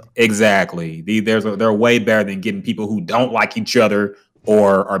exactly. They're way better than getting people who don't like each other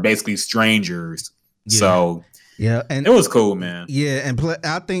or are basically strangers. Yeah. So yeah, and it was cool, man. Yeah, and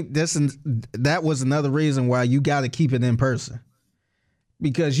I think that was another reason why you got to keep it in person.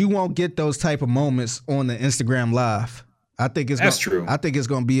 Because you won't get those type of moments on the Instagram live. That's true. I think it's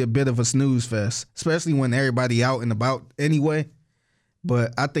going to be a bit of a snooze fest, especially when everybody out and about anyway.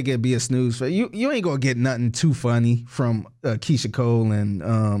 But I think it'd be a snooze fest. You ain't going to get nothing too funny from Keisha Cole and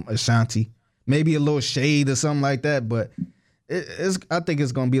Ashanti. Maybe a little shade or something like that, but I think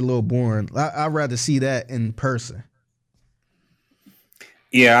it's going to be a little boring. I'd rather see that in person.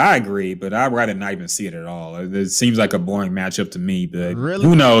 Yeah, I agree, but I'd rather not even see it at all. It seems like a boring matchup to me, but really?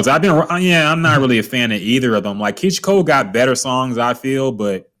 Who knows? I'm not really a fan of either of them. Like, Keisha Cole got better songs, I feel,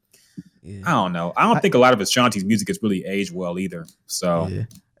 but I don't know. I don't think a lot of Ashanti's music has really aged well either. So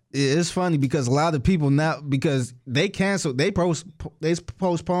it's funny because a lot of people now, because they canceled, they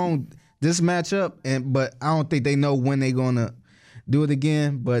postponed this matchup, but I don't think they know when they're gonna do it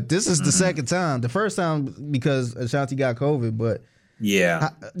again. But this is the second time. The first time because Ashanti got COVID, but. Yeah.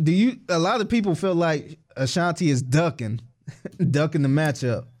 A lot of people feel like Ashanti is ducking the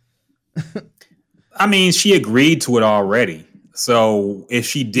matchup? I mean, she agreed to it already. So if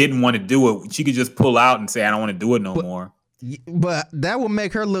she didn't want to do it, she could just pull out and say, I don't want to do it no more. But that would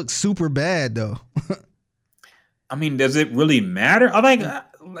make her look super bad, though. I mean, does it really matter? I think,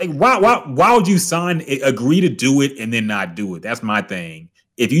 like, why would you agree to do it and then not do it? That's my thing.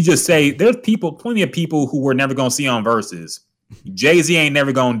 If you just say there's plenty of people who we're never gonna see on Versus. Jay-Z ain't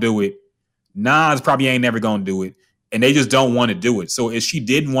never gonna do it. Nas probably ain't never gonna do it, and they just don't want to do it. So if she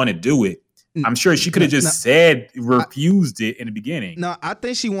didn't want to do it, I'm sure she could have just refused it in the beginning. No, I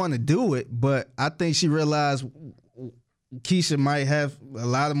think she wanted to do it, but I think she realized Keisha might have a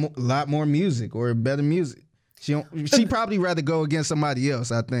lot more music or better music. She probably rather go against somebody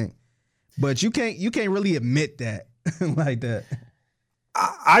else, I think. But you can't really admit that like that.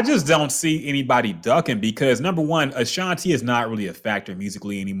 I just don't see anybody ducking because, number one, Ashanti is not really a factor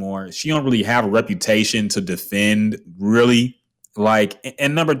musically anymore. She don't really have a reputation to defend, really.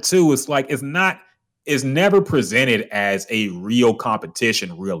 And number two, it's like it's never presented as a real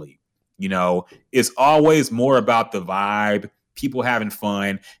competition, really. It's always more about the vibe, people having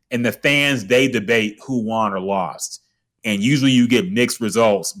fun, and the fans, they debate who won or lost. And usually you get mixed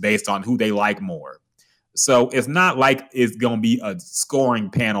results based on who they like more. So it's not like it's going to be a scoring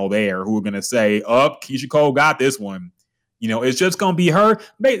panel there who are going to say, Keisha Cole got this one. It's just going to be her.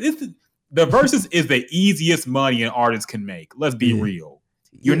 The Versus is the easiest money an artist can make. Let's be real.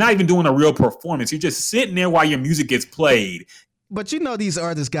 You're not even doing a real performance. You're just sitting there while your music gets played. But these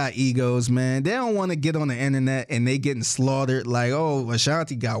artists got egos, man. They don't want to get on the internet and they getting slaughtered like,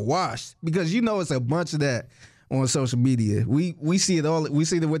 Ashanti got washed. Because it's a bunch of that on social media. We see it all. We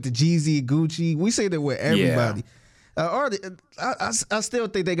see it with the Jeezy, Gucci. We see it with everybody. I still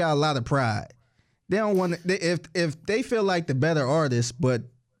think they got a lot of pride. They don't want to. If they feel like the better artist, but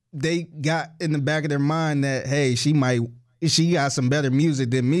they got in the back of their mind that, hey, she got some better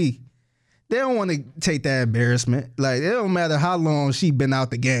music than me. They don't want to take that embarrassment. Like, it don't matter how long she been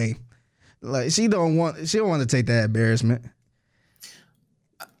out the game. Like, she don't want to take that embarrassment.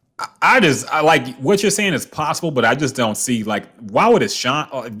 I like what you're saying is possible, but I just don't see, like, why would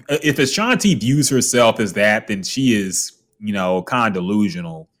Ashanti, if Ashanti views herself as that, then she is, kind of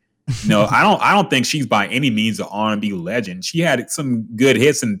delusional. I don't think she's by any means an R&B legend. She had some good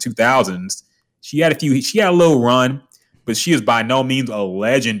hits in the 2000s. She had a little run, but she is by no means a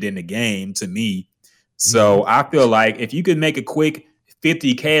legend in the game to me. So I feel like if you could make a quick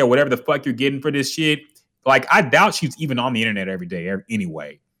 $50K or whatever the fuck you're getting for this shit, like, I doubt she's even on the internet every day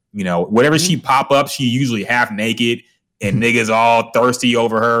anyway. Whatever she pop up, she usually half naked and niggas all thirsty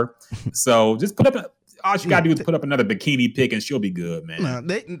over her. So just all she gotta do is put up another bikini pic and she'll be good, man.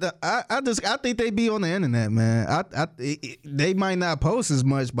 No, I think they be on the internet, man. They might not post as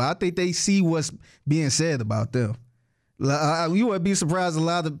much, but I think they see what's being said about them. You would be surprised a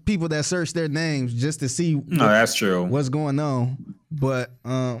lot of people that search their names just to see. No, that's true. What's going on? But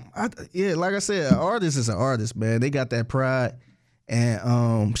like I said, an artist is an artist, man. They got that pride.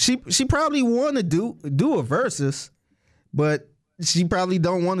 And she probably want to do a versus, but she probably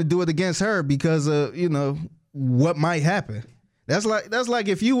don't want to do it against her because of what might happen. That's like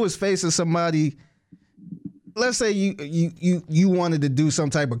if you was facing somebody. Let's say you wanted to do some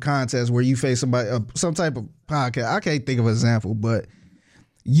type of contest where you face somebody, some type of podcast. I can't think of an example, but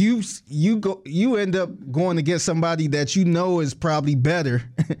you end up going against somebody that is probably better,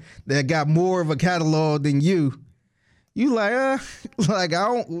 that got more of a catalog than you. You I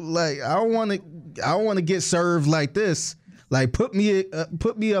don't want to get served like this. Like, put me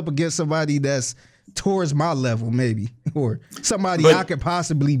up against somebody that's towards my level, maybe, or somebody I could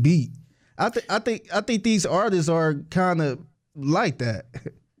possibly beat. I think these artists are kind of like that.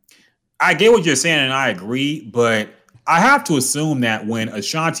 I get what you're saying, and I agree, but I have to assume that when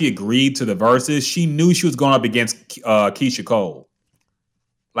Ashanti agreed to the verses, she knew she was going up against Keisha Cole.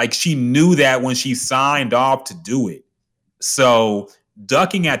 Like, she knew that when she signed off to do it. So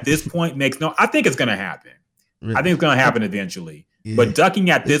ducking at this point I think it's going to happen. Really? I think it's going to happen eventually. Yeah. But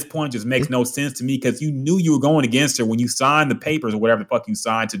ducking at this point just makes no sense to me because you knew you were going against her when you signed the papers or whatever the fuck you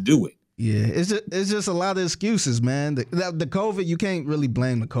signed to do it. Yeah, it's just a lot of excuses, man. The COVID, you can't really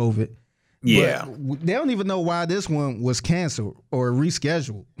blame the COVID. Yeah. But they don't even know why this one was canceled or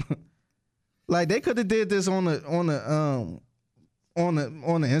rescheduled. Like, they could have did this on the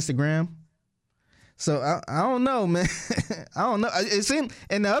Instagram. So I don't know, man. I don't know. It seemed,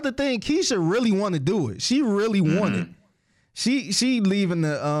 and the other thing, Keisha really want to do it. She really wanted. She leaving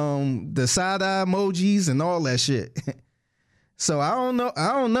the side eye emojis and all that shit. So I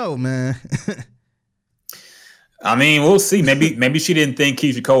don't know, man. I mean, we'll see. Maybe she didn't think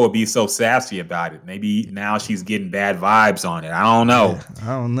Keisha Cole would be so sassy about it. Maybe now she's getting bad vibes on it. I don't know. Yeah, I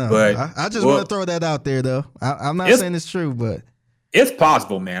don't know. But I just want to throw that out there, though. I'm not saying it's true, but It's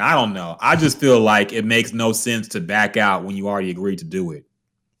possible, man. I don't know. I just feel like it makes no sense to back out when you already agreed to do it.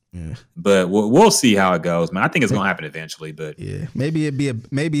 Yeah. But we'll see how it goes, man. I think it's gonna happen eventually. But yeah, maybe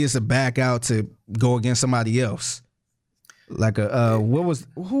it's a back out to go against somebody else. Like who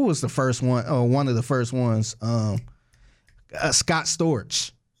was the first one? Oh, one of the first ones. Scott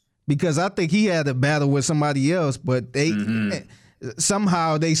Storch, because I think he had a battle with somebody else, but they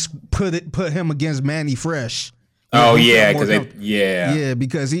somehow they put him against Manny Fresh. Oh yeah,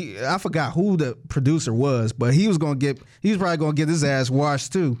 because I forgot who the producer was, but he was probably gonna get his ass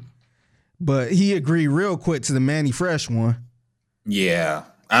washed too. But he agreed real quick to the Manny Fresh one. Yeah,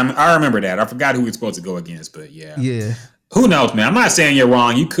 I remember that. I forgot who he was supposed to go against, but yeah. Yeah. Who knows, man? I'm not saying you're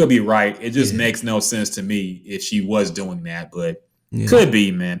wrong. You could be right. It just makes no sense to me if she was doing that, but could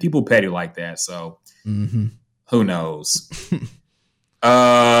be, man. People petty like that, so who knows?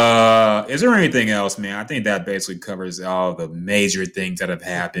 Is there anything else, man? I think that basically covers all the major things that have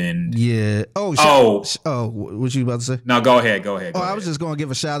happened. Yeah. What you about to say? No, go ahead. I was just gonna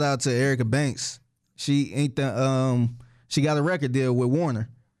give a shout out to Erica Banks. She she got a record deal with Warner.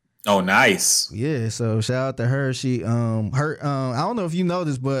 Oh, nice. Yeah, so shout out to her. She I don't know if you know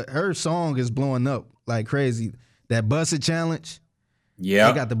this, but her song is blowing up like crazy. That Busted Challenge.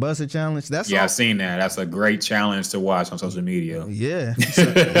 Yeah. They got the Busted Challenge. I've seen that. That's a great challenge to watch on social media. Yeah. So,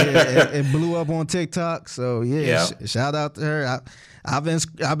 it blew up on TikTok. So shout out to her. I've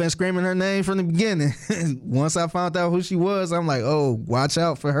been screaming her name from the beginning. Once I found out who she was, I'm like, oh, watch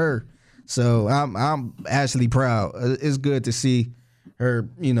out for her. So I'm actually proud. It's good to see her,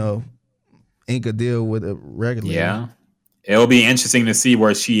 ink a deal with a regular. Yeah. It'll be interesting to see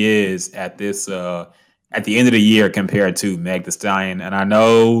where she is at this at the end of the year compared to Meg Thee Stallion. And I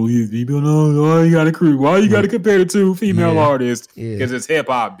know people know why you gotta compare the two female artists. Because it's hip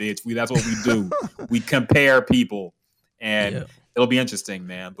hop, bitch. That's what we do. We compare people. And it'll be interesting,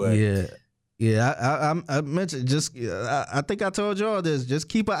 man. But I mentioned I think I told y'all this. Just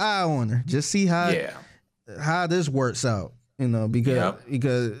keep an eye on her. Just see how this works out.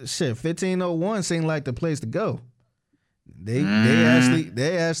 Because shit, 1501 seemed like the place to go. They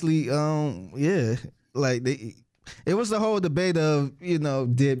actually like it was the whole debate of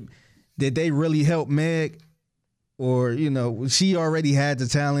did they really help Meg, or she already had the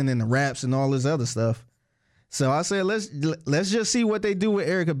talent and the raps and all this other stuff. So I said let's just see what they do with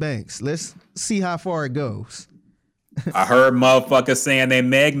Erica Banks. Let's see how far it goes. I heard motherfuckers saying they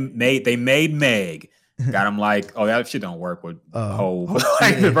made Meg. Got him like, oh, that shit don't work with Hove.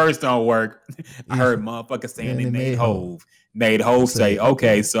 The verse don't work. I heard motherfuckers saying they made Hove. Made Hove say,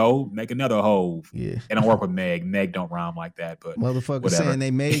 okay, so make another Hove. Yeah. It don't work with Meg. Meg don't rhyme like that, but motherfuckers saying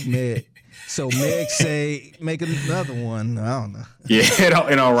they made Meg. So Meg say, make another one. I don't know. Yeah, it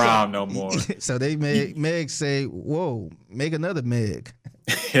don't rhyme no more. So they made Meg say, whoa, make another Meg.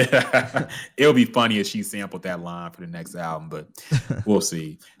 It'll be funny if she sampled that line for the next album, but we'll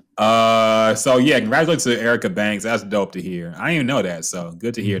see. Congratulations to Erica Banks. That's dope to hear. I didn't even know that, so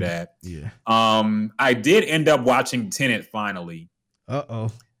good to hear that. Yeah. I did end up watching Tenet finally.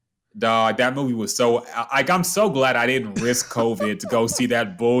 Dog, that movie was so I'm so glad I didn't risk COVID to go see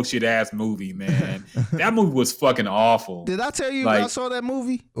that bullshit ass movie, man. That movie was fucking awful. Did I tell you I saw that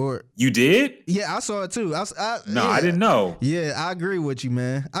movie? Or you did? Yeah, I saw it too. I didn't know. Yeah, I agree with you,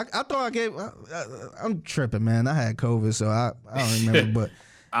 man. I thought I gave. I'm tripping, man. I had COVID, so I don't remember, but.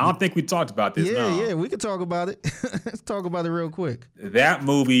 I don't think we talked about this. Yeah, we could talk about it. Let's talk about it real quick. That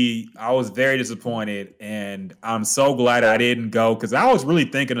movie, I was very disappointed, and I'm so glad I didn't go, because I was really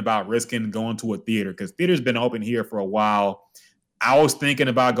thinking about risking going to a theater, because theater's been open here for a while. I was thinking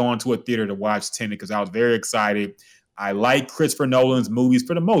about going to a theater to watch Tenet because I was very excited. I like Christopher Nolan's movies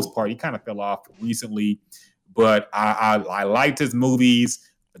for the most part. He kind of fell off recently, but I liked his movies.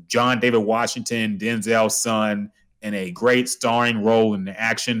 John David Washington, Denzel's son, and a great starring role in the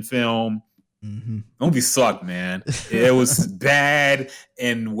action film. Mm-hmm. The movie sucked, man. It was bad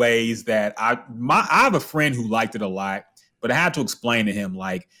in ways that I have a friend who liked it a lot, but I had to explain to him,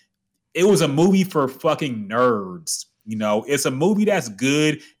 like, it was a movie for fucking nerds. It's a movie that's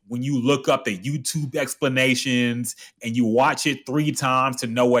good when you look up the YouTube explanations and you watch it 3 times to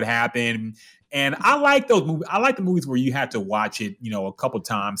know what happened. And I like those movies. I like the movies where you have to watch it, a couple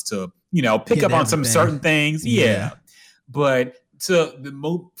times to, pick up on some certain things. Yeah. But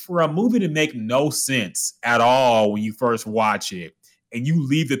for a movie to make no sense at all when you first watch it, and you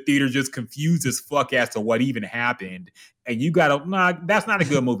leave the theater just confused as fuck as to what even happened, and you that's not a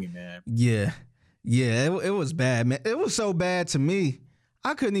good movie, man. Yeah. Yeah, it was bad, man. It was so bad to me.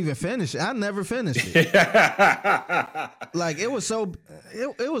 I couldn't even finish it. I never finished it. Like it was so,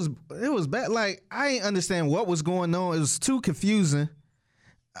 it was bad. Like I didn't understand what was going on. It was too confusing.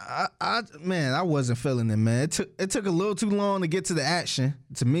 Man, I wasn't feeling it, man. It took a little too long to get to the action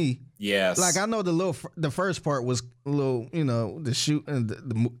to me. Yes. Like I know the first part was a little, you know, the shoot and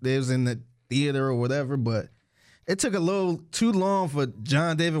they was in the theater or whatever, but it took a little too long for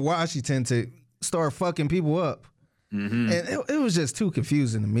John David Washington to start fucking people up. Mm-hmm. And it was just too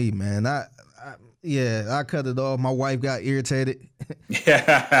confusing to me, man. I cut it off. My wife got irritated.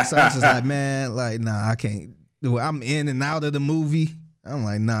 Yeah. So I was just like, man, like, nah, I can't do it. I'm in and out of the movie. I'm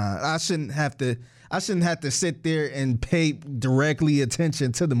like, nah, I shouldn't have to sit there and pay directly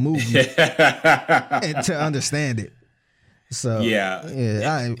attention to the movie and to understand it. So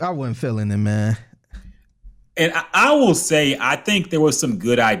I wasn't feeling it, man. And I will say, I think there was some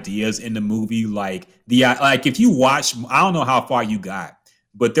good ideas in the movie. Like if you watch, I don't know how far you got,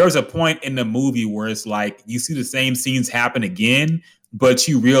 but there's a point in the movie where it's like you see the same scenes happen again, but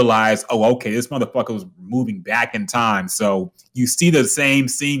you realize, oh, okay, this motherfucker was moving back in time. So you see the same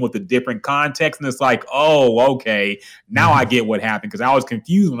scene with a different context, and it's like, oh, okay, now I get what happened, because I was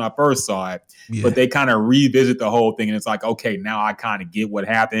confused when I first saw it. Yeah. But they kind of revisit the whole thing, and it's like, okay, now I kind of get what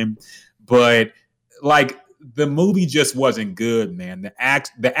happened. But like, the movie just wasn't good, man.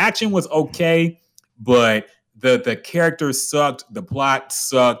 The action was okay, but the characters sucked. The plot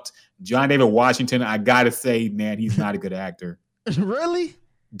sucked. John David Washington, I gotta say, man, he's not a good actor. Really?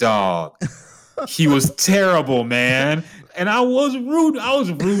 Dog. He was terrible, man. And I was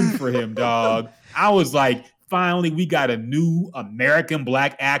rooting for him, dog. I was like, finally, we got a new American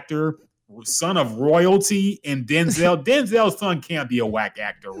black actor, son of royalty, and Denzel. Denzel's son can't be a whack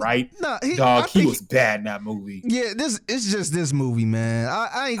actor, right? No, he was bad in that movie. Yeah, it's just this movie, man.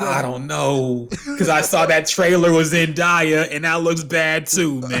 I don't know, because I saw that trailer was Zendaya, and that looks bad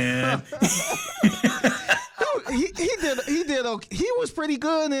too, man. He did okay. He was pretty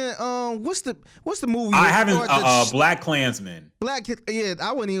good in what's the movie? I haven't Black Klansman. I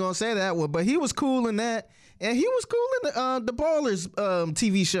wasn't even gonna say that one, but he was cool in that, and he was cool in the Ballers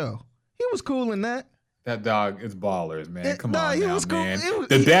TV show. He was cool in that. That dog is Ballers, man. Come on now, man.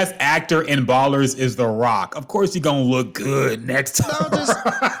 The best actor in Ballers is The Rock. Of course, he's gonna look good next time.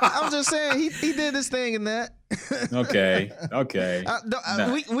 I'm just saying he did his thing in that. Okay.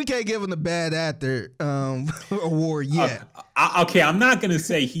 We can't give him the bad actor award yet. Okay, I'm not gonna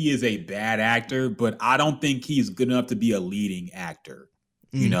say he is a bad actor, but I don't think he's good enough to be a leading actor.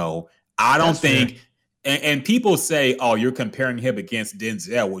 You know, I don't think. And people say, "Oh, you're comparing him against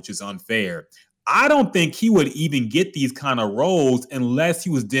Denzel," which is unfair. I don't think he would even get these kind of roles unless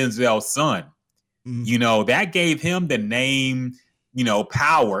he was Denzel's son. You know, that gave him the name, you know,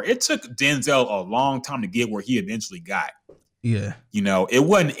 power. It took Denzel a long time to get where he eventually got. Yeah. You know, it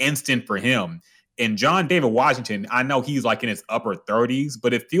wasn't instant for him. And John David Washington, I know he's like in his upper 30s,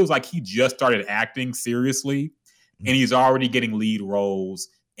 but it feels like he just started acting seriously, and he's already getting lead roles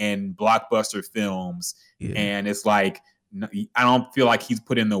in blockbuster films. Yeah. And it's like, I don't feel like he's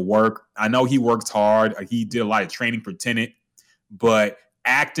put in the work. I know he works hard. He did a lot of training for Tenet, but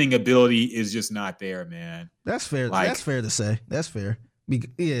acting ability is just not there, man. That's fair. That's fair to say. That's fair.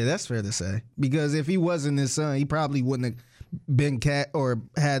 That's fair to say. Because if he wasn't his son, he probably wouldn't have been or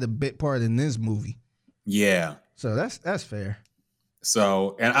had a bit part in this movie. Yeah. So that's fair.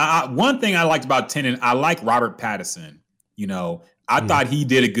 So, and one thing I liked about Tenet, I like Robert Pattinson. You know, I thought he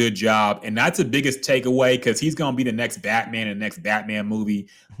did a good job, and that's the biggest takeaway, because he's going to be the next Batman in the next Batman movie.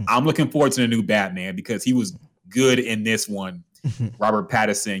 I'm looking forward to the new Batman because he was good in this one. Robert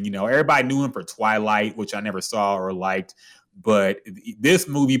Pattinson, you know, everybody knew him for Twilight, which I never saw or liked, but this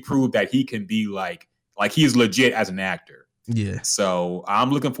movie proved that he can be like he's legit as an actor. Yeah. So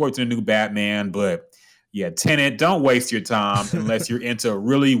I'm looking forward to the new Batman, but yeah, Tenet, don't waste your time unless you're into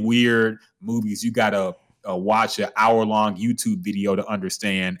really weird movies. You got to watch an hour-long YouTube video to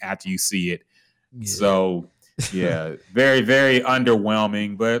understand after you see it. Yeah. So, yeah, very, very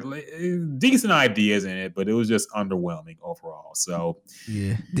underwhelming, but decent ideas in it, but it was just underwhelming overall. So,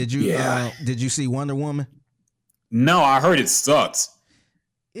 yeah. Did you see Wonder Woman? No, I heard it sucked.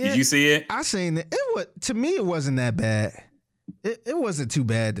 Did you see it? I seen it. To me, it wasn't that bad. It wasn't too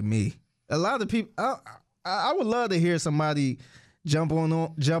bad to me. A lot of people, I would love to hear somebody jump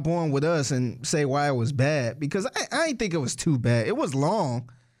on with us and say why it was bad, because I didn't think it was too bad. It was long.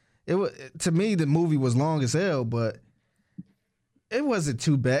 To me, the movie was long as hell, but it wasn't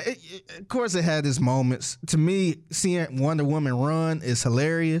too bad. Of course, it had its moments. To me, seeing Wonder Woman run is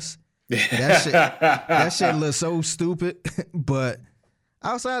hilarious. That shit looks so stupid, but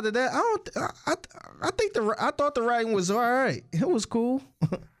outside of that, I thought the writing was all right. It was cool.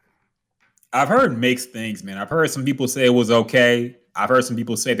 I've heard mixed things, man. I've heard some people say it was okay. I've heard some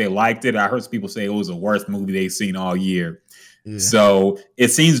people say they liked it. I heard some people say it was the worst movie they've seen all year. Yeah. So it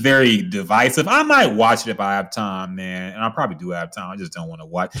seems very divisive. I might watch it if I have time, man. And I probably do have time. I just don't want to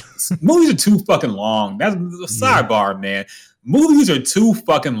watch. Movies are too fucking long. That's a sidebar, man. Movies are too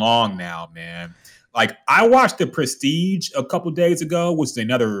fucking long now, man. Like, I watched The Prestige a couple days ago, which is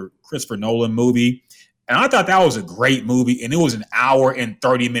another Christopher Nolan movie. And I thought that was a great movie. And it was an hour and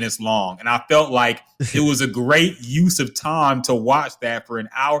 30 minutes long. And I felt like it was a great use of time to watch that for an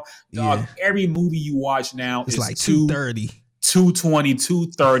hour. Dog, every movie you watch now is like 230. 220,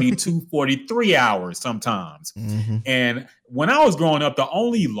 230, 240, 3 hours sometimes. Mm-hmm. And when I was growing up, the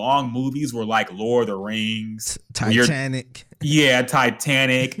only long movies were like Lord of the Rings, Titanic.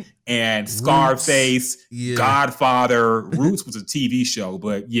 Titanic and Scarface, Godfather. Roots was a TV show,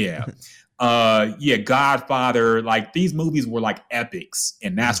 but Godfather. Like, these movies were like epics,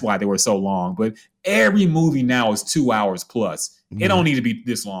 and that's why they were so long. But every movie now is 2 hours plus. It don't need to be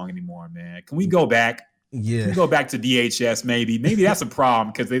this long anymore, man. Can we go back? Yeah, we go back to VHS. Maybe that's a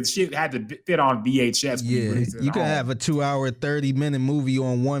problem because the shit had to fit on VHS. Yeah, you could have a 2 hour, 30-minute movie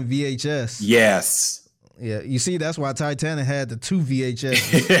on one VHS. Yes. Yeah, you see, that's why Titanic had the 2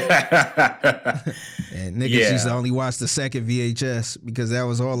 VHS. And niggas used to only watch the second VHS because that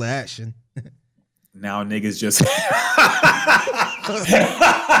was all the action. Now niggas just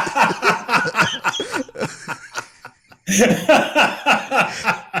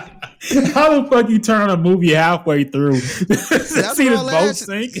how the fuck you turn on a movie halfway through? See the boat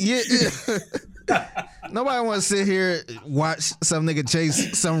sink? Yeah. Nobody wants to sit here watch some nigga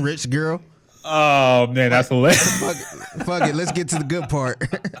chase some rich girl. Oh man, that's hilarious. Fuck it, let's get to the good part.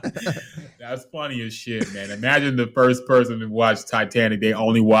 That's funny as shit, man. Imagine the first person to watch Titanic, they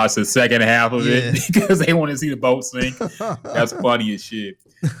only watch the second half of it because they want to see the boat sink. That's funny as shit.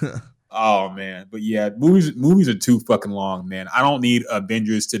 Oh man, but yeah, movies are too fucking long, man. I don't need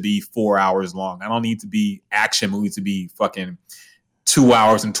Avengers to be 4 hours long. I don't need to be action movies to be fucking 2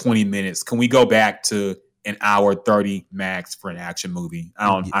 hours and 20 minutes. Can we go back to an hour 30 max for an action movie?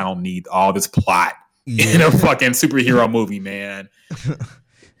 I don't need all this plot in a fucking superhero movie, man.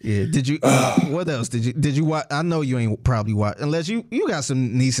 Yeah. Did you? What else did you watch? I know you ain't probably watch unless you got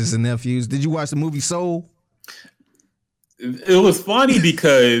some nieces and nephews. Did you watch the movie Soul? It was funny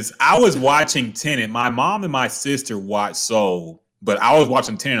because I was watching Tenet. My mom and my sister watched Soul, but I was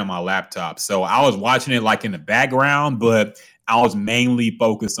watching Tenet on my laptop. So I was watching it like in the background, but I was mainly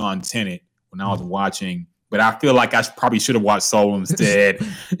focused on Tenet when I was watching. But I feel like I probably should have watched Soul instead.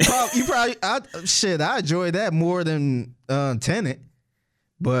 I enjoyed that more than Tenet.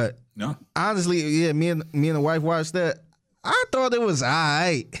 But honestly, me and the wife watched that. I thought it was all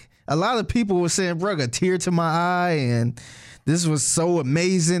right. A lot of people were saying, bro, a tear to my eye, and this was so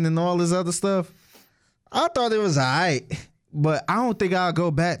amazing and all this other stuff. I thought it was all right, but I don't think I'll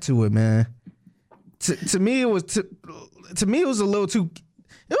go back to it, man. To me, it was a little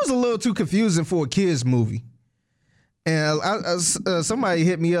too confusing for a kids movie. And somebody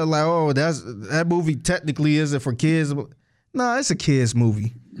hit me up like, oh, that movie technically isn't for kids. No, it's a kids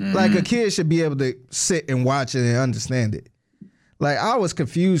movie. Mm-hmm. Like, a kid should be able to sit and watch it and understand it. Like, I was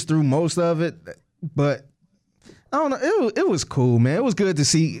confused through most of it, but I don't know. It was cool, man. It was good to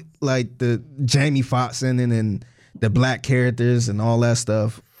see, like, the Jamie Foxx in it and the black characters and all that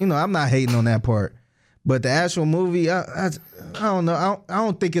stuff. You know, I'm not hating on that part. But the actual movie, I don't know. I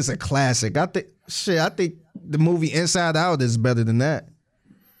don't think it's a classic. I think the movie Inside Out is better than that.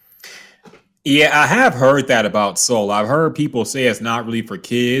 Yeah, I have heard that about Soul. I've heard people say it's not really for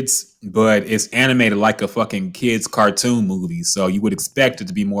kids, but it's animated like a fucking kids cartoon movie. So you would expect it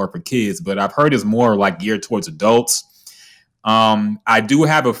to be more for kids, but I've heard it's more like geared towards adults. I do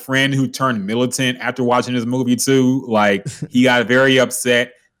have a friend who turned militant after watching this movie too. Like, he got very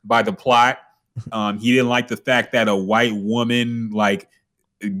upset by the plot. He didn't like the fact that a white woman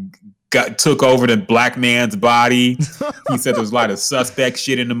took over the black man's body. He said there was a lot of suspect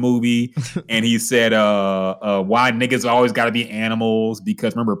shit in the movie. And he said, why niggas always got to be animals?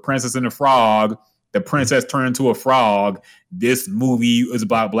 Because remember, Princess and the Frog, the princess turned into a frog. This movie is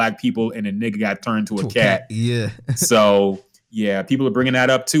about black people and a nigga got turned into a cat. Yeah. So, yeah, people are bringing that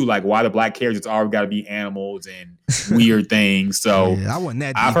up too. Like, why the black characters always got to be animals and weird things. So I wasn't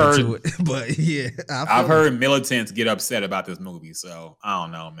that deep into it, but yeah, I've heard militants get upset about this movie. So I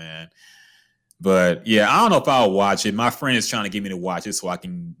don't know, man. But yeah, I don't know if I'll watch it. My friend is trying to get me to watch it so I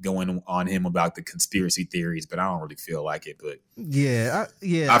can go in on him about the conspiracy theories, but I don't really feel like it. But yeah,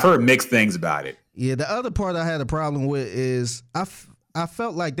 I've heard mixed things about it. Yeah, the other part I had a problem with is I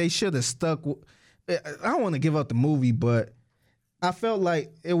felt like they should have stuck. I don't want to give up the movie, but I felt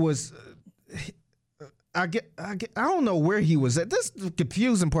like it was. I don't know where he was at. This is the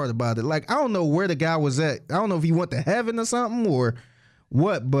confusing part about it. Like, I don't know where the guy was at. I don't know if he went to heaven or something or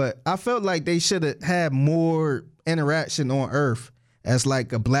what, but I felt like they should have had more interaction on Earth as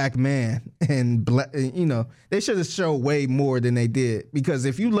like a black man and they should have showed way more than they did. Because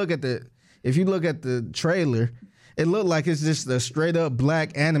if you look at the trailer, it looked like it's just a straight up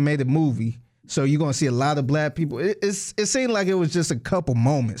black animated movie. So you're gonna see a lot of black people. It seemed like it was just a couple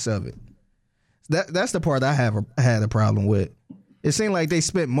moments of it. That's the part I had a problem with. It seemed like they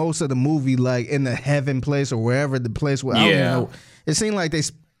spent most of the movie like in the heaven place or wherever the place was. I don't know. It seemed like they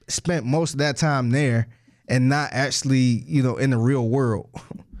spent most of that time there and not actually, in the real world.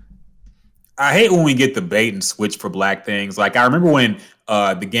 I hate when we get the bait and switch for black things. Like, I remember when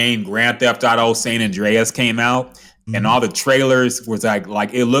the game Grand Theft Auto San Andreas came out. And all the trailers was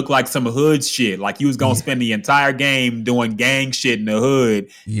like it looked like some hood shit. Like you was gonna spend the entire game doing gang shit in the hood.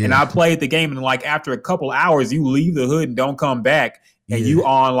 Yeah. And I played the game and like after a couple hours, you leave the hood and don't come back, and you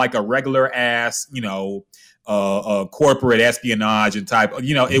on like a regular ass, corporate espionage and type.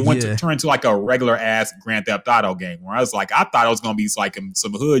 It went to turn to like a regular ass Grand Theft Auto game where I was like, I thought it was gonna be like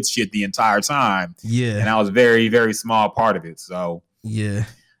some hood shit the entire time. Yeah, and I was very, very small part of it. So yeah.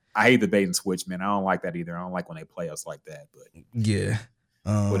 I hate the bait and switch, man. I don't like that either. I don't like when they play us like that, but yeah,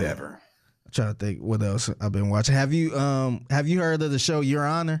 whatever. I'm trying to think what else I've been watching. Have you heard of the show Your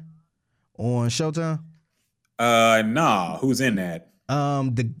Honor on Showtime? Nah. Who's in that?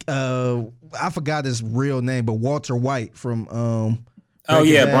 I forgot his real name, but Walter White from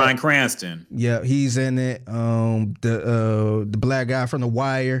Bryan Cranston. Yeah, he's in it. The black guy from The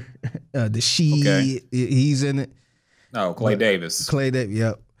Wire, he's in it. No, Clay Davis. Clay Davis.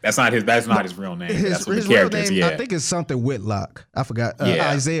 Yep. That's not his real name. That's what his the character is. Yeah. I think it's something Whitlock. I forgot.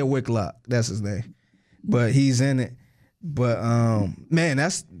 Isaiah Whitlock. That's his name. But he's in it. But man,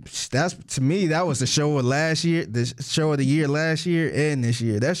 that's to me, that was the show of last year, the show of the year last year and this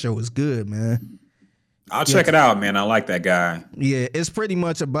year. That show was good, man. I'll check it out, man. I like that guy. Yeah, it's pretty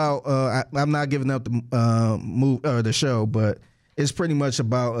much about I'm not giving up the show, but it's pretty much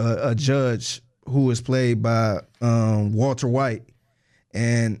about a judge who is played by Walter White,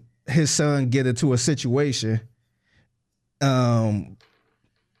 and his son get into a situation.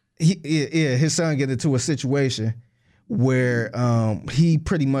 His son get into a situation where he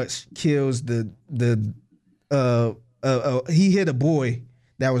pretty much kills he hit a boy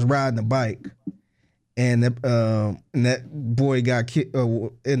that was riding a bike, and that boy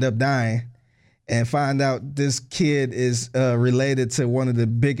ended up dying. And find out this kid is related to one of the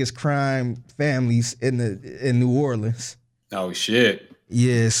biggest crime families in New Orleans. Oh shit!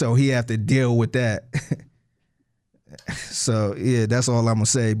 Yeah, so he have to deal with that. So yeah, that's all I'm gonna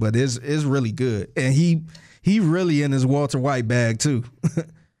say. But it's really good, and he really in his Walter White bag too.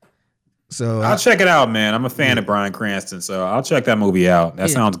 So I'll check it out, man. I'm a fan of Bryan Cranston, so I'll check that movie out. That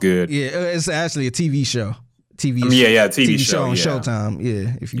sounds good. Yeah, it's actually a TV show. TV show on Showtime.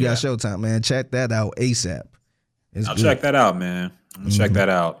 Yeah, if you got Showtime, man, check that out ASAP. I'll check that out, man. I'm gonna check that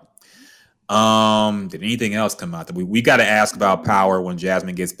out. Did anything else come out? We got to ask about Power when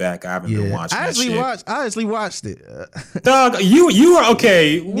Jasmine gets back. I haven't been watching. I actually watched it. Dog, you are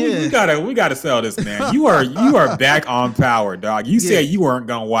okay. We gotta sell this, man. You are back on Power, dog. You said you weren't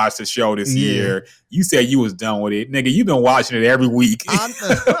gonna watch the show this year. You said you was done with it, nigga. You've been watching it every week.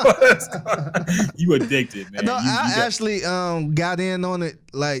 You addicted, man. No, I actually got in on it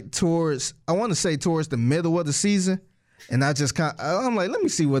like towards the middle of the season. And I just I'm like, let me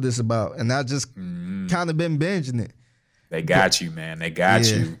see what this is about. And I just kind of been binging it. They got you, man. They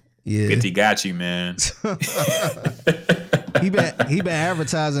got you. Yeah. 50 got you, man. he been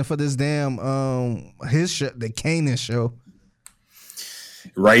advertising for this damn his show, the Kanan show.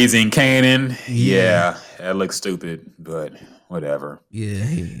 Raising Kanan. Yeah, that looks stupid, but whatever.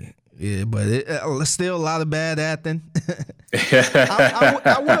 Yeah, but it's still a lot of bad acting.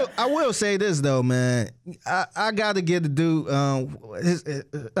 I will say this though, man. I got to give the dude,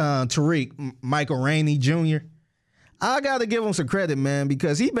 Tariq, Michael Rainey Jr. I got to give him some credit, man,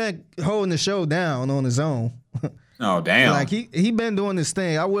 because he been holding the show down on his own. Oh damn! Like he been doing this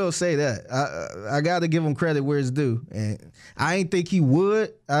thing. I will say that. I got to give him credit where it's due, and I ain't think he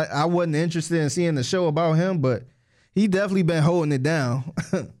would. I wasn't interested in seeing the show about him, but he definitely been holding it down.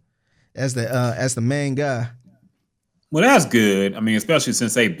 As the main guy. Well, that's good. I mean, especially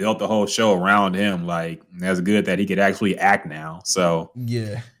since they built the whole show around him. Like, that's good that he could actually act now. So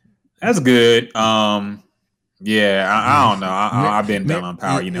yeah, that's good. I don't know. I've been done on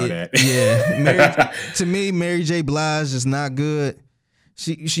Power. You know that. Yeah. To me, Mary J. Blige is not good.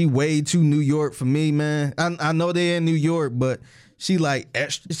 she way too New York for me, man. I know they're in New York, but she like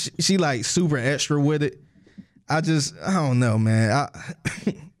extra, she like super extra with it. I don't know, man.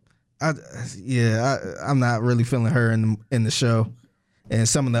 I'm not really feeling her in the show, and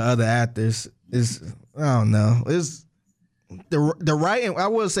some of the other actors I don't know. It's the writing. I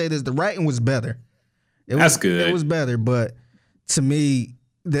will say this: the writing was better. That's good. It was better, but to me,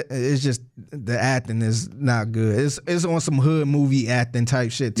 it's just the acting is not good. It's on some hood movie acting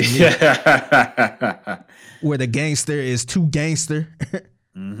type shit to me, where the gangster is too gangster.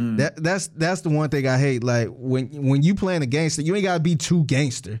 Mm-hmm. That's the one thing I hate. Like when you playing a gangster, you ain't gotta be too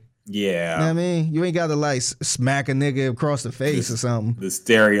gangster. Yeah, you know what I mean, you ain't gotta like smack a nigga across the face or something. The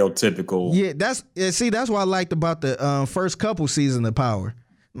stereotypical. Yeah, that's what I liked about the first couple seasons of Power.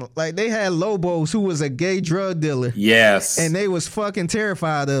 Like they had Lobos, who was a gay drug dealer. Yes, and they was fucking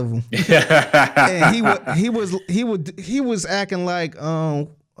terrified of him. And he was acting like what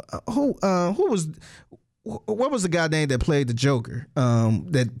was the guy name that played the Joker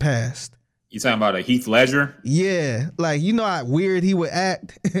that passed? You talking about a Heath Ledger? Yeah, like you know how weird he would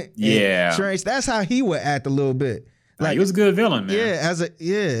act. Yeah, strange. That's how he would act a little bit. Like he was a good villain, man.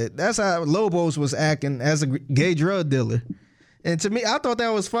 Yeah, that's how Lobos was acting as a gay drug dealer. And to me, I thought that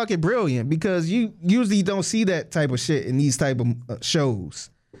was fucking brilliant because you usually don't see that type of shit in these type of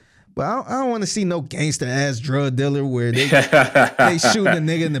shows. But I don't want to see no gangster ass drug dealer where they shoot a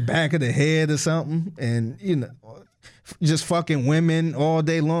nigga in the back of the head or something, and you know, just fucking women all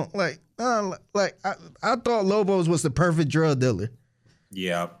day long. Like I thought Lobos was the perfect drug dealer.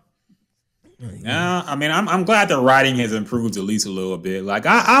 Yeah. Yeah, I mean, I'm glad the writing has improved at least a little bit. Like,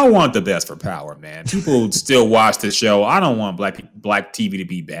 I want the best for Power, man. People still watch the show. I don't want black TV to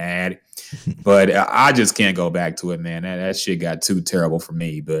be bad, but I just can't go back to it, man. That shit got too terrible for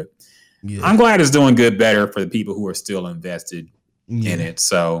me. But yeah. I'm glad it's doing better for the people who are still invested in it.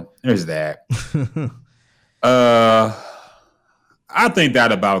 So there's that. I think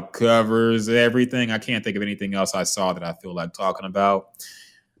that about covers everything. I can't think of anything else I saw that I feel like talking about.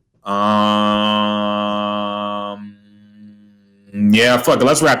 Yeah, fuck it.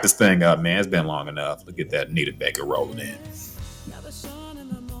 Let's wrap this thing up, man. It's been long enough. Let's get that Anita Baker rolling in.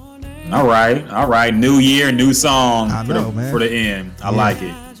 All right. New year, new song for the end. I like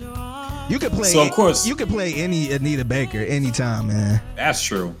it. You could play. So of course, you could play any Anita Baker anytime, man. That's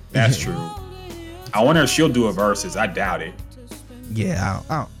true. I wonder if she'll do a versus. I doubt it. Yeah,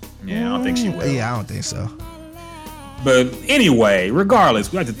 I don't think she will. Yeah, I don't think so. But anyway,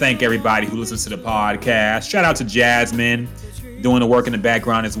 regardless, we'd like to thank everybody who listens to the podcast. Shout out to Jasmine doing the work in the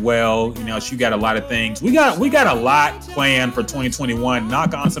background as well. You know, she got a lot of things. We got a lot planned for 2021.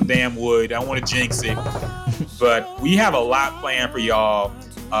 Knock on some damn wood. I don't want to jinx it. But we have a lot planned for y'all.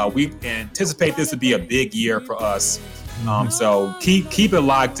 We anticipate this to be a big year for us. So keep it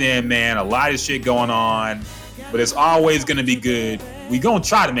locked in, man. A lot of shit going on. But it's always going to be good. We going to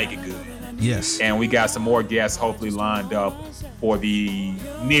try to make it good. Yes. And we got some more guests hopefully lined up for the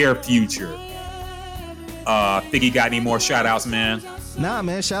near future. Figgy, got any more shout outs, man? Nah,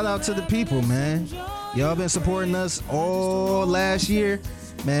 man. Shout out to the people, man. Y'all been supporting us all last year.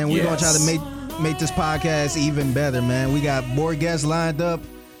 Man, we're going to try to make this podcast even better, man. We got more guests lined up,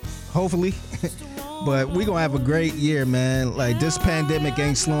 hopefully. But we're going to have a great year, man. Like, this pandemic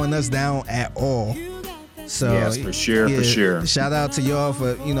ain't slowing us down at all. So yes, for sure. Shout out to y'all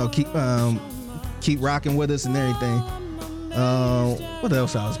for keep rocking with us and everything. What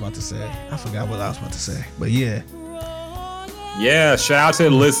else I was about to say? I forgot what I was about to say. But yeah. Yeah, shout out to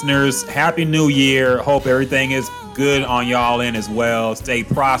the listeners. Happy New Year. Hope everything is good on y'all end as well. Stay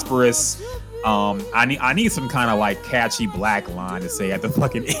prosperous. I need some kind of like catchy black line to say at the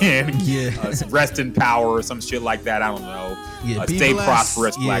fucking end. Yeah. Rest in power or some shit like that. I don't know. Yeah, stay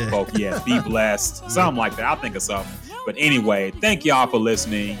prosperous, black folk. Yes, be blessed. Something like that. I'll think of something. But anyway, thank y'all for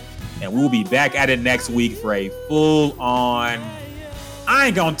listening. And we'll be back at it next week for a full on.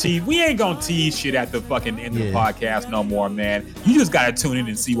 We ain't gonna tease shit at the fucking end of the podcast no more, man. You just gotta tune in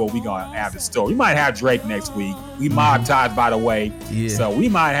and see what we gonna have in store. We might have Drake next week. We Mob Ties, by the way. Yeah. So we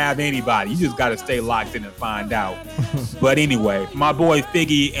might have anybody. You just gotta stay locked in and find out. But anyway, my boy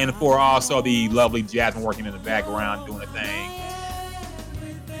Figgy, and for also the lovely Jasmine working in the background doing a thing.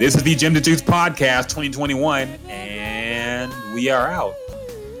 This is the Jim the Juice Podcast 2021, and we are out.